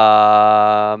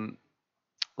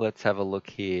 let's have a look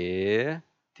here.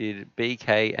 Did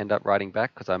BK end up writing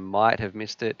back? Because I might have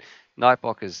missed it.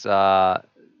 Nightbot is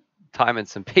timing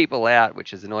some people out,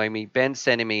 which is annoying me. Ben's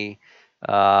sending me,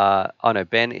 oh no,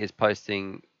 Ben is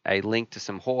posting a link to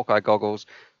some Hawkeye goggles,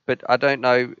 but I don't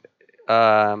know,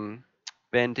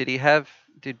 Ben, did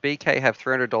BK have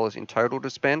 $300 in total to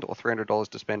spend, or $300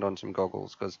 to spend on some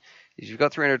goggles? Because if you've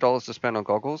got $300 to spend on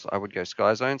goggles, I would go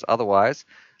Sky Zones. Otherwise,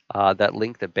 that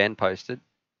link that Ben posted,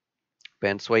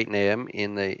 Ben Sweetnam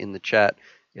in the chat,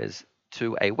 is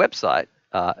to a website,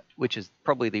 which is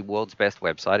probably the world's best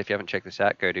website. If you haven't checked this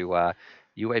out, go to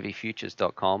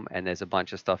uavfutures.com, and there's a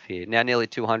bunch of stuff here. Now nearly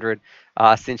 200.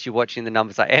 Since you're watching the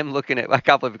numbers, I am looking at, I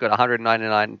can't believe we've got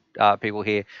 199 people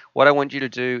here. What I want you to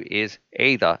do is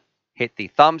either hit the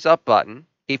thumbs up button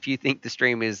if you think the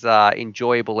stream is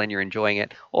enjoyable and you're enjoying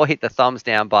it, or hit the thumbs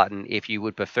down button if you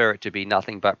would prefer it to be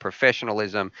nothing but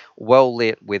professionalism, well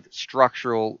lit, with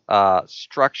structured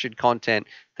content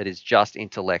that is just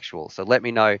intellectual. So let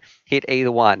me know. Hit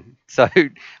either one. So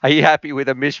are you happy with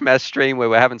a mishmash stream where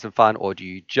we're having some fun, or do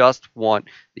you just want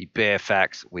the bare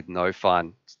facts with no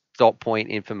fun? Stop point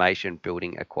information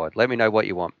building a quad. Let me know what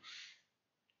you want.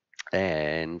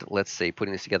 And let's see,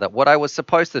 putting this together. What I was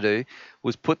supposed to do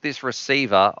was put this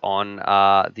receiver on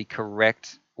the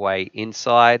correct way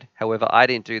inside. However, I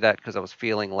didn't do that because I was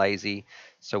feeling lazy.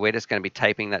 So we're just going to be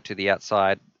taping that to the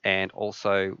outside and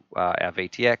also our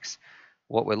VTX.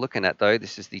 What we're looking at though,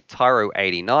 this is the Tyro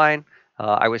 89.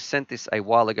 I was sent this a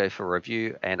while ago for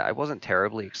review and I wasn't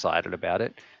terribly excited about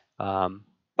it.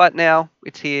 But now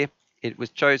it's here. It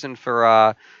was chosen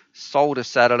for solder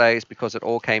Saturdays because it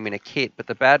all came in a kit. But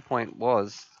the bad point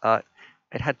was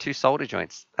it had 2 solder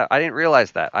joints. I didn't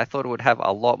realize that. I thought it would have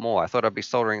a lot more. I thought I'd be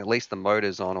soldering at least the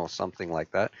motors on or something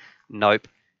like that. Nope.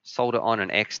 Solder on an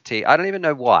XT. I don't even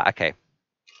know why. Okay.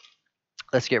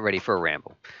 Let's get ready for a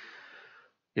ramble.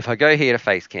 If I go here to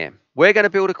Facecam, we're going to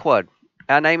build a quad.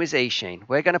 Our name is eSheen.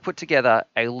 We're going to put together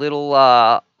a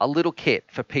little kit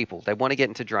for people. They want to get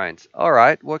into drones. All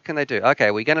right, what can they do?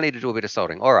 Okay, we're going to need to do a bit of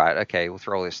soldering. All right, okay, we'll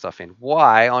throw all this stuff in.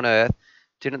 Why on earth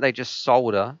didn't they just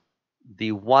solder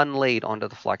the one lead onto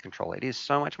the flight controller? It is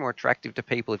so much more attractive to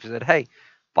people if you said, hey,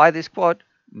 buy this quad,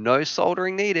 no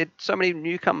soldering needed. So many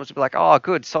newcomers would be like, oh,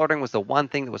 good, soldering was the one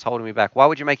thing that was holding me back. Why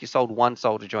would you make you sold 1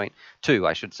 solder joint? 2,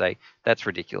 I should say. That's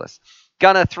ridiculous.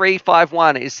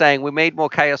 Gunner351 is saying we need more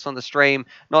chaos on the stream,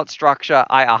 not structure.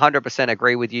 I 100%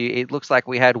 agree with you. It looks like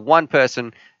we had one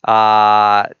person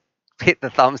hit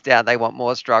the thumbs down. They want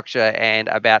more structure, and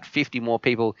about 50 more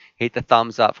people hit the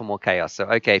thumbs up for more chaos. So,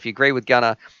 okay, if you agree with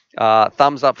Gunner,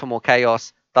 thumbs up for more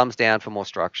chaos, thumbs down for more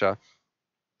structure.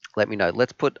 Let me know.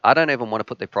 Let's put. I don't even want to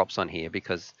put the props on here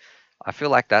because I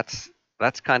feel like that's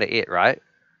kind of it, right?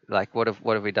 Like, what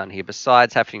have we done here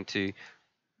besides having to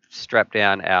strap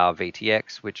down our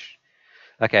VTX, which,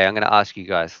 okay, I'm going to ask you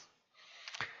guys.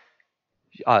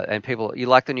 And people, you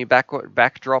like the new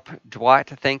backdrop, Dwight?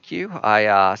 Thank you.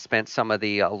 I spent some of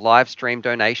the live stream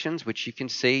donations, which you can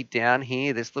see down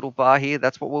here, this little bar here.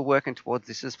 That's what we're working towards.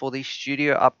 This is for the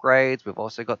studio upgrades. We've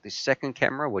also got this second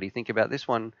camera. What do you think about this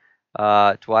one,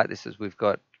 Dwight? This is we've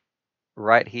got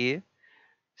right here,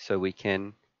 so we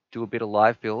can do a bit of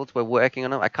live builds. We're working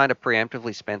on them. I kind of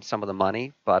preemptively spent some of the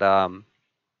money, but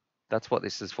that's what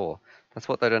this is for. That's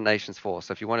what the donation's for.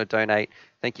 So if you want to donate,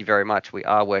 thank you very much. We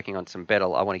are working on some better,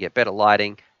 I want to get better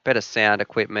lighting, better sound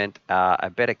equipment, a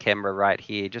better camera right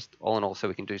here, just all in all, so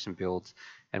we can do some builds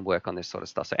and work on this sort of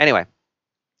stuff. So anyway,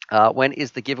 when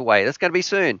is the giveaway? That's going to be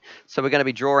soon. So we're going to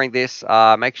be drawing this.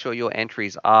 Make sure your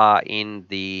entries are in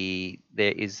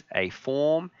there is a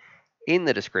form in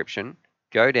the description.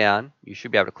 Go down. You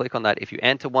should be able to click on that. If you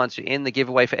enter once, you're in the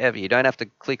giveaway forever. You don't have to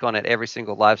click on it every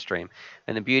single live stream.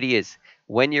 And the beauty is,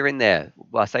 when you're in there,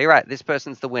 I say, right, this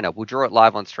person's the winner. We'll draw it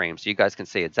live on stream so you guys can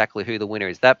see exactly who the winner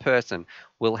is. That person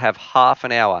will have half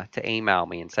an hour to email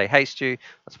me and say, hey, Stu, I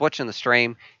was watching the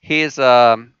stream. Here's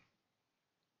my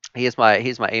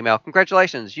email.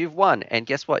 Congratulations, you've won. And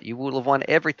guess what? You will have won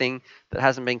everything that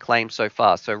hasn't been claimed so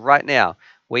far. So right now,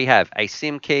 we have a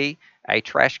SIM key, a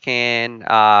trash can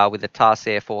with a TAS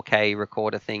Air 4K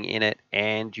recorder thing in it,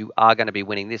 and you are going to be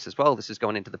winning this as well. This is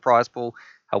going into the prize pool.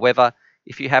 However,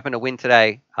 if you happen to win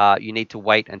today, you need to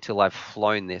wait until I've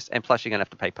flown this, and plus you're going to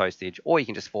have to pay postage, or you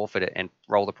can just forfeit it and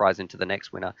roll the prize into the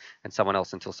next winner and someone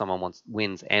else until someone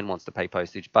wins and wants to pay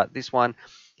postage. But this one,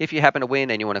 if you happen to win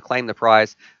and you want to claim the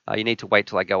prize, you need to wait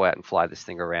till I go out and fly this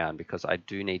thing around, because I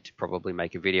do need to probably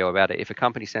make a video about it. If a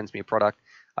company sends me a product,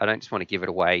 I don't just want to give it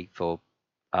away for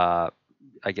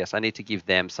I guess I need to give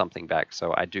them something back.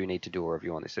 So I do need to do a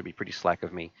review on this. It'd be pretty slack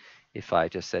of me if I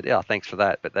just said, yeah, thanks for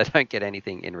that, but they don't get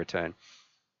anything in return.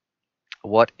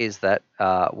 What is that?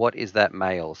 What is that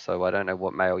mail? So I don't know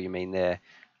what mail you mean there,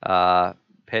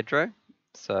 Pedro.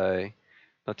 So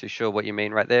not too sure what you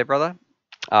mean right there, brother.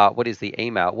 What is the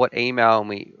email? What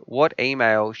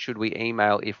email should we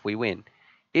email if we win?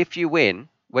 If you win,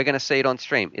 we're going to see it on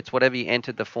stream. It's whatever you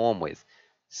entered the form with.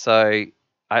 So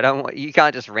you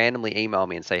can't just randomly email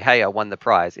me and say, hey, I won the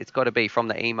prize. It's got to be from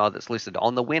the email that's listed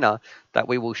on the winner that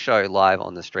we will show live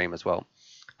on the stream as well.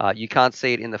 You can't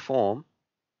see it in the form.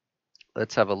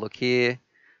 Let's have a look here.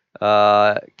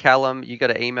 Callum, you got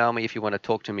to email me if you want to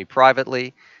talk to me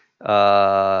privately.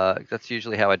 That's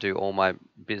usually how I do all my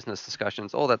business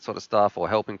discussions, all that sort of stuff, or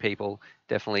helping people.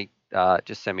 Definitely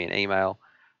just send me an email.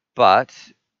 But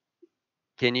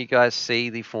can you guys see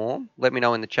the form? Let me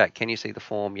know in the chat. Can you see the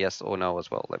form? Yes or no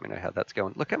as well. Let me know how that's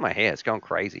going. Look at my hair. It's going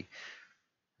crazy.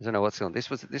 I don't know what's going on.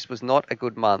 This was not a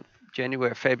good month.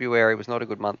 February was not a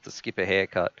good month to skip a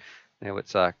haircut. Now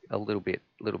it's a little bit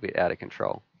out of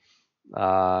control.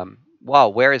 Wow,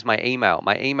 where is my email?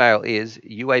 My email is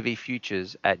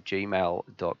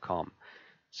uavfutures@gmail.com.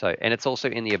 So, and it's also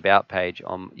in the about page.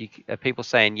 People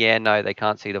saying, yeah, no, they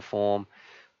can't see the form.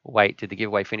 Wait, did the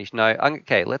giveaway finish? No.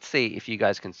 Okay, let's see if you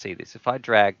guys can see this. If I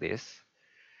drag this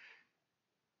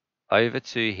over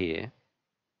to here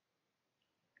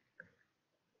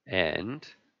and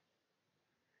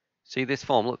see this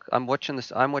form. Look, I'm watching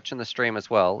this. I'm watching the stream as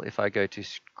well. If I go to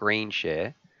screen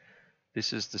share,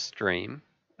 this is the stream.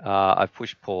 I've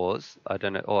pushed pause. I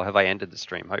don't know, or have I ended the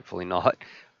stream? Hopefully not.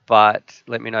 But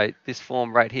let me know this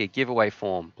form right here, giveaway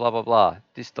form, blah, blah, blah.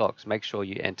 This docs, make sure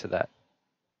you enter that.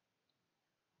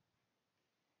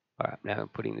 All right, now I'm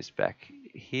putting this back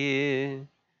here.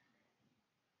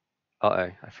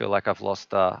 Uh-oh, I feel like I've lost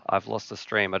the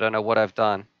stream. I don't know what I've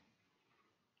done.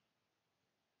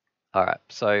 All right,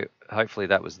 so hopefully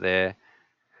that was there.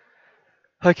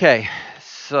 Okay,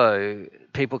 so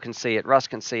people can see it. Russ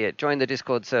can see it. Join the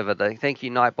Discord server. Thank you,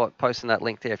 Nightbot, posting that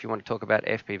link there if you want to talk about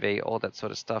FPV, all that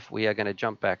sort of stuff. We are going to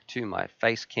jump back to my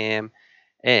face cam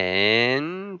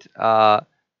and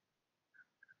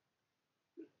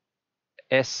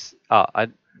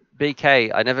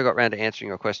BK, I never got around to answering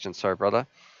your question. Sorry, brother.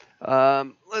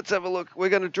 Let's have a look. We're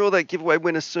going to draw that giveaway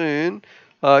winner soon.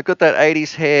 Got that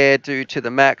 80s hair due to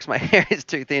the max. My hair is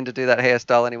too thin to do that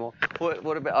hairstyle anymore.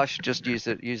 What about, I should just use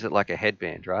it like a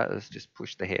headband, right? Let's just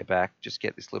push the hair back. Just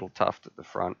get this little tuft at the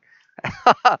front.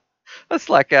 That's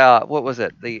like what was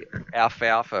it? The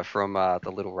alfalfa from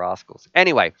the Little Rascals.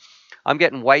 Anyway, I'm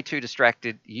getting way too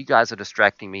distracted. You guys are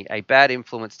distracting me. A bad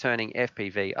influence turning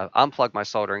FPV. I've unplugged my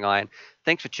soldering iron.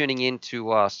 Thanks for tuning in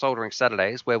to Soldering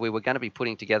Saturdays, where we were going to be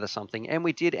putting together something, and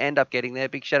we did end up getting there.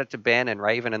 Big shout out to Ben and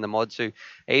Raven and the mods who,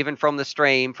 even from the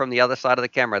stream, from the other side of the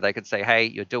camera, they could say, hey,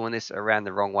 you're doing this around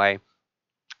the wrong way.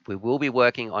 We will be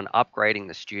working on upgrading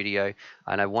the studio,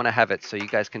 and I want to have it so you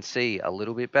guys can see a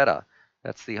little bit better.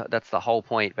 That's the whole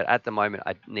point. But at the moment,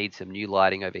 I need some new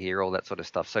lighting over here, all that sort of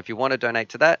stuff. So if you want to donate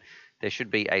to that, there should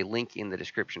be a link in the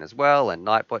description as well. And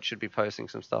Nightbot should be posting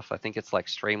some stuff. I think it's like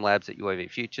Streamlabs at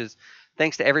UAV Futures.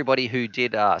 Thanks to everybody who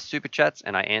did super chats,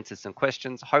 and I answered some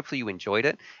questions. Hopefully you enjoyed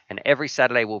it. And every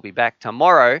Saturday we'll be back.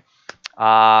 Tomorrow,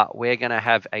 we're going to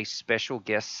have a special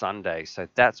guest Sunday. So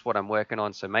that's what I'm working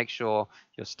on. So make sure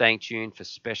you're staying tuned for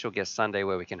special guest Sunday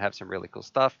where we can have some really cool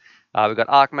stuff. We've got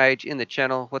Archmage in the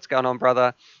channel. What's going on,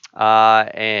 brother?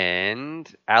 And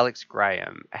Alex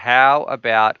Graham. How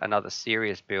about another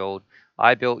serious build?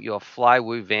 I built your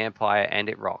Flywoo Vampire and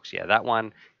it rocks. Yeah, that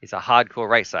one is a hardcore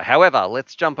racer. However,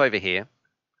 let's jump over here.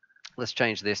 Let's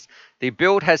change this. The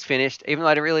build has finished. Even though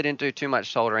I really didn't do too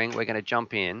much soldering, we're going to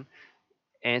jump in,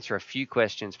 answer a few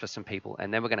questions for some people,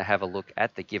 and then we're going to have a look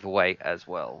at the giveaway as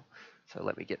well. So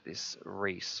let me get this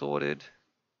resorted.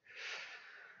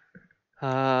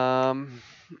 And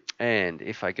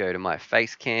if I go to my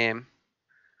face cam,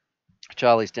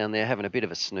 Charlie's down there having a bit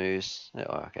of a snooze. Oh,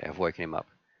 okay, I've woken him up.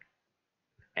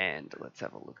 And let's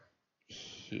have a look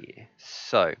here.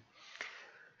 So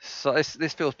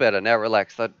this feels better now.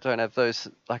 Relaxed. I don't have those.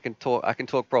 I can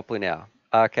talk properly now.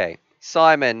 Okay.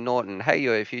 Simon Norton. Hey,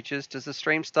 UAV Futures. Does the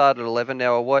stream start at 11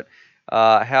 now or what?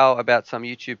 How about some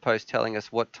YouTube post telling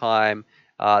us what time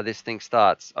this thing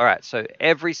starts? All right. So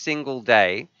every single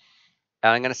day,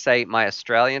 I'm going to say my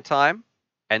Australian time,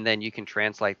 and then you can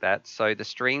translate that. So the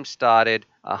stream started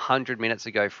 100 minutes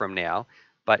ago from now,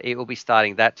 but it will be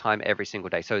starting that time every single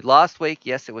day. So last week,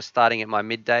 yes, it was starting at my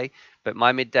midday, but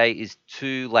my midday is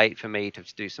too late for me to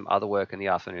do some other work in the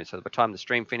afternoon. So by the time the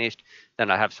stream finished,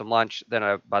 then I have some lunch.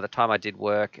 Then by the time I did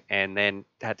work and then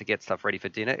had to get stuff ready for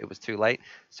dinner, it was too late.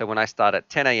 So when I start at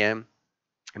 10 a.m.,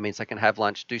 it means I can have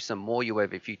lunch, do some more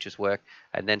UAV Futures work,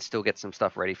 and then still get some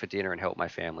stuff ready for dinner and help my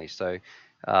family. So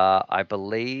I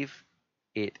believe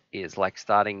it is like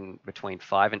starting between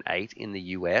 5 and 8 in the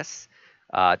US,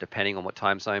 depending on what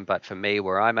time zone. But for me,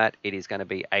 where I'm at, it is going to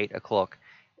be 8 o'clock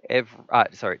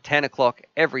 10 o'clock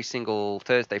every single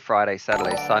Thursday, Friday,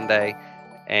 Saturday, Sunday.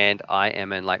 And I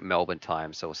am in like Melbourne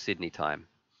time, so Sydney time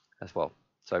as well.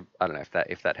 So I don't know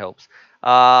if that helps.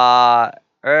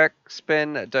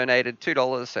 Erkspin donated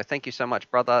 $2, so thank you so much,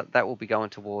 brother. That will be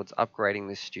going towards upgrading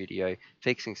this studio,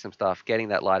 fixing some stuff, getting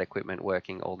that light equipment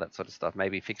working, all that sort of stuff.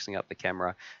 Maybe fixing up the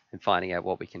camera and finding out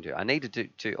what we can do. I need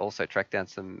to also track down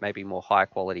some maybe more high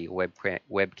quality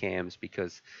webcams,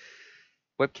 because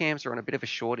webcams are on a bit of a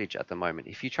shortage at the moment.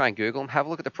 If you try and Google them, have a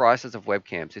look at the prices of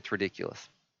webcams. It's ridiculous.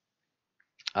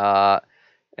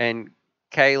 And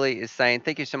Kaylee is saying,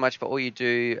 thank you so much for all you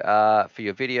do for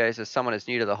your videos. As someone who's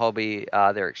new to the hobby,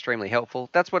 they're extremely helpful.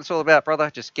 That's what it's all about, brother.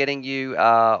 Just getting you,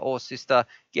 or sister,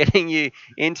 getting you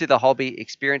into the hobby,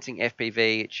 experiencing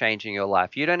FPV, changing your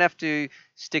life. You don't have to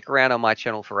stick around on my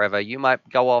channel forever. You might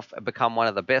go off and become one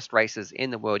of the best racers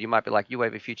in the world. You might be like,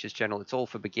 UAV Futures channel, it's all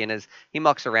for beginners. He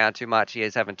mucks around too much. He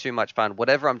is having too much fun.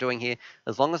 Whatever I'm doing here,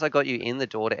 as long as I got you in the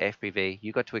door to FPV,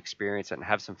 you got to experience it and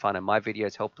have some fun, and my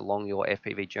videos helped along your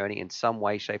FPV journey in some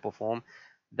way, shape, or form,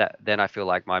 then I feel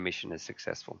like my mission is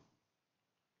successful.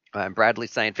 And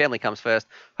Bradley's saying, family comes first.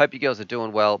 Hope you girls are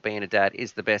doing well. Being a dad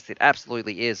is the best. It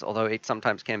absolutely is, although it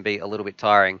sometimes can be a little bit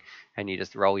tiring, and you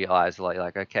just roll your eyes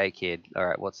like okay, kid. All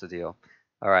right, what's the deal?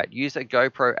 All right, use a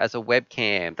GoPro as a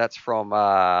webcam. That's from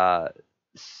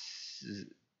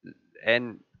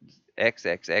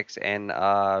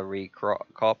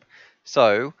NXXXNRECOP.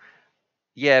 So,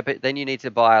 yeah, but then you need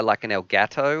to buy like an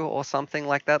Elgato or something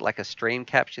like that, like a stream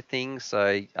capture thing.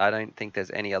 So I don't think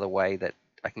there's any other way that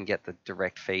I can get the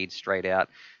direct feed straight out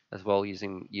as well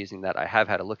using that. I have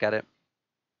had a look at it.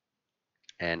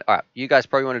 And all right, you guys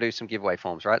probably want to do some giveaway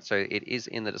forms, right? So it is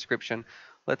in the description.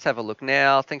 Let's have a look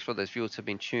now. Thanks for those viewers who have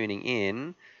been tuning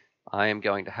in. I am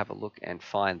going to have a look and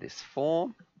find this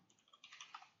form.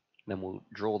 Then we'll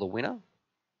draw the winner.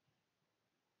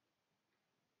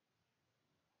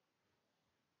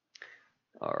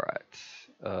 All right,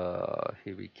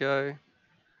 here we go.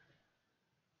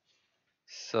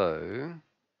 So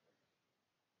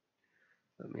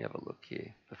let me have a look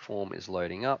here. The form is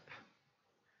loading up.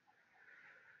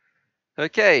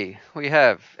 Okay, we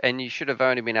have, and you should have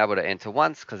only been able to enter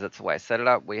once because that's the way I set it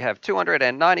up. We have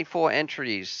 294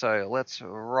 entries. So let's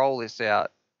roll this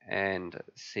out and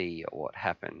see what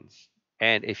happens.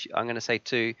 And if I'm going to say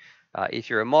too, if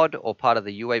you're a mod or part of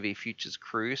the UAV Futures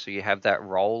crew, so you have that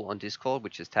role on Discord,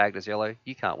 which is tagged as yellow,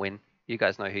 you can't win. You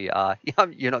guys know who you are.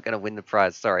 You're not going to win the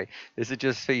prize. Sorry. This is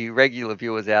just for you regular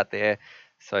viewers out there.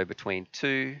 So between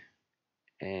 2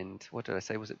 and what did I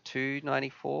say? Was it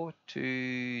 294?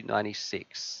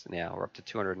 296. Now we're up to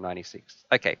 296.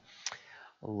 Okay.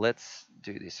 Let's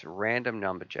do this random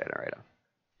number generator.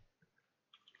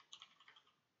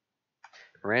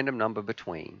 Random number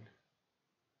between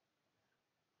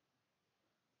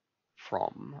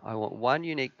from. I want one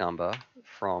unique number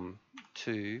from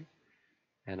 2,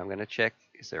 and I'm going to check,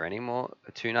 is there any more?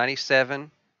 297.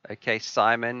 Okay,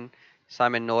 Simon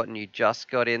Norton, you just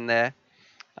got in there.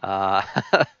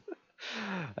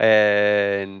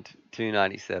 And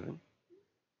 297.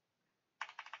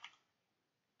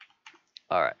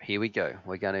 All right, here we go.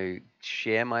 We're going to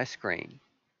share my screen.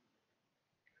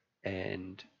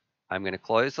 And I'm going to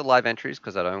close the live entries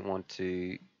because I don't want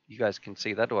to, you guys can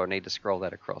see that, or I need to scroll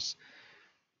that across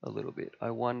a little bit.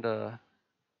 I wonder,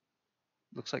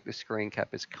 looks like the screen cap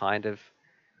is kind of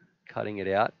cutting it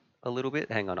out a little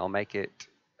bit. Hang on, I'll make it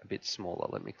a bit smaller.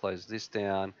 Let me close this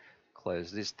down,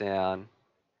 close this down.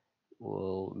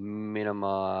 We'll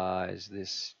minimize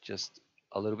this just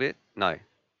a little bit. No,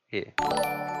 here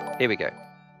we go.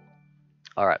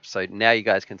 All right, so now you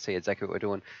guys can see exactly what we're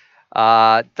doing.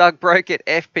 Doug Broke at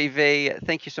FPV,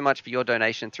 thank you so much for your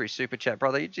donation through Super Chat,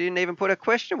 brother. You didn't even put a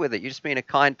question with it. You're just being a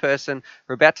kind person.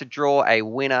 We're about to draw a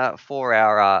winner for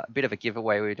our bit of a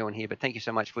giveaway we're doing here, but thank you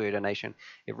so much for your donation.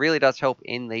 It really does help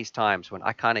in these times when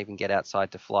I can't even get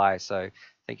outside to fly. So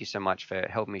thank you so much for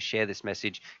helping me share this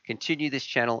message, continue this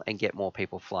channel, and get more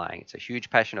people flying. It's a huge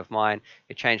passion of mine.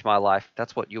 It changed my life.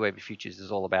 That's what UAV Futures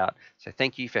is all about. So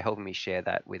thank you for helping me share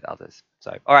that with others.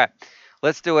 So, all right.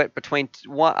 Let's do it between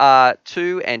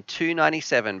 2 and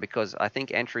 297 because I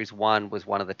think entries 1 was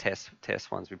one of the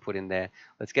test ones we put in there.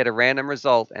 Let's get a random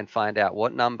result and find out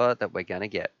what number that we're going to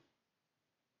get.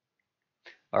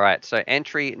 All right, so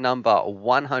entry number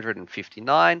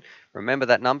 159. Remember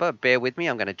that number. Bear with me.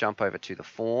 I'm going to jump over to the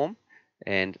form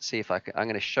and see if I can. I'm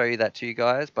going to show you that to you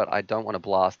guys, but I don't want to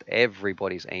blast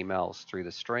everybody's emails through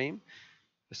the stream.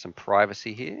 There's some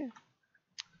privacy here.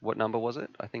 What number was it?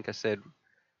 I think I said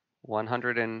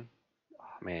 100 and,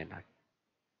 oh man,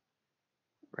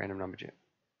 random number.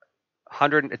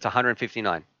 100, it's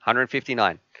 159.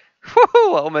 159.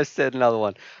 Woohoo, I almost said another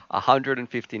one.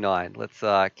 159. Let's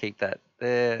keep that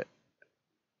there.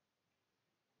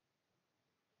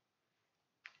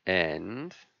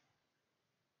 And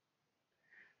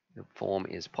the form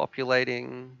is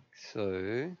populating,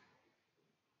 so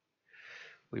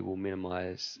we will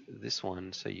minimize this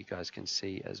one so you guys can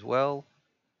see as well.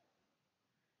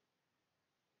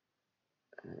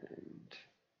 And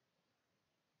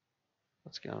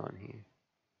what's going on here?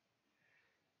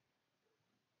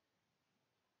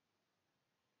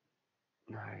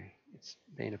 No, it's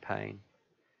been a pain.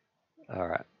 All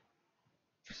right.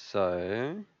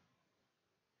 So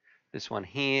this one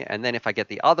here, and then if I get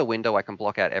the other window, I can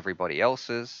block out everybody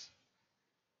else's.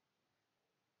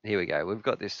 Here we go. We've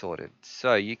got this sorted.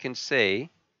 So you can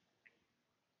see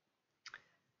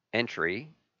entry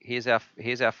here's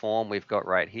our form we've got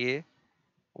right here,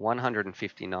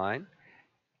 159.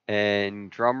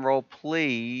 And drum roll,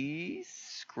 please.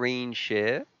 Screen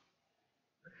share.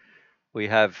 We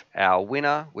have our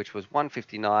winner, which was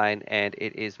 159, and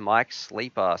it is Mike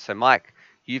Sleeper. So, Mike,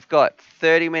 you've got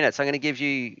 30 minutes. I'm going to give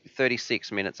you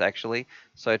 36 minutes, actually.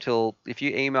 So, if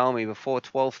you email me before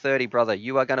 12:30, brother,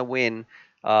 you are going to win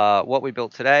what we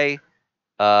built today.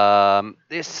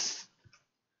 This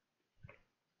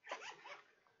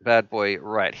bad boy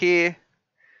right here.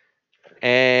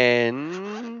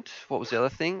 And what was the other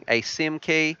thing? A SIM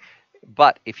key.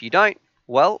 But if you don't,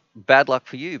 well, bad luck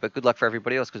for you, but good luck for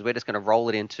everybody else, because we're just going to roll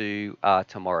it into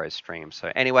tomorrow's stream.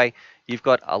 So anyway, you've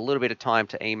got a little bit of time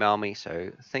to email me.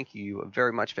 So thank you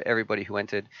very much for everybody who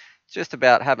entered. It's just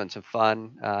about having some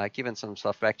fun, giving some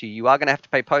stuff back to you. You are going to have to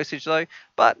pay postage though,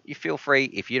 but you feel free.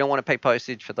 If you don't want to pay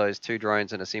postage for those 2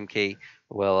 drones and a SIM key,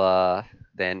 well,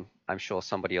 then I'm sure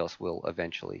somebody else will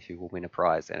eventually who will win a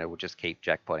prize, and it will just keep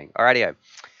jackpotting. Alrighty,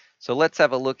 so let's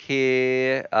have a look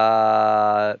here.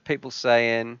 People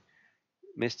saying,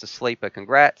 Mr. Sleeper,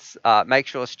 congrats. Make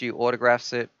sure Stu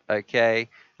autographs it. Okay.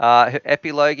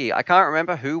 Epilogi, I can't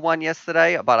remember who won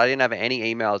yesterday, but I didn't have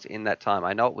any emails in that time.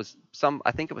 I know it was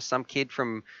I think it was some kid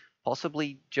from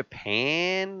possibly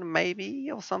Japan, maybe,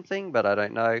 or something, but I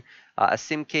don't know. A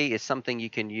SIM key is something you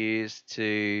can use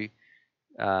to,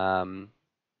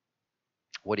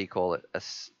 what do you call it?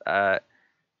 A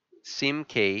SIM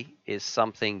key is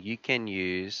something you can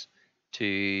use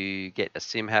to get a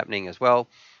SIM happening as well.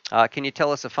 Can you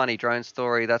tell us a funny drone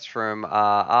story? That's from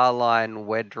Arline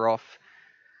Wedroff.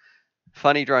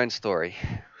 Funny drone story.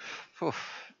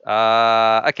 Okay,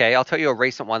 I'll tell you a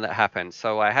recent one that happened.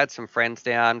 So I had some friends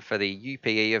down for the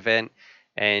UPE event,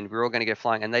 and we were all going to go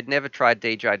flying, and they'd never tried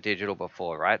DJI Digital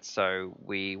before, right? So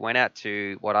we went out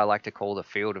to what I like to call the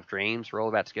Field of Dreams. We're all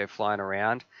about to go flying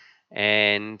around,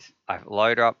 and I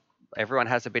load up. Everyone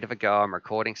has a bit of a go. I'm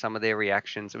recording some of their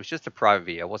reactions. It was just a private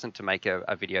video. It wasn't to make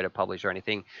a video to publish or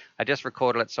anything. I just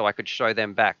recorded it so I could show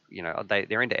them back. You know,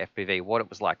 they're into FPV, what it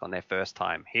was like on their first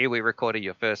time. Here we recorded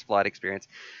your first flight experience.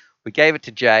 We gave it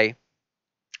to Jay.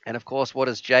 And of course, what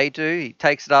does Jay do? He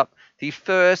takes it up the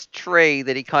first tree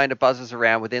that he kind of buzzes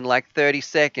around. Within like 30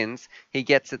 seconds, he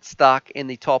gets it stuck in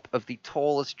the top of the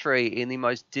tallest tree in the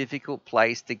most difficult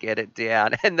place to get it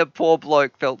down. And the poor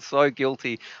bloke felt so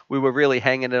guilty. We were really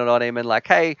hanging it on him and like,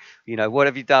 hey, you know, what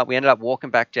have you done? We ended up walking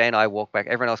back. Jay and I walked back.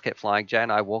 Everyone else kept flying. Jay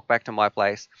and I walked back to my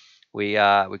place. We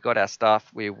got our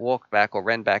stuff. We walked back or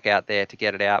ran back out there to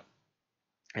get it out.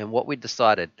 And what we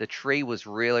decided, the tree was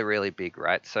really, really big,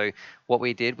 right? So what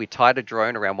we did, we tied a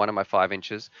drone around one of my 5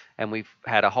 inches, and we've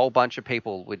had a whole bunch of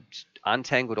people. We'd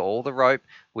untangled all the rope.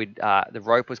 The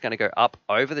rope was going to go up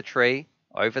over the tree,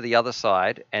 over the other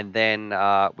side, and then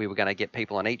we were going to get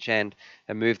people on each end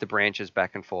and move the branches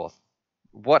back and forth.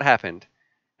 What happened?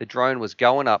 The drone was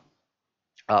going up,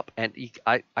 and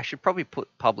I should probably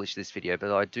publish this video,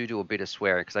 but I do a bit of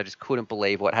swearing because I just couldn't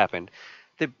believe what happened.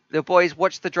 The boys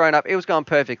watched the drone up. It was going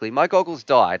perfectly. My goggles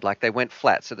died, like they went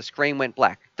flat, so the screen went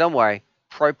black. Don't worry,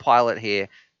 pro pilot here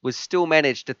was still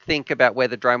managed to think about where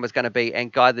the drone was going to be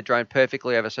and guide the drone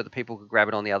perfectly over so the people could grab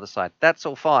it on the other side. That's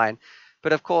all fine.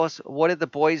 But of course, what did the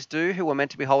boys do who were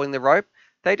meant to be holding the rope?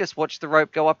 They just watched the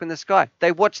rope go up in the sky.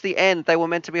 They watched the end they were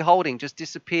meant to be holding just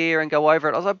disappear and go over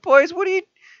it. I was like, boys, what are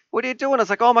you doing? I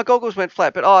was like, oh, my goggles went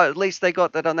flat, but at least they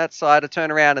got that on that side. I turn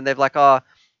around and they're like, oh,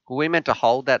 were we meant to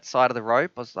hold that side of the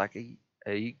rope? I was like,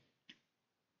 are you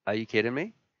kidding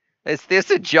me? Is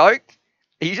this a joke?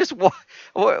 You just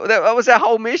that was our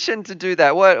whole mission to do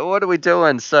that. What are we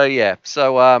doing? So yeah,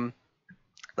 I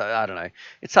don't know.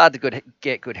 It's hard to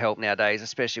get good help nowadays,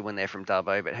 especially when they're from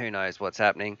Dubbo. But who knows what's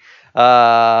happening?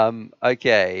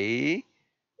 Okay.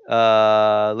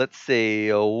 Let's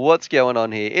see what's going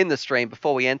on here in the stream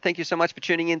before we end. Thank you so much for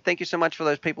tuning in. Thank you so much for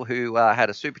those people who had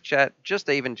a super chat, just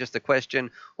a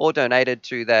question, or donated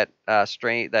to that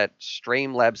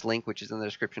Streamlabs link, which is in the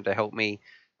description, to help me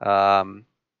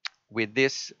with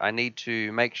this. I need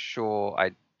to make sure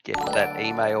I get that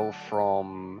email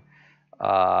from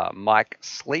Mike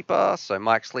Sleeper. So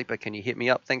Mike Sleeper, can you hit me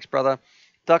up? Thanks, brother.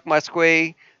 Duck my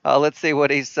squee. Let's see what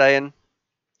he's saying.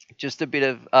 Just a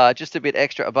bit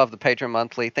extra above the Patreon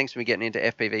monthly. Thanks for getting into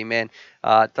FPV, man.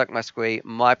 Duck my squee,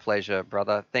 my pleasure,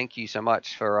 brother. Thank you so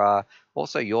much for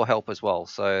also your help as well.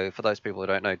 So for those people who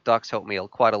don't know, Duck's helped me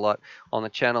quite a lot on the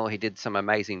channel. He did some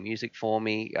amazing music for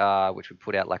me, which we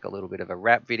put out like a little bit of a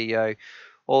rap video.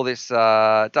 All this,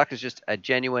 Duck is just a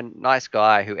genuine, nice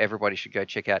guy who everybody should go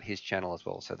check out his channel as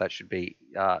well. So that should be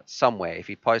somewhere. If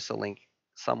he posts a link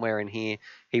somewhere in here.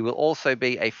 He will also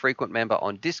be a frequent member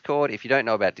on Discord. If you don't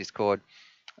know about Discord,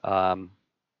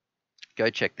 Go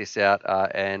check this out.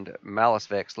 And Malice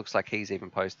Vex looks like he's even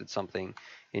posted something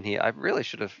in here. I really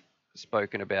should have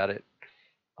spoken about it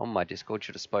on my Discord,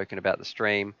 should have spoken about the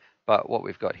stream. But what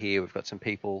we've got here, we've got some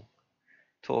people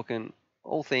talking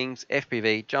all things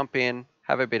FPV. Jump in,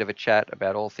 have a bit of a chat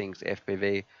about all things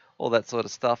FPV, all that sort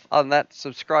of stuff. Other than that,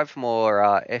 subscribe for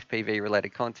more FPV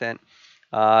related content.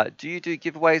 Do you do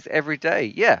giveaways every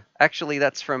day? Yeah, actually,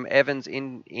 that's from Evan's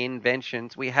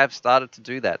Inventions. We have started to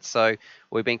do that. So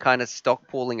we've been kind of stock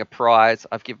pooling a prize.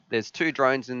 There's 2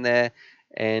 drones in there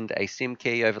and a SIM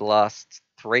key over the last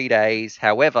 3 days.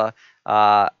 However,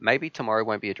 maybe tomorrow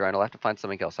won't be a drone. I'll have to find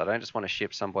something else. I don't just want to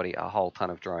ship somebody a whole ton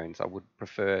of drones. I would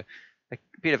prefer a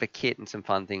bit of a kit and some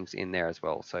fun things in there as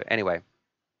well. So anyway,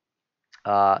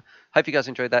 hope you guys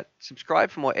enjoyed that.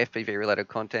 Subscribe for more FPV related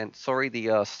content. Sorry,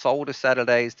 the solder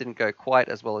Saturdays didn't go quite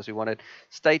as well as we wanted.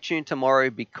 Stay tuned tomorrow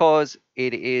because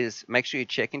it is, make sure you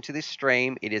check into this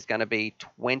stream. It is going to be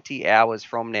 20 hours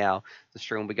from now. The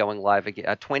stream will be going live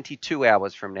again. 22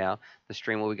 hours from now, the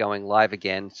stream will be going live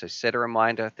again. So set a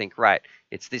reminder. Think, right,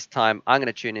 it's this time. I'm going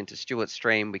to tune into Stuart's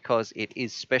stream because it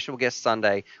is Special Guest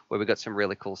Sunday where we got some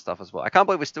really cool stuff as well. I can't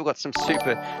believe we still got some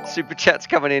super chats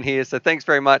coming in here. So thanks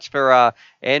very much for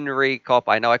Henry Cop.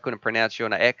 I know I couldn't pronounce your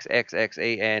name.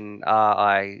 XXXENRI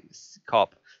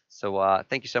Cop. So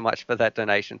thank you so much for that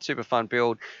donation. Super fun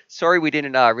build. Sorry we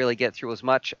didn't really get through as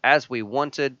much as we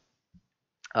wanted.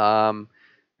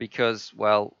 Because,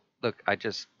 well, look, I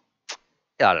don't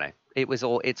know. It's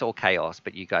all chaos,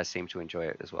 but you guys seem to enjoy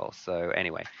it as well. So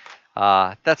anyway,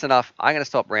 that's enough. I'm going to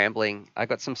stop rambling. I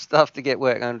got some stuff to get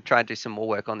work on, try and do some more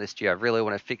work on this year. I really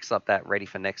want to fix up that ready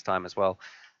for next time as well.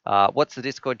 What's the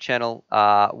Discord channel?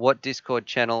 What Discord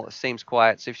channel seems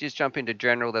quiet? So if you just jump into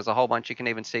general, there's a whole bunch. You can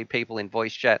even see people in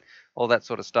voice chat, all that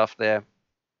sort of stuff there.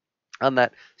 On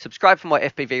that, subscribe for more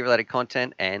FPV related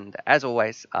content. And as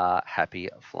always, happy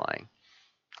flying.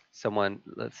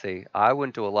 Let's see, I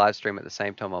wouldn't do a live stream at the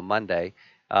same time on Monday.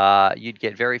 You'd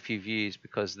get very few views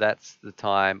because that's the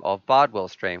time of Bardwell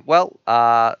stream. Well,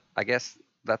 I guess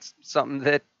that's something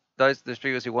that the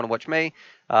viewers who want to watch me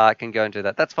can go and do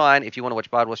that. That's fine. If you want to watch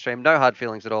Bardwell stream, no hard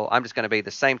feelings at all. I'm just going to be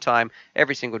the same time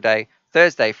every single day.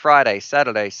 Thursday, Friday,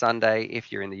 Saturday, Sunday,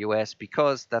 if you're in the US,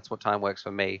 because that's what time works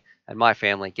for me and my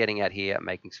family, getting out here and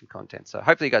making some content. So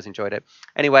hopefully you guys enjoyed it.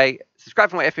 Anyway, subscribe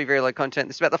for more FPV related content.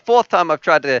 This is about the 4th time I've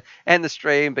tried to end the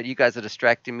stream, but you guys are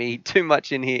distracting me too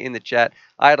much in here in the chat.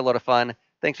 I had a lot of fun.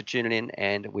 Thanks for tuning in,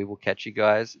 and we will catch you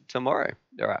guys tomorrow.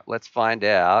 All right, let's find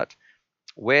out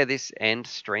where this end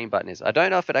stream button is. I don't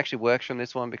know if it actually works from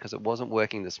this one because it wasn't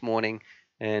working this morning,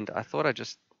 and I thought I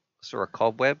just saw a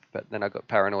cobweb, but then I got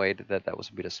paranoid that that was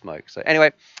a bit of smoke. So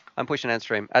anyway, I'm pushing end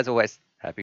stream. As always,